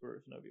stereotyped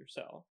version of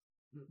yourself,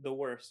 the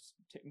worst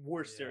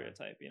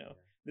stereotype, you know.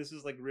 This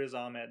is like Riz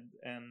Ahmed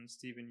and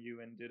Stephen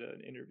Ewan did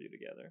an interview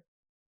together.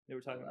 They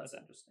were talking about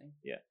that. Interesting.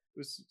 Yeah, it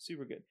was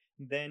super good.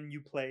 Then you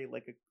play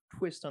like a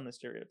twist on the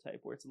stereotype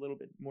where it's a little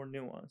bit more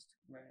nuanced.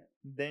 Right.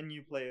 Then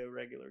you play a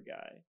regular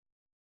guy,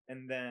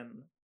 and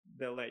then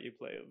they'll let you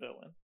play a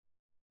villain.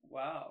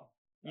 Wow,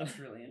 that's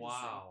really interesting.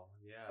 Wow,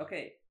 yeah.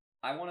 Okay,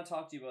 I want to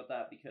talk to you about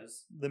that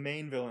because the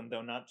main villain,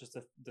 though, not just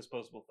a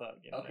disposable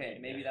thug. You know okay, what I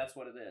mean? Maybe that's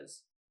what it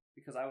is.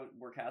 Because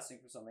we're casting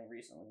for something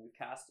recently. We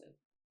casted,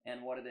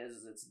 and what it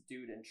is it's a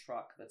dude in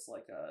truck that's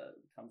like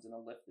comes in a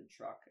lifted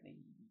truck, and he,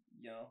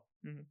 you know,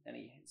 and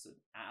he's an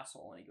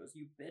asshole, and he goes,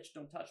 "You bitch,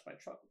 don't touch my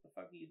truck. What the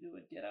fuck are you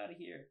doing? Get out of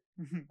here."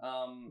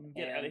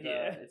 Get out of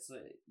here.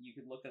 You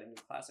could look at it in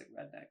classic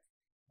redneck,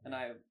 and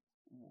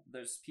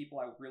there's people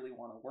I really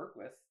want to work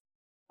with,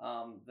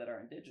 that are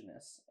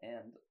indigenous,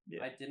 and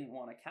I didn't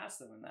want to cast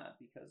them in that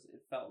because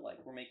it felt like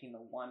we're making the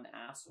one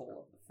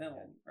asshole of the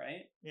film,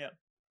 right? Yeah.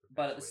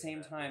 But at the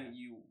same time,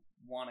 you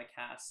want to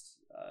cast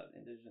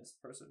indigenous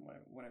person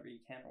whenever you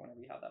can, or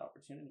whenever you have that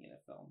opportunity in a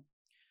film.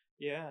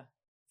 Yeah.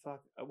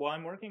 Fuck. Well,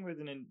 I'm working with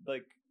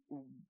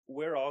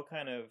we're all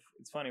kind of.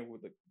 It's funny.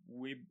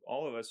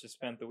 All of us just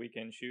spent the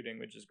weekend shooting,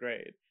 which is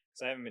great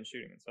because I haven't been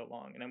shooting in so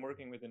long. And I'm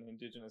working with an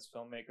indigenous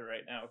filmmaker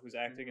right now who's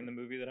acting in the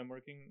movie that I'm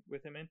working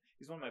with him in.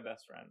 He's one of my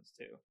best friends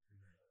too.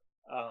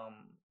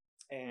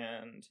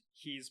 And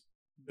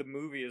the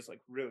movie is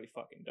like really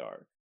fucking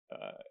dark,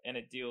 and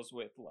it deals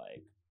with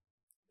like.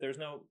 There's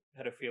no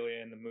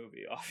pedophilia in the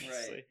movie,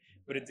 obviously,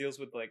 but it deals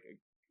with like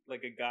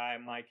a guy.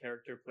 My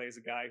character plays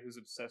a guy who's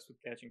obsessed with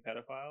catching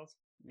pedophiles,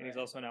 and he's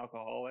also an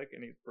alcoholic,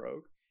 and he's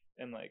broke,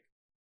 and like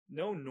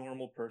no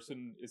normal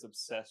person is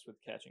obsessed with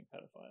catching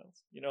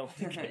pedophiles. You know,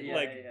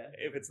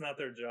 if it's not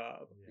their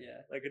job,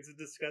 like it's a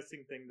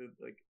disgusting thing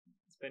to like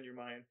spend your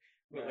mind.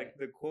 But like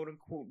the quote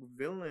unquote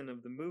villain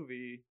of the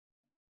movie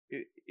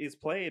is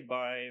played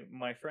by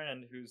my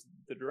friend who's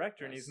the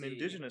director, and he's an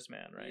indigenous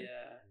man, right?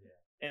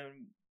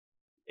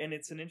 And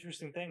it's an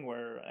interesting thing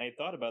where I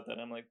thought about that.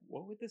 I'm like,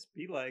 what would this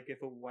be like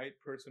if a white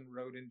person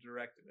wrote and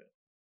directed it?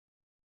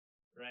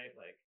 Right?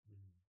 Like,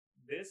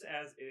 this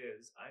as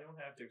is, I don't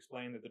have to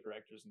explain that the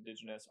director's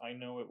indigenous. I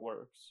know it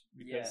works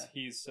because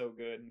he's so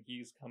good and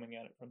he's coming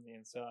at it from the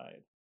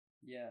inside.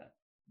 Yeah.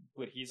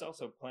 But he's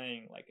also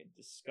playing like a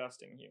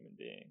disgusting human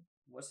being.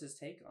 What's his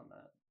take on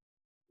that?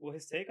 well,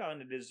 his take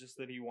on it is just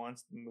that he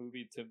wants the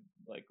movie to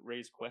like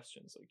raise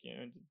questions, like, you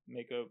know,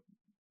 to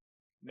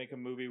make a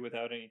movie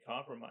without any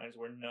compromise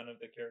where none of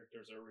the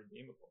characters are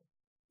redeemable.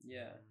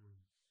 Yeah.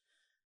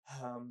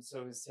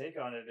 So his take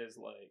on it is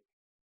like,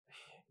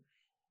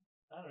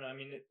 I don't know. I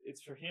mean,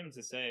 it's for him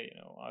to say,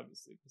 you know,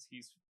 obviously, because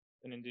he's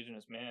an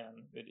indigenous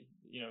man, but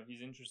you know,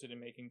 he's interested in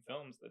making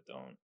films that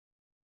don't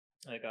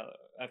like.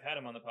 I've had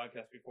him on the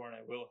podcast before, and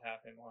I will have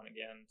him on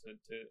again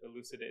to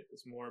elucidate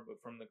this more. But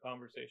from the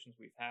conversations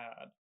we've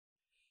had,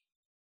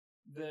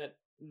 that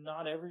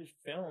not every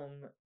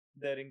film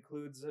that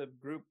includes a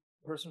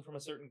person from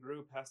a certain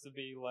group has to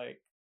be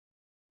like,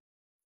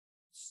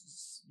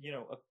 you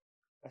know,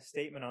 a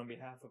statement on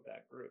behalf of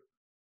that group.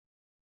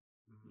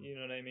 You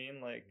know what I mean?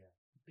 Like,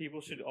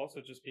 people should also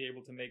just be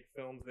able to make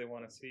films they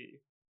want to see,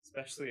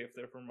 especially if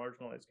they're from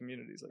marginalized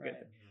communities. Like,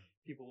 Right.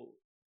 People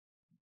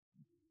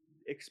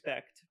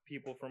expect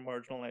people from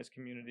marginalized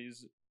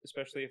communities,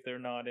 especially if they're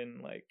not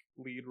in like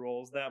lead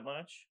roles that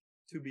much,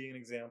 to be an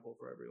example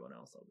for everyone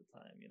else all the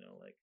time. You know,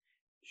 like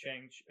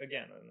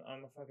again,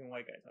 I'm a fucking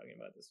white guy talking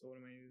about this, so what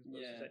am I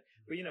supposed to say?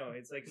 But you know,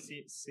 it's like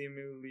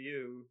Simu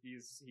Liu, he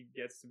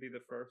gets to be the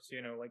first,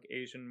 you know, like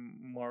Asian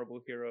Marvel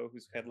hero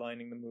who's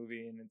headlining the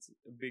movie, and it's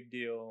a big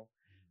deal.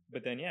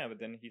 But then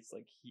he's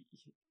like, he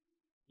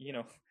you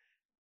know,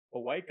 a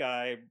white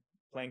guy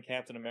playing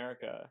Captain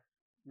America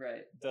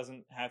Right.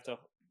 doesn't have to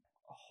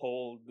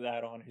hold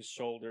that on his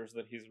shoulders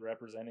that he's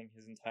representing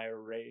his entire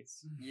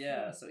race.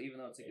 Yeah, so even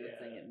though it's a good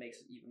thing, it makes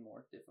it even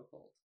more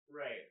difficult.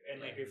 Right, and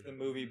like if the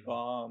movie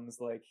bombs,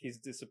 like he's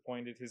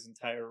disappointed his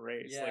entire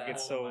race. Yeah. Like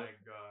it's Oh my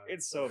God.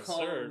 it's so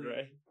absurd, Holy-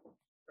 right?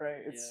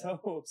 Right, it's so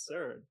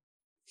absurd.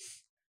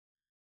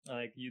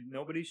 Like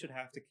nobody should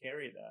have to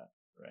carry that,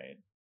 right?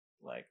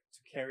 Like to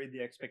carry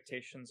the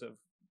expectations of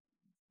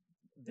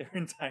their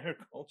entire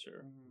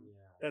culture.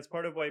 That's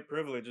part of white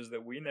privilege, is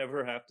that we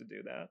never have to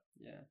do that.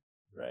 Yeah.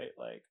 Right?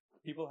 Like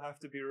people have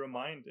to be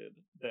reminded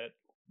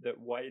that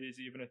white is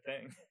even a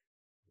thing.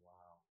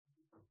 Wow.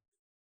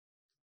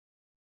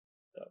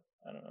 So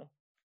I don't know.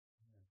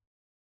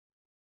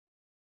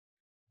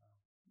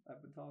 I've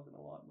been talking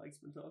a lot. Mike's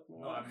been talking a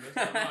No, lot. I missed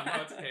it.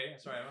 No, it's okay.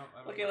 Sorry.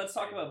 Okay, let's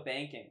talk about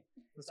banking.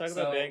 Let's talk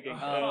about banking.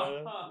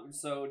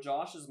 So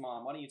Josh's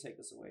mom. Why don't you take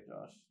this away,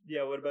 Josh?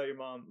 Yeah, what about your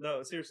mom?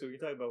 No, seriously, we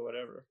can talk about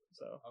whatever.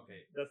 So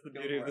Okay. that's the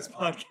Go beauty for of this it.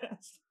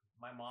 podcast.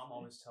 My mom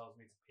always tells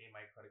me to pay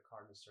my credit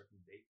card on a certain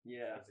date.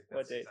 Yeah. Because, like,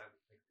 What date?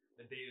 Exactly, like,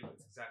 the date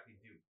it's exactly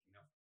due, you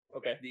know?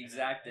 Okay. The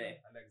exact day.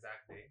 An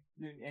exact day.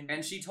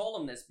 And she told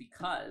him this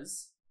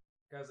because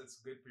Because it's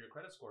good for your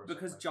credit score. or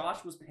because something like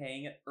Josh was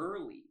paying it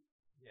early.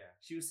 that. Yeah.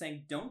 She was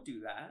saying, "Don't do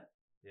that.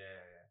 Yeah.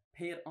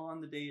 Pay it on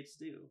the day it's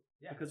due,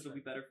 Yeah. because that's it'll be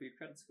right. better for your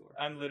credit score."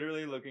 I'm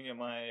literally looking at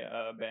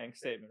my bank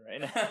statement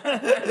right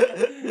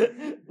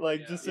now,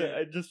 like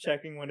Yeah. just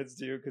checking when it's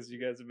due because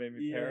you guys have made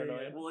me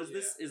paranoid. Well, is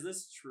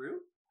this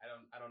true?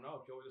 I don't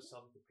know. She always just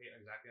tells me to pay it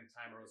exactly in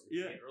time, or else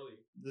Yeah. pay it early.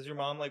 Does your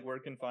mom like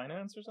work in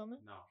finance or something?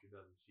 No, she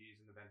doesn't. She's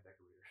an event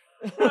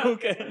decorator.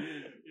 Okay.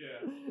 Yeah.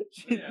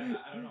 But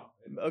yeah, I don't know.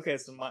 Okay,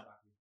 so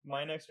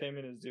my next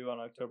payment is due on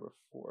October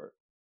 4th.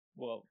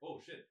 Well,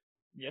 Oh shit.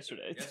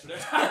 yesterday. Yesterday.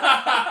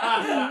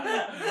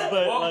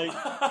 But Well, like,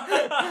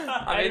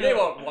 I mean, they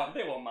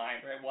won't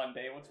mind, right? One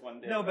day. What's one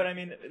day? no, right? but I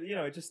mean, you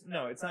know, it's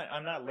not.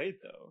 I'm not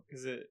late though,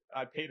 because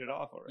I paid it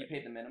off already. You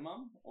paid the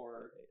minimum,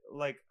 or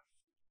Like,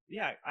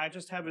 yeah, I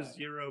just have a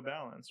zero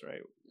balance,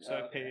 right? So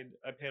Okay.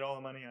 I paid all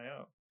the money I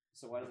owe.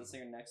 so why does it say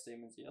your next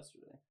statement's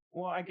yesterday?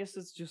 Well, I guess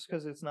it's just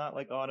because it's not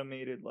like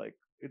automated. Like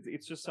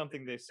it's just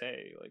something they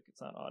say. Like it's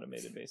not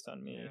automated based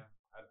on me. Yeah.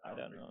 I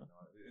don't really know.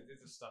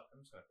 It's just stuff. I'm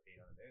just gonna pay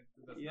it on it.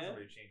 It doesn't Yeah.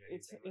 really change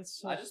anything. It's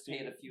so I just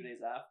paid a stupid. few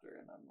days after,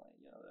 and I'm like,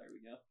 there we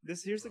go.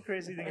 Here's the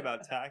crazy thing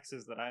about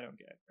taxes that I don't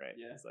get. Right?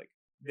 Yeah. It's like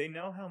they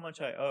know how much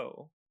I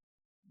owe.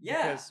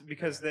 Yeah.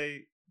 Because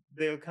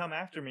they'll come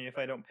after me if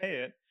I don't pay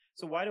it.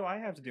 So why do I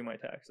have to do my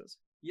taxes?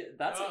 Yeah,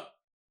 that's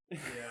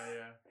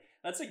Yeah.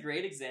 that's a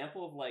great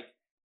example of like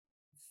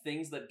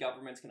things that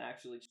governments can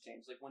actually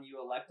change. Like when you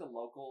elect a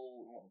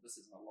local, well, this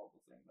isn't a local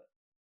thing, but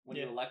when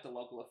you Yeah. elect a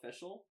local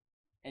official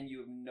and you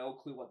have no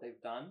clue what they've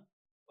done,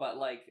 but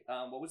like,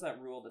 what was that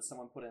rule that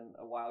someone put in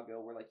a while ago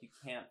where like you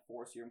can't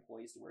force your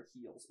employees to wear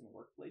heels in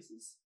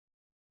workplaces?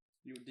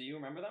 Do you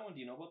remember that one? Do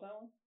you know about that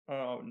one?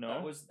 Oh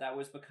no. That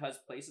was because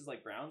places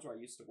like Brown's, where I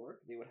used to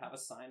work, they would have a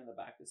sign in the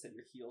back that said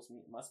your heels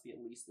must be at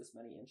least this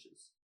many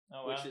inches.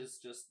 Oh, Which wow. is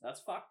just,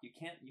 that's fucked. You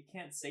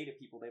can't say to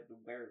people they have to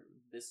wear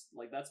this,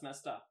 like, that's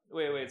messed up.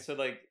 Wait. So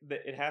like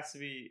it has to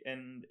be,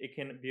 and it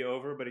can be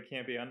over, but it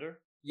can't be under.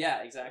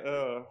 Yeah, exactly.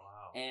 Oh.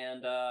 Wow.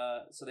 And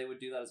so they would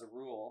do that as a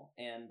rule,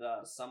 and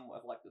some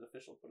elected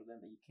official put it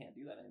in that you can't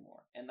do that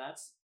anymore. And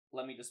that's,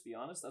 let me just be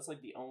honest, that's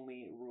like the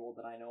only rule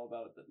that I know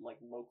about that like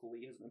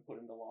locally has been put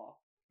into law.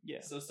 Yeah.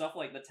 So stuff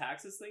like the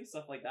taxes thing,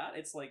 stuff like that,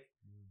 it's like,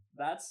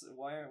 that's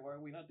why are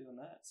we not doing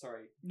that?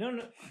 Sorry. No,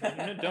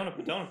 don't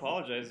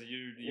apologize.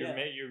 You Yeah.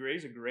 you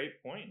raise a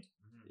great point.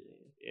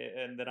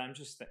 and that I'm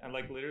just I'm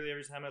like literally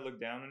every time I look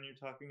down when you're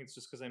talking, it's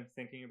just because I'm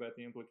thinking about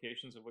the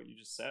implications of what you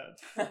just said,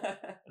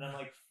 and I'm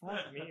like,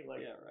 fuck me,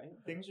 like yeah, right.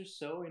 things are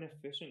so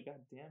inefficient. God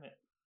damn it.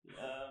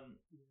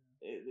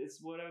 It's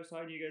what I was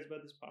talking to you guys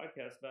about this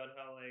podcast about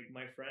how like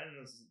my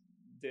friends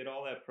did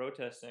all that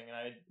protesting and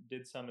I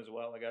did some as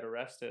well. I got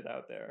arrested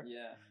out there.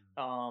 Yeah.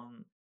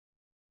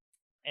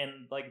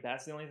 And like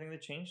that's the only thing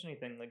that changed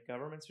anything. Like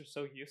governments are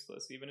so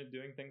useless, even at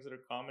doing things that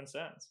are common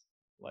sense.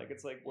 Like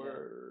it's like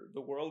where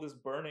the world is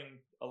burning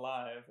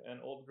alive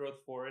and old growth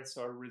forests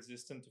are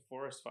resistant to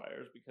forest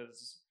fires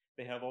because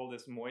they have all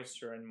this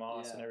moisture and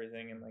moss and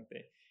everything, and like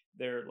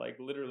they're like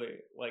literally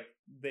like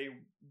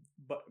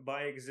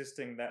by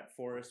existing that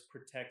forest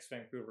protects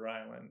Vancouver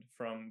Island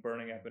from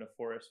burning up in a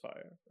forest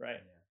fire,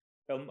 right?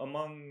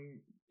 Among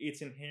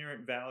its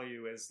inherent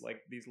value is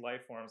like these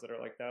life forms that are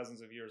like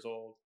thousands of years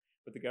old.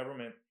 But the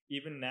government,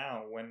 even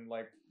now, when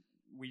like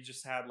we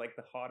just had like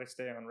the hottest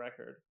day on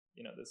record,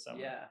 you know, this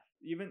summer,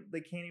 even they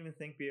can't even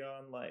think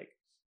beyond like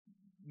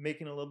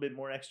making a little bit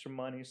more extra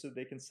money so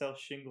they can sell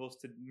shingles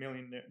to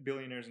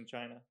billionaires in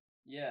China.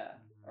 Yeah,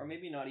 or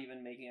maybe not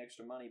even making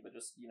extra money, but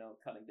just, you know,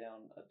 cutting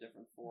down a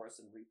different forest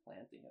and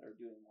replanting it or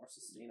doing more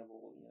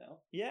sustainable, you know?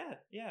 Yeah.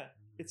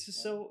 It's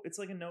just so, it's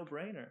like a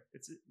no-brainer.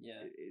 It's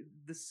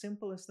the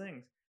simplest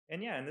things.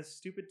 And and this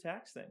stupid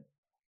tax thing.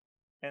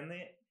 And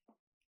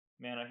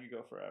man, I could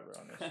go forever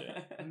on this shit.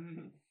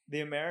 The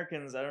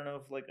Americans, I don't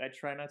know if like, I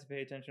try not to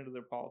pay attention to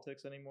their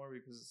politics anymore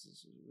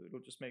because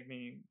it'll just make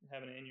me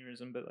have an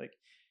aneurysm, but like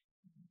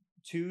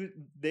two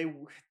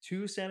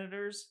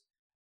senators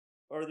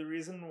are the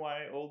reason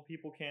why old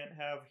people can't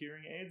have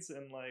hearing aids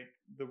and like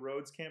the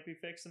roads can't be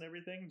fixed and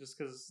everything just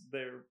because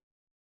they're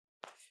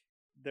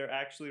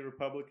actually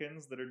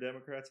Republicans that are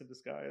Democrats in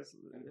disguise.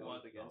 And going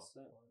against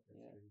it.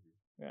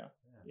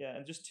 Yeah,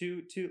 and just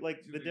two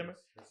like the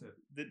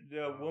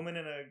woman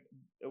and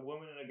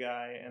a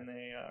guy, and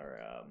they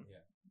are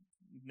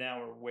now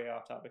we're way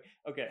off topic.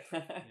 Okay.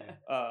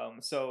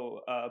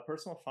 So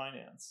personal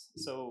finance.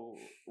 So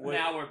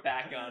now we're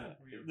back on it.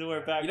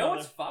 We're back. You know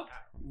what's fucked?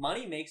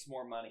 Money makes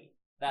more money.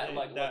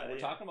 We're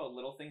talking about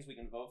little things we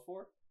can vote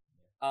for.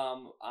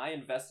 I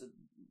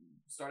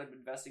started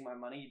investing my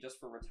money just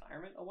for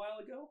retirement a while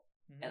ago,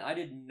 and I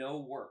did no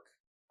work.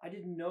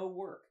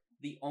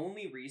 The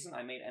only reason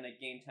I made, and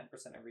it gained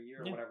 10% every year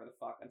or whatever the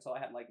fuck, until I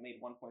had like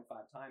made 1.5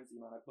 times the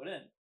amount I put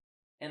in.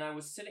 And I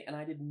was sitting, and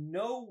I did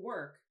no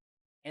work,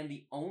 and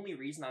the only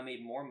reason I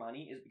made more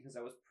money is because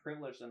I was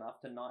privileged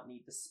enough to not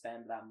need to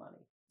spend that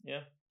money.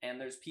 Yeah.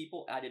 And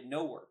I did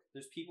no work.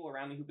 There's people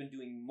around me who've been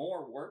doing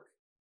more work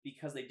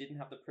because they didn't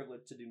have the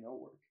privilege to do no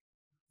work.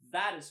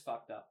 That is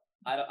fucked up.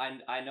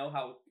 I know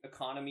how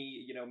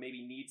economy, you know,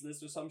 maybe needs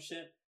this or some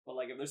shit, but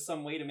like if there's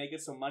some way to make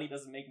it so money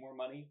doesn't make more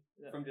money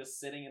from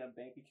just sitting in a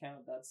bank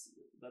account, that's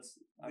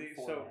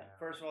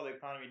first of all, the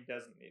economy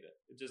doesn't need it.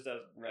 It just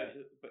doesn't. Right.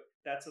 But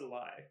that's a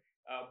lie.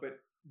 But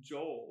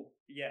Joel,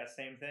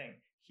 same thing.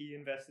 He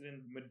invested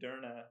in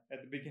Moderna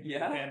at the beginning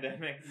of the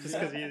pandemic just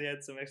because he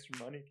had some extra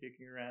money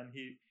kicking around.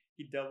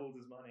 He doubled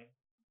his money.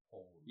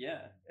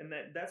 And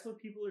that's what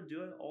people are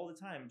doing all the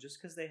time.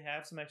 Just because they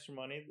have some extra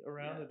money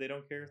around that they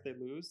don't care if they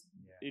lose,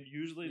 it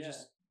usually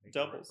just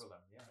doubles.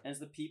 And it's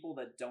the people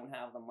that don't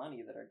have the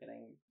money that are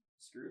getting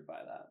screwed by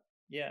that.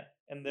 Yeah,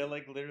 and they're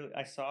like literally,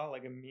 I saw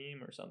like a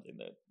meme or something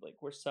that like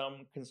where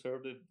some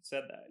conservative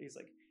said that. He's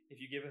like, if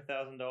you give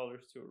 $1,000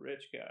 to a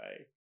rich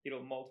guy,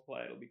 it'll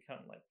multiply. It'll become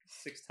like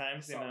 6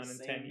 times the amount in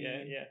 10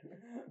 years. Yeah.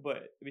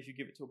 But if you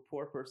give it to a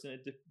poor person,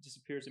 it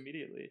disappears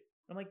immediately.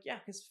 I'm like, yeah,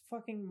 because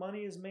fucking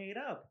money is made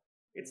up.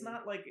 It's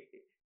not like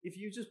if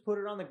you just put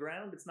it on the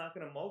ground, it's not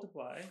going to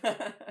multiply.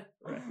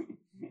 Right?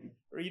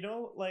 Or, you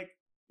know, like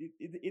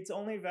it's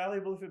only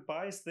valuable if it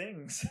buys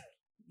things.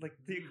 Like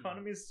the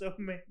economy is so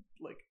made,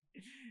 like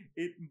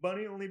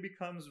money only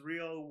becomes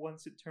real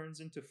once it turns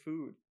into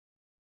food.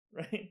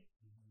 Right?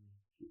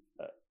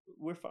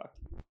 We're fucked.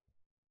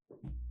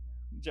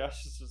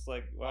 Josh is just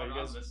like, wow,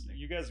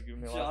 you guys are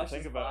giving me a lot to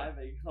think about.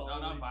 No,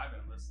 not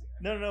vibing, I'm listening.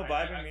 No,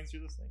 vibing means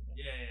you're listening.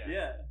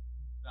 Yeah.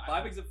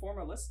 Vibing's a form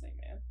of listening,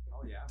 man.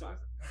 Oh yeah, it's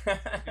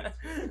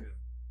good.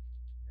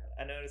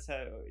 I noticed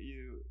how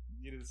you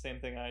do the same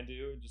thing I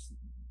do, just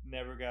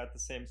never got the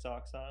same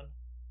socks on.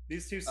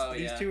 These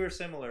two are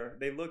similar.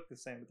 They look the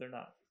same, but they're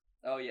not.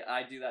 Oh yeah,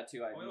 I do that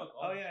too.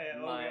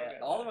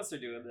 All of us are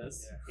doing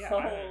this. Yeah.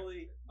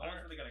 Holy. No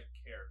one's really gonna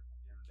care at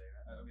the end of the day.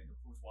 I mean,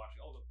 who's watching?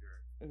 Oh, look,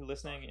 you're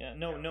listening. Yeah,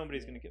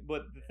 nobody's gonna care.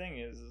 But the thing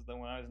is that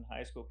when I was in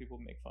high school, people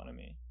would make fun of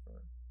me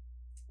for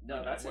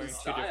that's wearing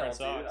style, 2 different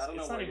socks. Dude. I don't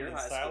know it's not even your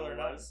high style school or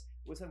not. was.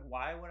 Was it?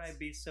 Why would I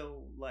be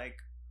so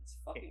like? It's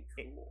fucking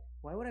cool.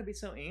 Why would I be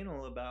so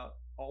anal about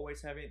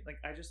always having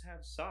like? I just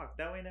have socks.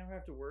 That way, I never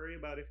have to worry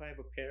about if I have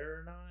a pair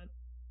or not.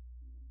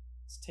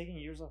 It's taking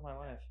years off my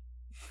life.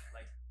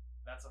 Like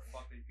that's a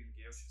fuck that you can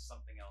give to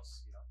something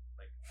else. You know,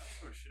 like I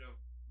don't give a shit if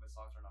my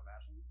socks are not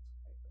matching.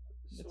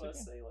 Just want to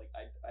say, like,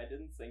 I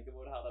didn't think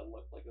about how that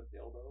looked like a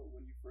dildo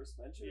when you first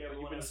mentioned it,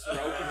 but you've been stroking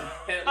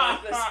it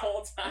like this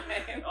whole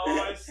time. Oh,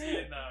 I see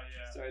it now,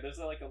 yeah. Sorry, there's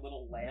like a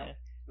little lamp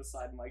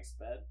beside Mike's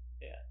bed.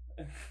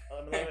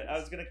 I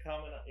was gonna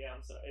comment on. Yeah,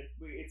 I'm sorry.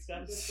 It's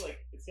got this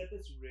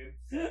rib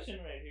section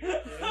right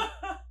here. Too.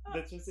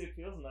 That's just it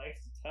feels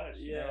nice to touch.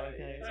 You know what I'm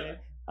trying to say?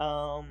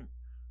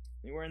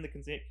 You're wearing the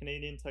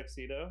Canadian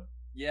tuxedo.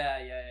 Yeah.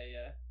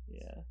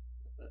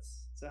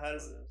 That's so. How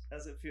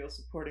does it feel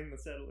supporting the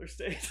settler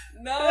state?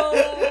 No,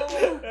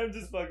 I'm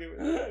just fucking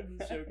with you. I'm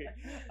just joking.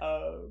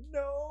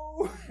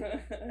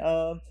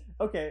 No.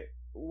 Okay.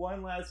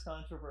 One last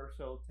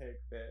controversial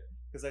take bit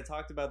because I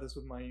talked about this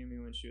with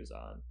Mayumi when she was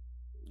on.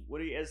 What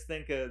do you guys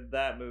think of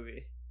that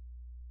movie?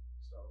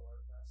 Star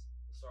Wars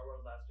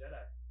Last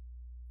Jedi.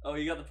 Oh,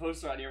 you got the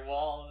poster on your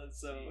wall, and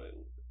so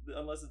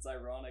unless it's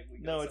ironic,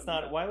 no, it's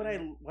not. Why would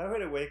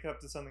I wake up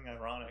to something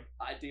ironic?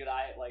 I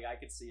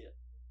could see it.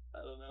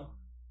 I don't know.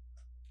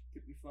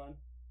 Could be fun.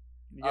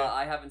 Yeah.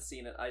 I haven't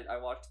seen it. I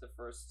watched the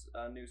first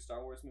new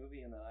Star Wars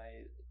movie, and then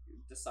I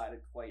decided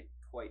quite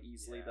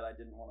easily that I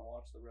didn't want to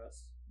watch the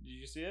rest. Did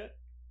you see it?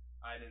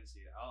 I didn't see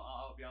it.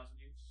 I'll be honest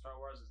with you. Star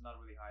Wars is not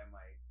really high in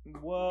my.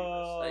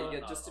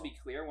 Whoa. Just to be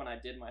clear, when I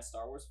did my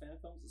Star Wars fan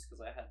films, it's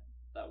because I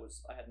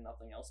had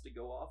nothing else to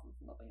go off of,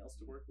 nothing else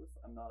to work with.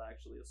 I'm not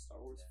actually a Star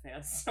Wars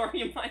fan.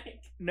 Sorry,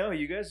 Mike. No,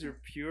 you guys are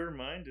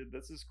pure-minded.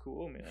 This is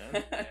cool,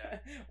 man.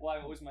 Why?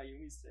 What was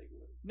Mayumi's take?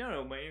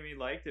 No, Mayumi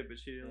liked it, but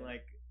she didn't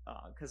like.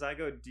 Because I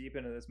go deep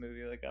into this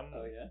movie. Like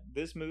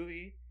this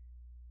movie,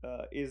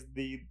 is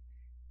the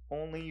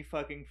only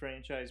fucking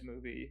franchise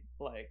movie,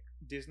 like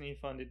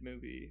Disney-funded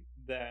movie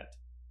that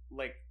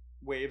like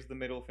waves the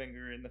middle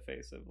finger in the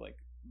face of like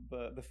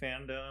the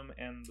fandom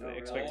and the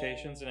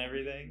expectations and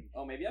everything.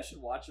 Oh, maybe I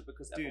should watch it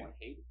because everyone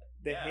hated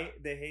it.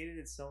 They hated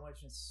it so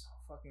much, and it's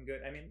so fucking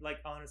good. I mean, like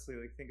honestly,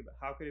 like think about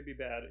how could it be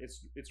bad?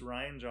 It's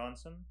Ryan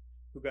Johnson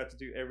who got to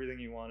do everything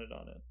he wanted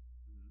on it.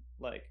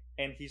 Like,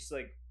 and he's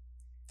like,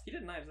 he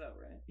did Knives Out,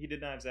 right? He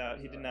did Knives Out.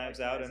 He did Knives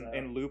Out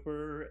and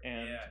Looper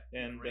and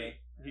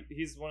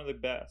he's one of the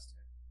best.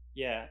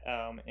 Yeah.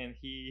 And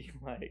he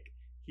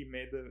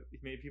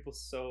made people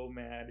so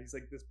mad. He's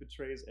like, this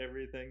betrays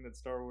everything that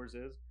Star Wars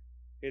is.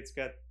 It's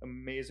got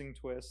amazing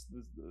twists.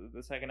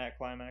 The second act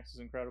climax is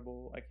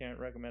incredible. I can't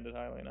recommend it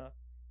highly enough.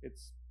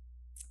 It's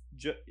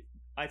the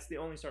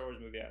only Star Wars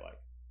movie I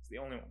like. It's the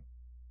only one.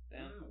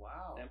 Damn,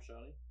 wow. Damn,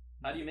 Shawty.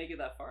 How do you make it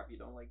that far if you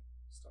don't like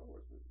Star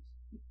Wars movies?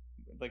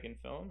 Like in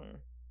film, or?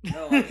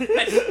 No,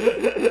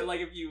 like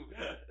if you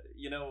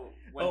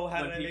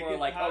when people are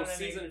like,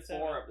 season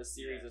 4 of the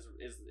series is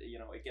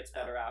it gets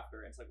better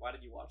after. And it's like, why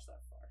did you watch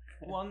that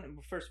far? Well,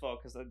 first of all,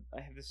 because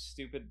I have this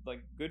stupid,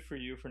 like, good for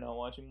you for not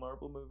watching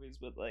Marvel movies,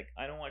 but like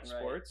I don't watch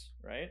sports,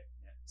 right?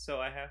 So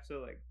I have to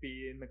like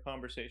be in the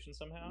conversation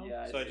somehow.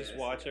 So I just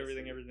watch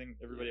everything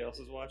everybody else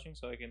is watching,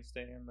 so I can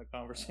stay in the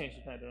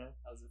conversation. I don't know.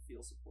 How does it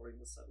feel supporting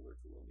the settler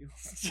colonials?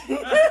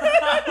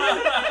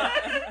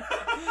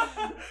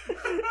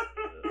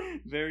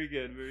 Very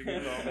good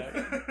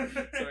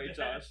callback. Sorry,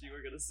 Josh, you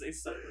were gonna say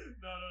something.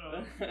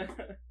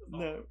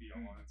 No.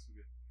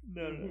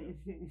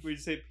 Would you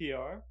say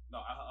PR? No,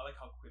 I like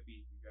how quippy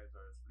you guys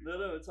are.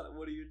 No. It's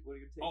what are your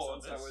takes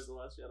on Star Wars: The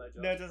Last Jedi?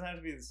 Josh? No, it doesn't have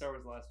to be the Star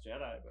Wars: The Last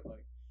Jedi, but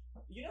like,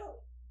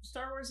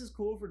 Star Wars is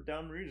cool for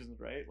dumb reasons,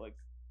 right? Like,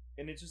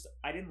 and it's just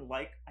I didn't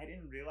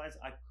realize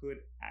I could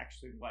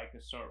actually like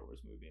a Star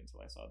Wars movie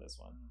until I saw this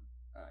one.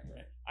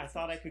 Right. I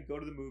thought I could go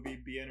to the movie,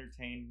 be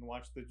entertained, and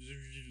watch the,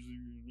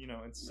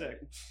 it's sick.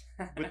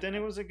 But then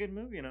it was a good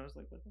movie, and I was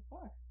like, what the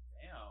fuck?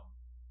 Damn.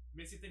 I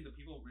mean, it's the thing, the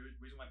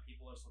reason why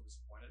people are so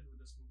disappointed with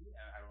this movie,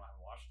 and I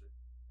haven't watched it,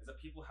 is that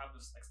people have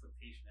this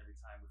expectation every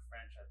time with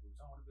franchise movies.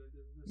 I want to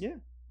be this. Yeah.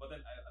 But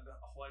then the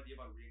whole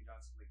idea about Rian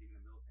Johnson like giving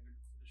the middle finger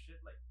to the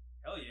shit, like,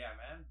 hell yeah,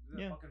 man.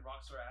 Fucking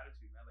rockstar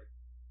attitude, man. Like,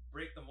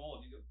 break the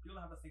mold. People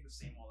don't have to think the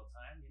same all the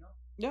time, you know?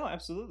 No,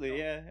 absolutely,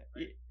 yeah.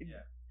 Right?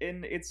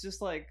 And it's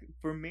just like,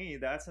 for me,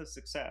 that's a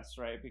success,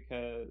 right?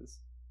 Because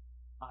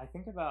I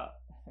think about,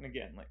 and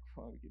again, like,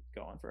 we could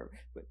go on forever,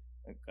 but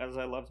as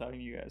I love talking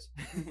to you guys,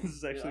 this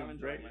is actually I'm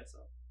great.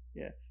 Myself.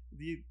 Yeah.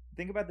 You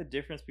think about the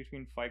difference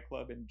between Fight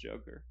Club and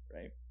Joker,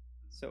 right?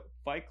 So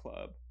Fight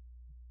Club,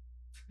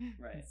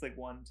 right? It's like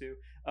 1, 2.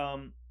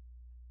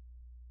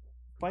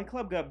 Fight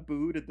Club got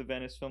booed at the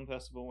Venice Film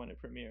Festival when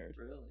it premiered.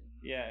 Really?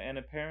 Yeah, and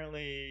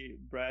apparently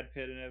Brad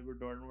Pitt and Edward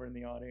Norton were in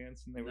the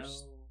audience, and they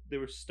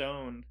were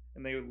stoned,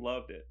 and they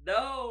loved it.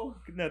 No,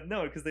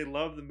 because they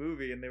loved the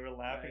movie, and they were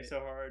laughing so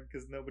hard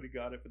because nobody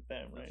got it but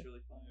them, right? That's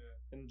really fun.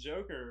 Yeah. And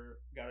Joker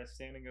got a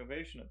standing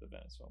ovation at the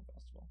Venice Film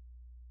Festival.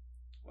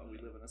 Well, we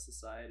live in a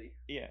society.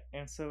 Yeah,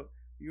 and so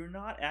you're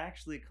not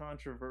actually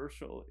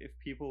controversial if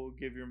people will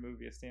give your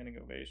movie a standing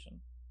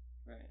ovation.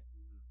 Right.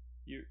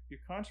 You're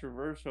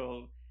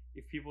controversial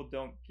if people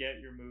don't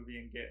get your movie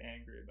and get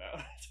angry about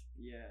it.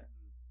 Yeah.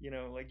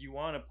 Like you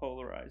want a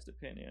polarized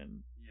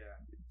opinion. Yeah.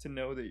 To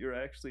know that you're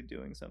actually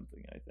doing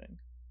something, I think.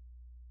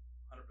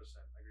 100%.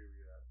 I agree with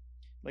you that.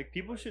 Like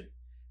people should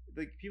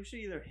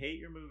either hate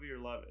your movie or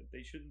love it.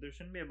 There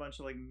shouldn't be a bunch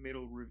of like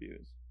middle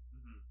reviews.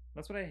 Mm-hmm.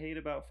 That's what I hate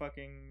about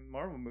fucking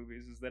Marvel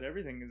movies, is that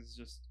everything is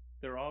just,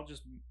 they're all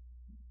just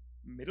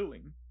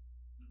middling.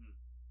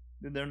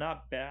 Mm-hmm. They're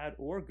not bad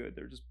or good.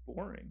 They're just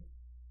boring.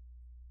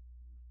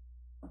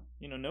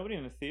 You know, nobody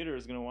in the theater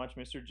is gonna watch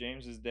Mr.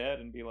 James is Dead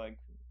and be like,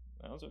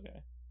 that was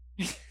okay.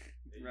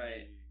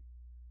 Right.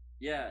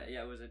 Yeah,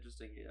 it was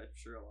interesting. I'm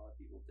sure a lot of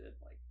people did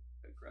like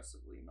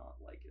aggressively not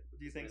like it.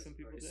 Do you think because some it's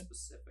a people very did?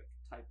 specific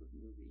type of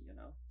movie, you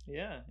know?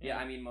 Yeah. Yeah,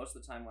 I mean, most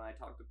of the time when I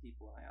talk to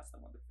people and I ask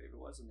them what their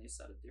favorite was, and they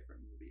said a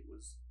different movie, it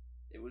was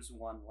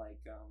one like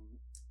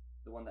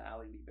the one that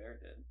Ali Lee Bear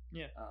did.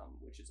 Yeah.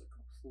 Which is a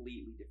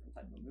completely different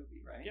type of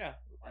movie, right?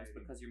 Yeah. And it's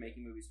because you're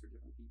making movies for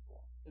different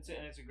people. It's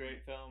a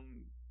great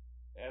film.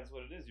 As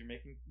what it is, you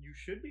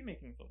should be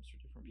making films for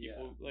different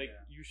people.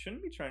 You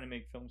shouldn't be trying to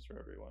make films for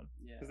everyone.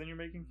 Yeah. Because then you're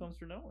making films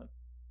for no one.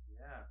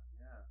 Yeah.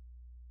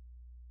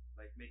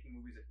 Like making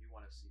movies that you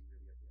want to see,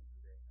 really, at the end of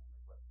the day. Like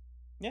what?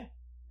 Yeah.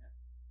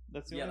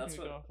 That's the only thing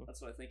we go off of.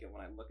 That's what I think of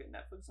when I look at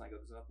Netflix and I go,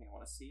 "There's nothing I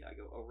want to see." I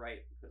go, "Oh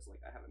right," because like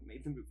I haven't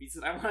made the movies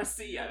that I want to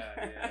see yet.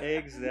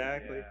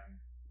 Exactly.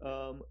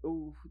 Yeah.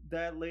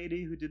 That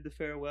lady who did The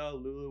Farewell,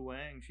 Lulu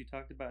Wang, she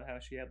talked about how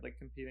she had like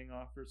competing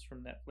offers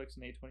from Netflix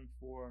and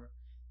A24.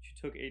 She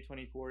took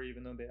A24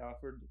 even though they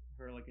offered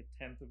her like a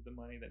tenth of the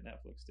money that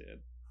Netflix did,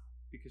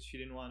 because she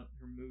didn't want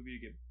her movie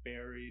to get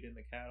buried in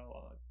the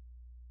catalog.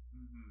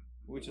 Mm-hmm.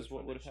 Which is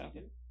what would have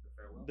happened. The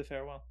Farewell. The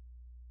Farewell.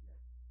 Yeah,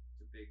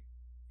 it's a big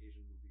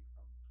Asian movie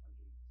from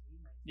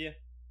 2018. Yeah.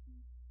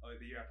 Oh,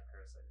 the year after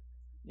Parasite.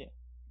 Yeah,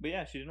 but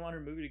yeah, she didn't want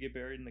her movie to get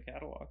buried in the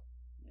catalog.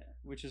 Yeah.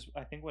 Which is,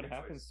 I think, what Good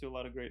happens choice. to a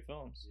lot of great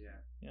films. Yeah.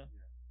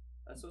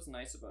 That's what's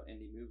nice about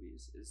indie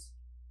movies is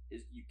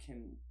you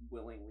can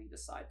willingly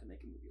decide to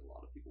make a movie a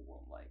lot of people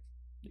won't like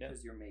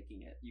because you're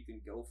making it. You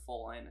can go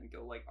full in and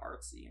go like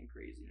artsy and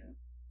crazy and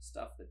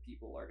stuff that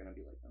people are gonna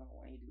be like, oh,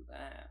 why do you do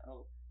that?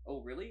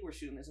 Oh, really? We're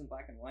shooting this in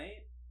black and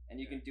white, and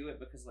you can do it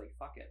because like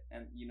fuck it,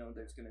 and you know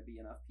there's gonna be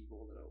enough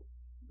people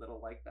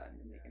that'll like that, and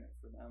you're making it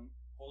for them.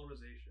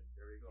 Polarization.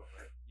 There we go.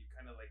 Right. You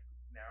kind of like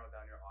narrow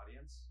down your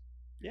audience.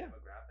 Your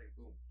demographic.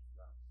 Boom.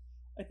 Done.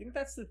 I think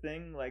that's the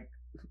thing. Like,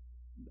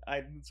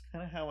 it's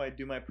kind of how I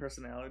do my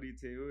personality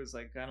too. Is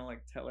like kind of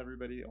like tell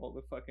everybody all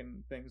the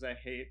fucking things I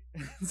hate.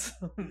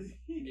 So,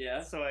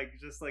 So I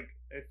just like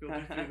I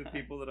filter through the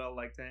people that I'll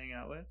like to hang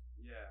out with.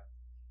 Yeah.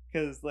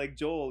 Because like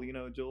Joel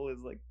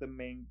is like the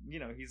main.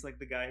 He's like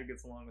the guy who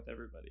gets along with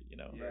everybody.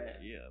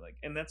 Right. Yeah. Like,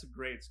 and that's a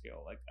great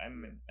skill. Like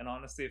and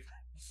honestly,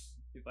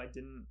 if I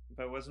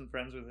wasn't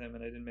friends with him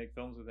and I didn't make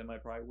films with him, I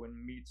probably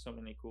wouldn't meet so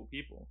many cool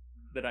people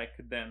that I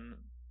could then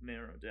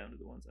narrow down to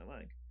the ones I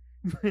like.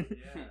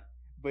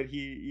 But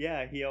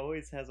he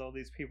always has all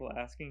these people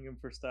asking him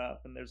for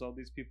stuff, and there's all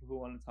these people who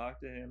want to talk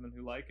to him and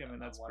who like him, and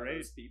that's one great. Of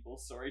those people,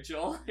 sorry,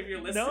 Joel, if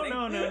you're listening.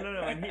 No,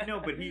 and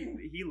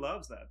he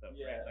loves that though,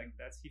 right? Like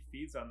he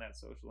feeds on that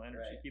social energy.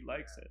 Right. He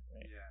likes it,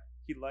 right? Yeah.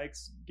 He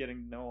likes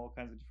getting to know all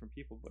kinds of different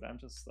people, but I'm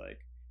just like,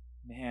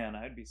 man,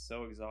 I'd be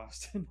so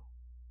exhausted.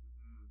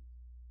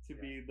 To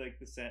be like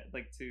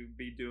to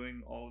be doing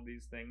all of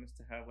these things,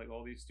 to have like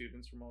all these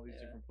students from all these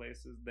different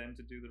places, then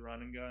to do the run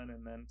and gun,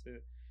 and then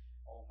to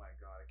oh my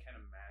god, I can't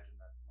imagine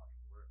that much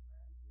work, man.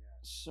 Yeah,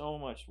 so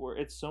much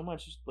work. It's so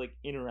much like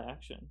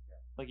interaction,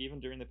 like even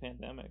during the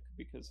pandemic,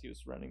 because he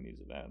was running these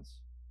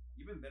events.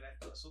 Even then, I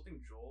still think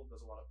Joel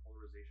does a lot of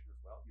polarization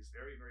as well. He's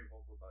very, very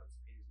vocal about his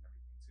opinions and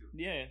everything too.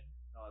 Yeah,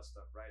 and all that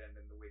stuff, right? And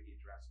then the way he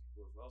interacts with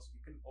people as well. So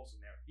he can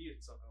also he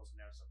himself can also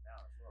narrow stuff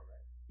down as well,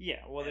 right?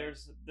 Yeah, well,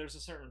 there's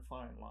a certain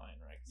fine line,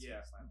 right?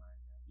 Yeah, fine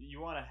line. Yeah. You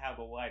want to have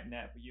a wide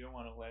net, but you don't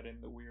want to let in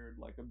the weird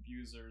like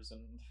abusers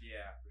and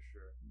for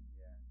sure.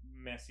 Yeah,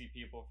 messy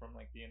people from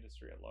like the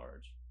industry at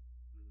large.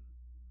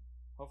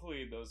 Mm-hmm.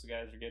 Hopefully, those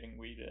guys are getting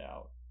weeded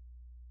out,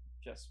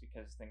 just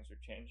because things are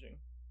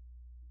changing.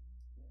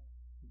 Yeah,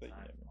 but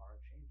times are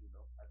changing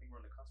though. I think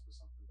we're on the cusp of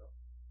something though.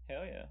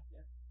 Hell yeah.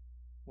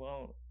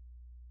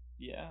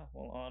 Yeah.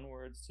 Well,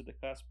 onwards to the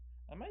cusp.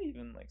 I might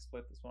even like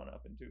split this one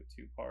up into a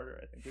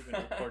two-parter. I think we've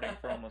been recording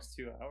for almost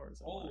 2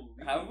 hours.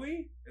 Have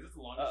we? Is this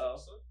the longest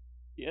episode?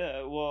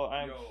 Yeah. Well,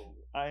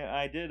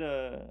 I did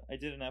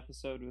an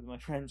episode with my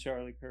friend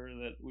Charlie Kerr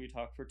that we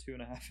talked for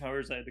 2.5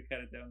 hours. I had to cut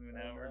it down to an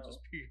hour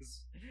just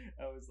because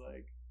I was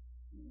like,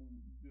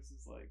 this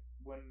is like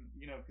when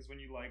because when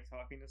you like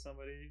talking to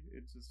somebody,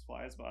 it just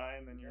flies by,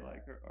 and then you're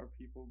like, are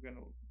people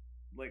gonna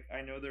like?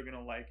 I know they're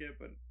gonna like it,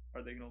 but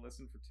are they gonna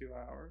listen for 2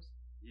 hours?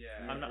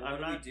 Yeah, what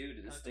do we do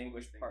to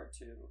distinguish part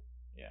two?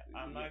 Yeah,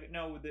 I'm not.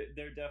 No,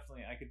 they're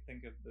definitely. I could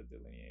think of the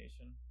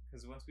delineation,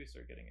 because once we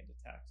start getting into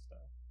tax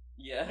stuff.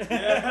 Yeah.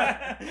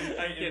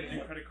 I'm kidding.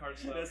 Credit card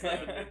stuff. That's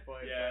not a good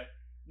point. Yeah.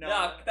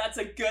 No, that's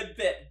a good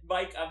bit,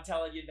 Mike. I'm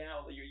telling you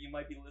now. You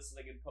might be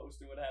listening in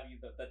post or what have you.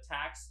 The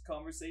tax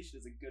conversation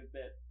is a good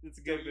bit. It's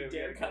a good bit. Don't you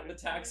dare cut the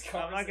tax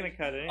conversation. I'm not going to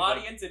cut it.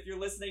 Audience, if you're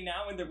listening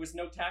now and there was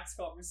no tax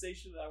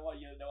conversation, I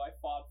want you to know I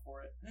fought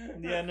for it.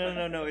 Yeah,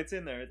 no, it's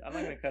in there. I'm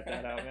not going to cut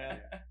that out,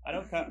 man. I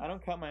don't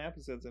cut my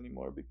episodes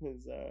anymore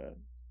because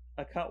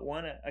I cut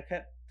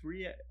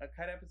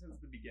episodes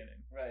at the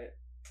beginning. Right.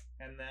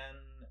 And then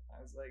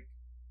I was like,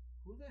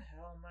 who the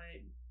hell am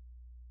I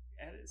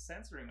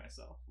censoring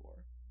myself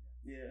for?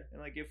 Yeah. And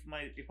like if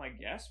my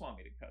guests want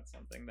me to cut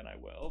something, then I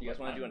will. Do you guys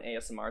want to do an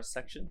ASMR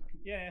section?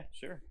 Yeah,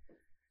 sure.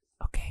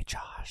 Okay,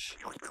 Josh.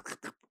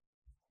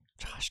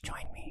 Josh,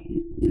 join me.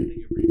 I think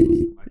you're pretty close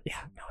to the microphone.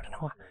 Yeah, no.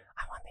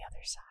 I'm on the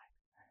other side,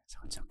 so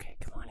it's okay.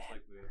 Come on in.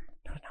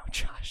 No,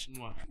 Josh.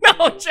 No,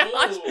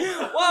 Josh.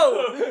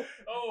 Whoa.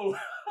 Oh.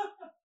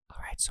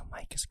 All right, so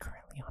Mike is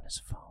currently on his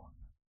phone.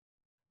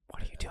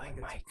 What are you doing,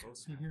 Mike?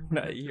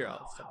 No, you're all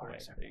How stuff away.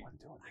 is everyone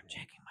doing? I'm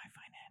checking my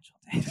financial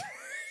data.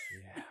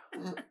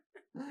 Yeah.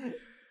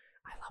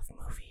 I love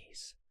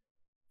movies.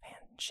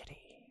 And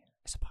Shitty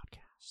is a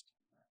podcast.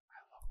 I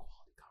love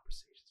quality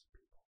conversations with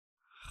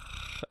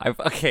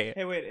people. Okay.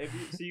 Hey, wait.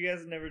 So you guys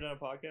have never done a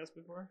podcast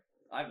before?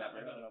 I've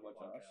never done a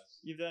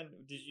podcast. You've done?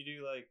 Did you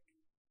do like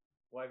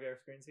YVR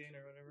screen scene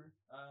or whatever?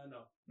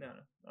 No. No.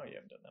 Oh, you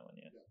haven't done that one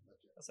yet.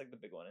 That's like the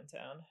big one in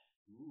town.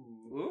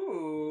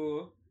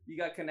 Ooh. You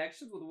got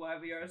connections with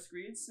YVR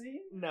screen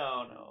scene?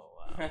 No.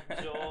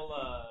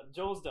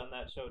 Joel's done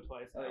that show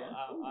twice now.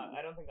 Oh, yeah?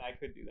 I don't think I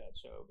could do that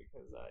show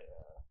because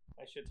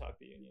I should talk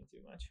the union too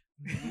much.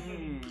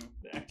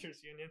 The actors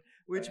union,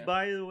 which yeah.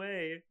 by the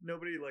way,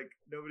 nobody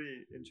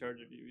in charge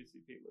of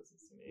UBCP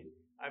listens to me.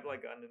 I've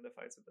like gotten into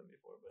fights with them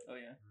before, but Oh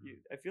yeah.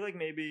 I feel like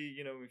maybe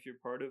if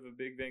you're part of a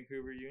big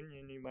Vancouver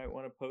union, you might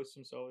want to post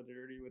some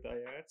solidarity with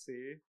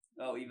IATSE.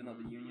 Oh, even though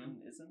the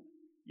union isn't?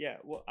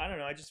 Yeah, well, I don't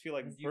know. I just feel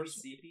like Is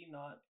UBCP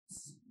not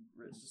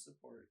rich to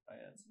support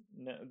IATSE?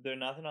 no, they're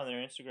nothing on their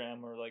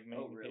Instagram or like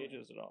main really?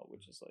 pages at all.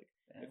 Which is like,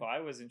 Damn. if I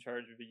was in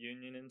charge of a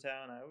union in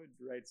town, I would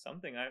write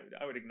something.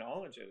 I would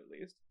acknowledge it at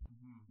least.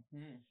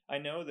 I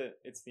know that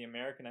it's the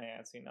American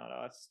IATSE, not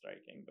us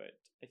striking, but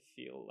I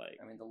feel like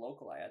I mean, the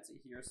local IATSE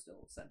here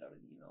still sent out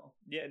an email.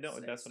 yeah, no,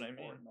 saying that's what I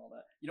support mean. And all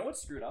that. You know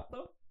what's screwed up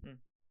though?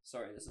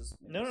 Sorry, this is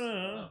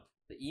No.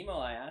 The email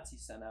IATSE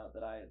sent out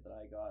that I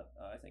got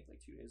I think like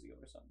 2 days ago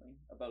or something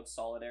about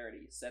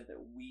solidarity said that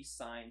we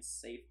signed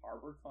safe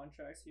harbor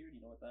contracts here. Do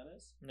you know what that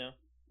is? No.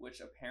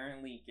 Which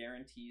apparently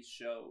guarantees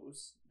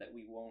shows that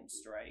we won't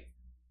strike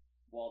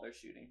while they're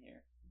shooting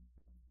here.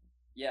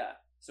 Yeah,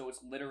 so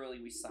it's literally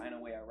we sign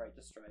away our right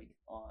to strike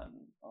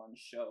on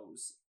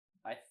shows.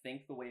 I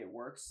think the way it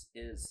works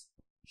is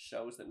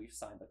shows that we've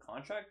signed the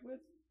contract with.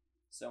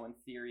 So in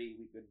theory,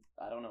 we could,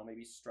 I don't know,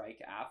 maybe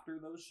strike after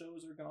those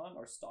shows are gone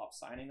or stop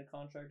signing the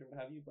contract or what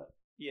have you. But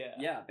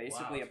yeah,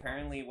 basically, Wow.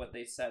 Apparently what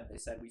they said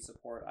we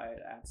support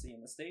IATSE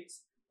in the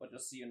States, but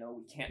just so you know,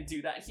 we can't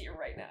do that here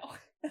right now.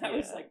 I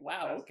was like,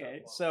 wow,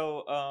 okay.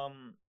 So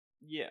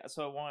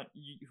so I want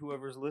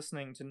whoever's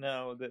listening to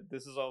know that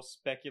this is all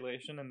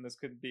speculation and this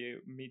could be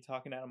me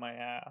talking out of my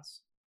ass.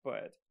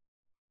 But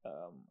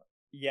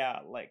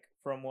like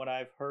from what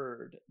I've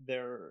heard,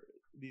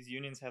 these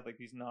unions have like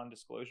these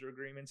non-disclosure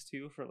agreements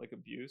too for like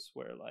abuse,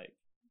 where like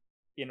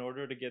in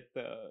order to get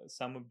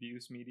some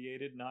abuse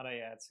mediated, not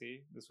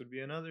IATSE, this would be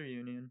another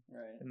union,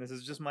 Right. and this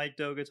is just Mike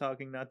Doga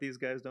talking, not these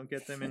guys. Don't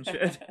get them in shit.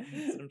 That's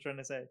what I'm trying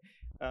to say.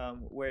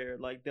 Where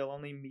like they'll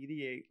only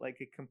mediate like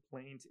a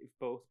complaint if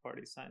both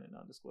parties sign a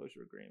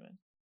non-disclosure agreement.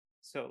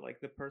 So like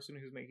the person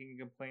who's making a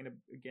complaint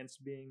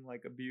against being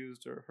like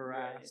abused or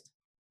harassed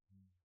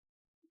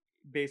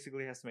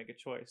basically has to make a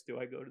choice. Do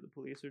I go to the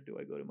police or do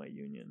I go to my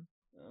union?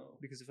 Oh.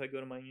 Because if I go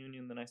to my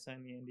union, then I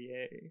sign the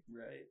NDA.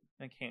 Right.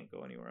 I can't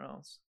go anywhere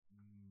else.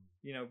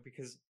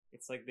 Because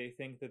it's like they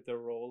think that their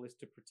role is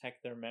to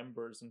protect their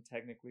members, and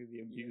technically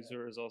the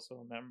abuser is also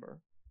a member.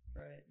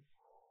 Right.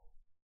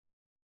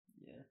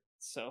 Yeah.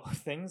 So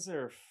things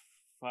are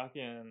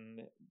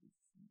fucking...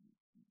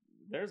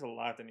 There's a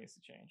lot that needs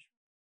to change.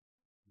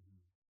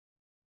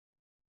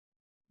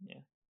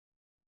 Yeah.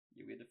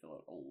 Yeah, we had to fill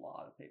out a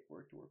lot of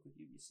paperwork to work with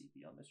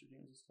UBCP on Mr.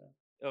 James's stuff.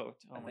 Oh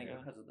I my think god.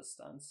 because of the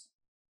stunts.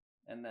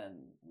 And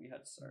then we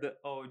had to start.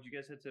 You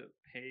guys had to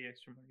pay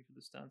extra money for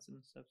the stunts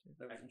and stuff too?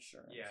 There was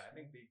insurance. Yeah, I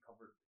think they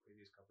covered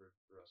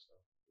for us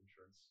though,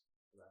 insurance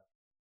for that.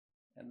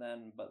 And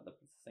then, but the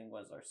thing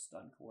was, our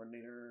stunt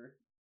coordinator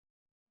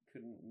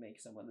couldn't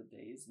make some of the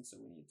days, and so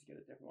we needed to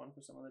get a different one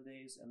for some of the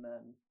days. And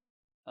then,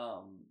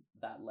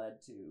 that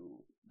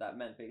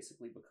meant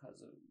basically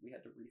because we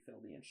had to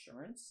refill the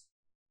insurance,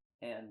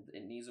 and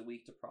it needs a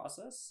week to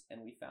process.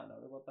 And we found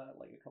out about that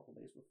like a couple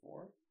days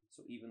before.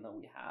 So even though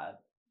we had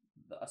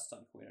a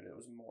stunt coordinator that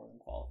was more than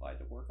qualified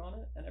to work on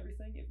it and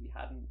everything, if we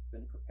hadn't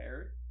been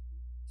prepared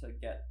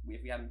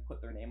if we hadn't put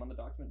their name on the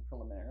document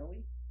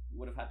preliminarily, we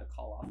would have had to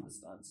call off the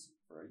stunts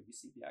for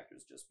UBCP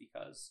actors just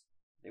because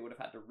they would have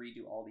had to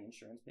redo all the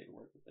insurance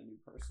paperwork with the new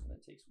person, and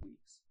it takes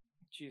weeks.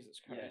 Jesus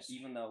Christ. Yeah,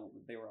 even though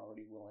they were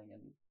already willing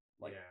and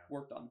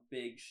worked on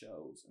big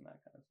shows and that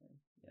kind of thing.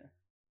 Yeah.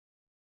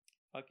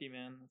 Fucky,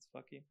 man. That's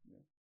fucky.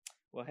 Yeah.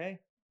 Well, hey.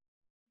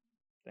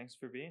 Thanks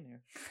for being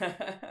here.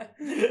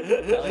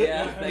 Hell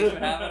yeah. Thanks for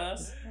having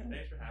us.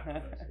 Thanks for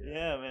having us.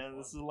 Yeah, man.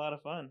 This is a lot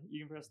of fun.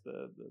 You can press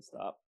the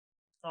stop.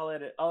 I'll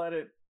edit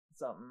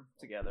something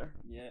together.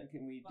 Yeah,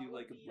 can we do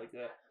like a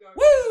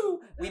woo?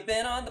 We've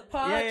been on the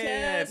podcast.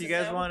 Yeah. If you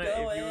guys want to,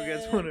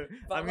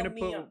 I'm gonna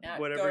put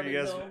whatever you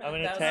guys. I'm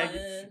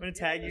gonna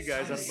tag you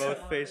guys on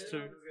both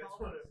Facebook.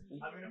 I'm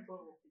gonna put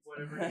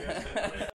whatever you guys.